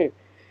know.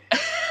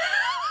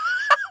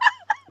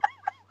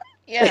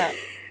 Yeah.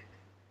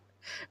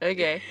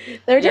 Okay.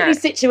 There are definitely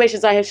Yeah.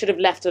 situations I should have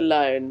left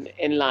alone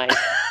in life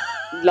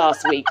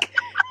last week.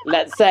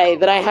 Let's say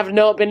that I have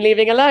not been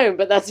leaving alone,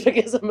 but that's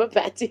because I'm a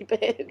petty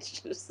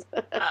bitch.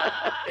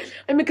 Uh,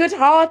 I'm a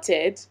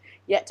good-hearted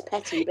yet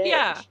petty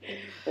yeah.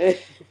 bitch.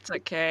 It's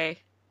okay.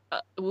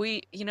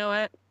 You know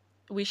what?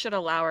 We should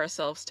allow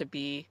ourselves to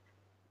be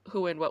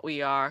who and what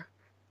we are,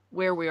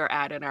 where we are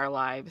at in our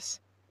lives,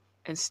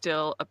 and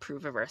still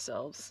approve of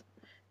ourselves.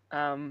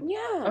 Um,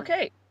 Yeah,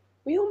 okay.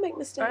 we all make All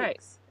right.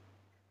 mistakes.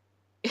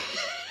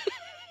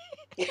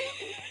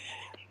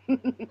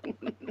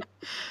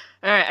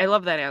 All right. I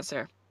love that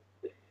answer.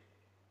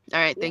 All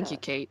right. Thank Yeah. you,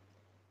 Kate.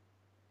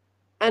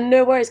 And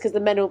no worries, because the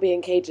men will be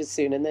in cages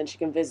soon, and then she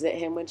can visit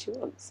him when she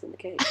wants in the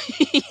cage.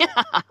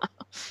 Yeah.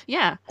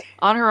 Yeah.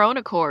 On her own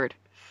accord,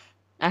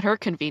 at her Yeah,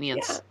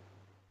 convenience.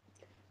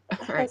 at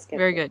All her right.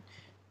 Very schedule.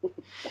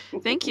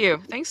 good. Thank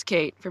you. Thanks,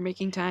 Kate, for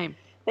making time.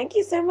 Thank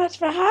you so much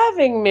for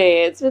having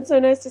me. It's been so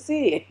nice to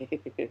see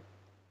you.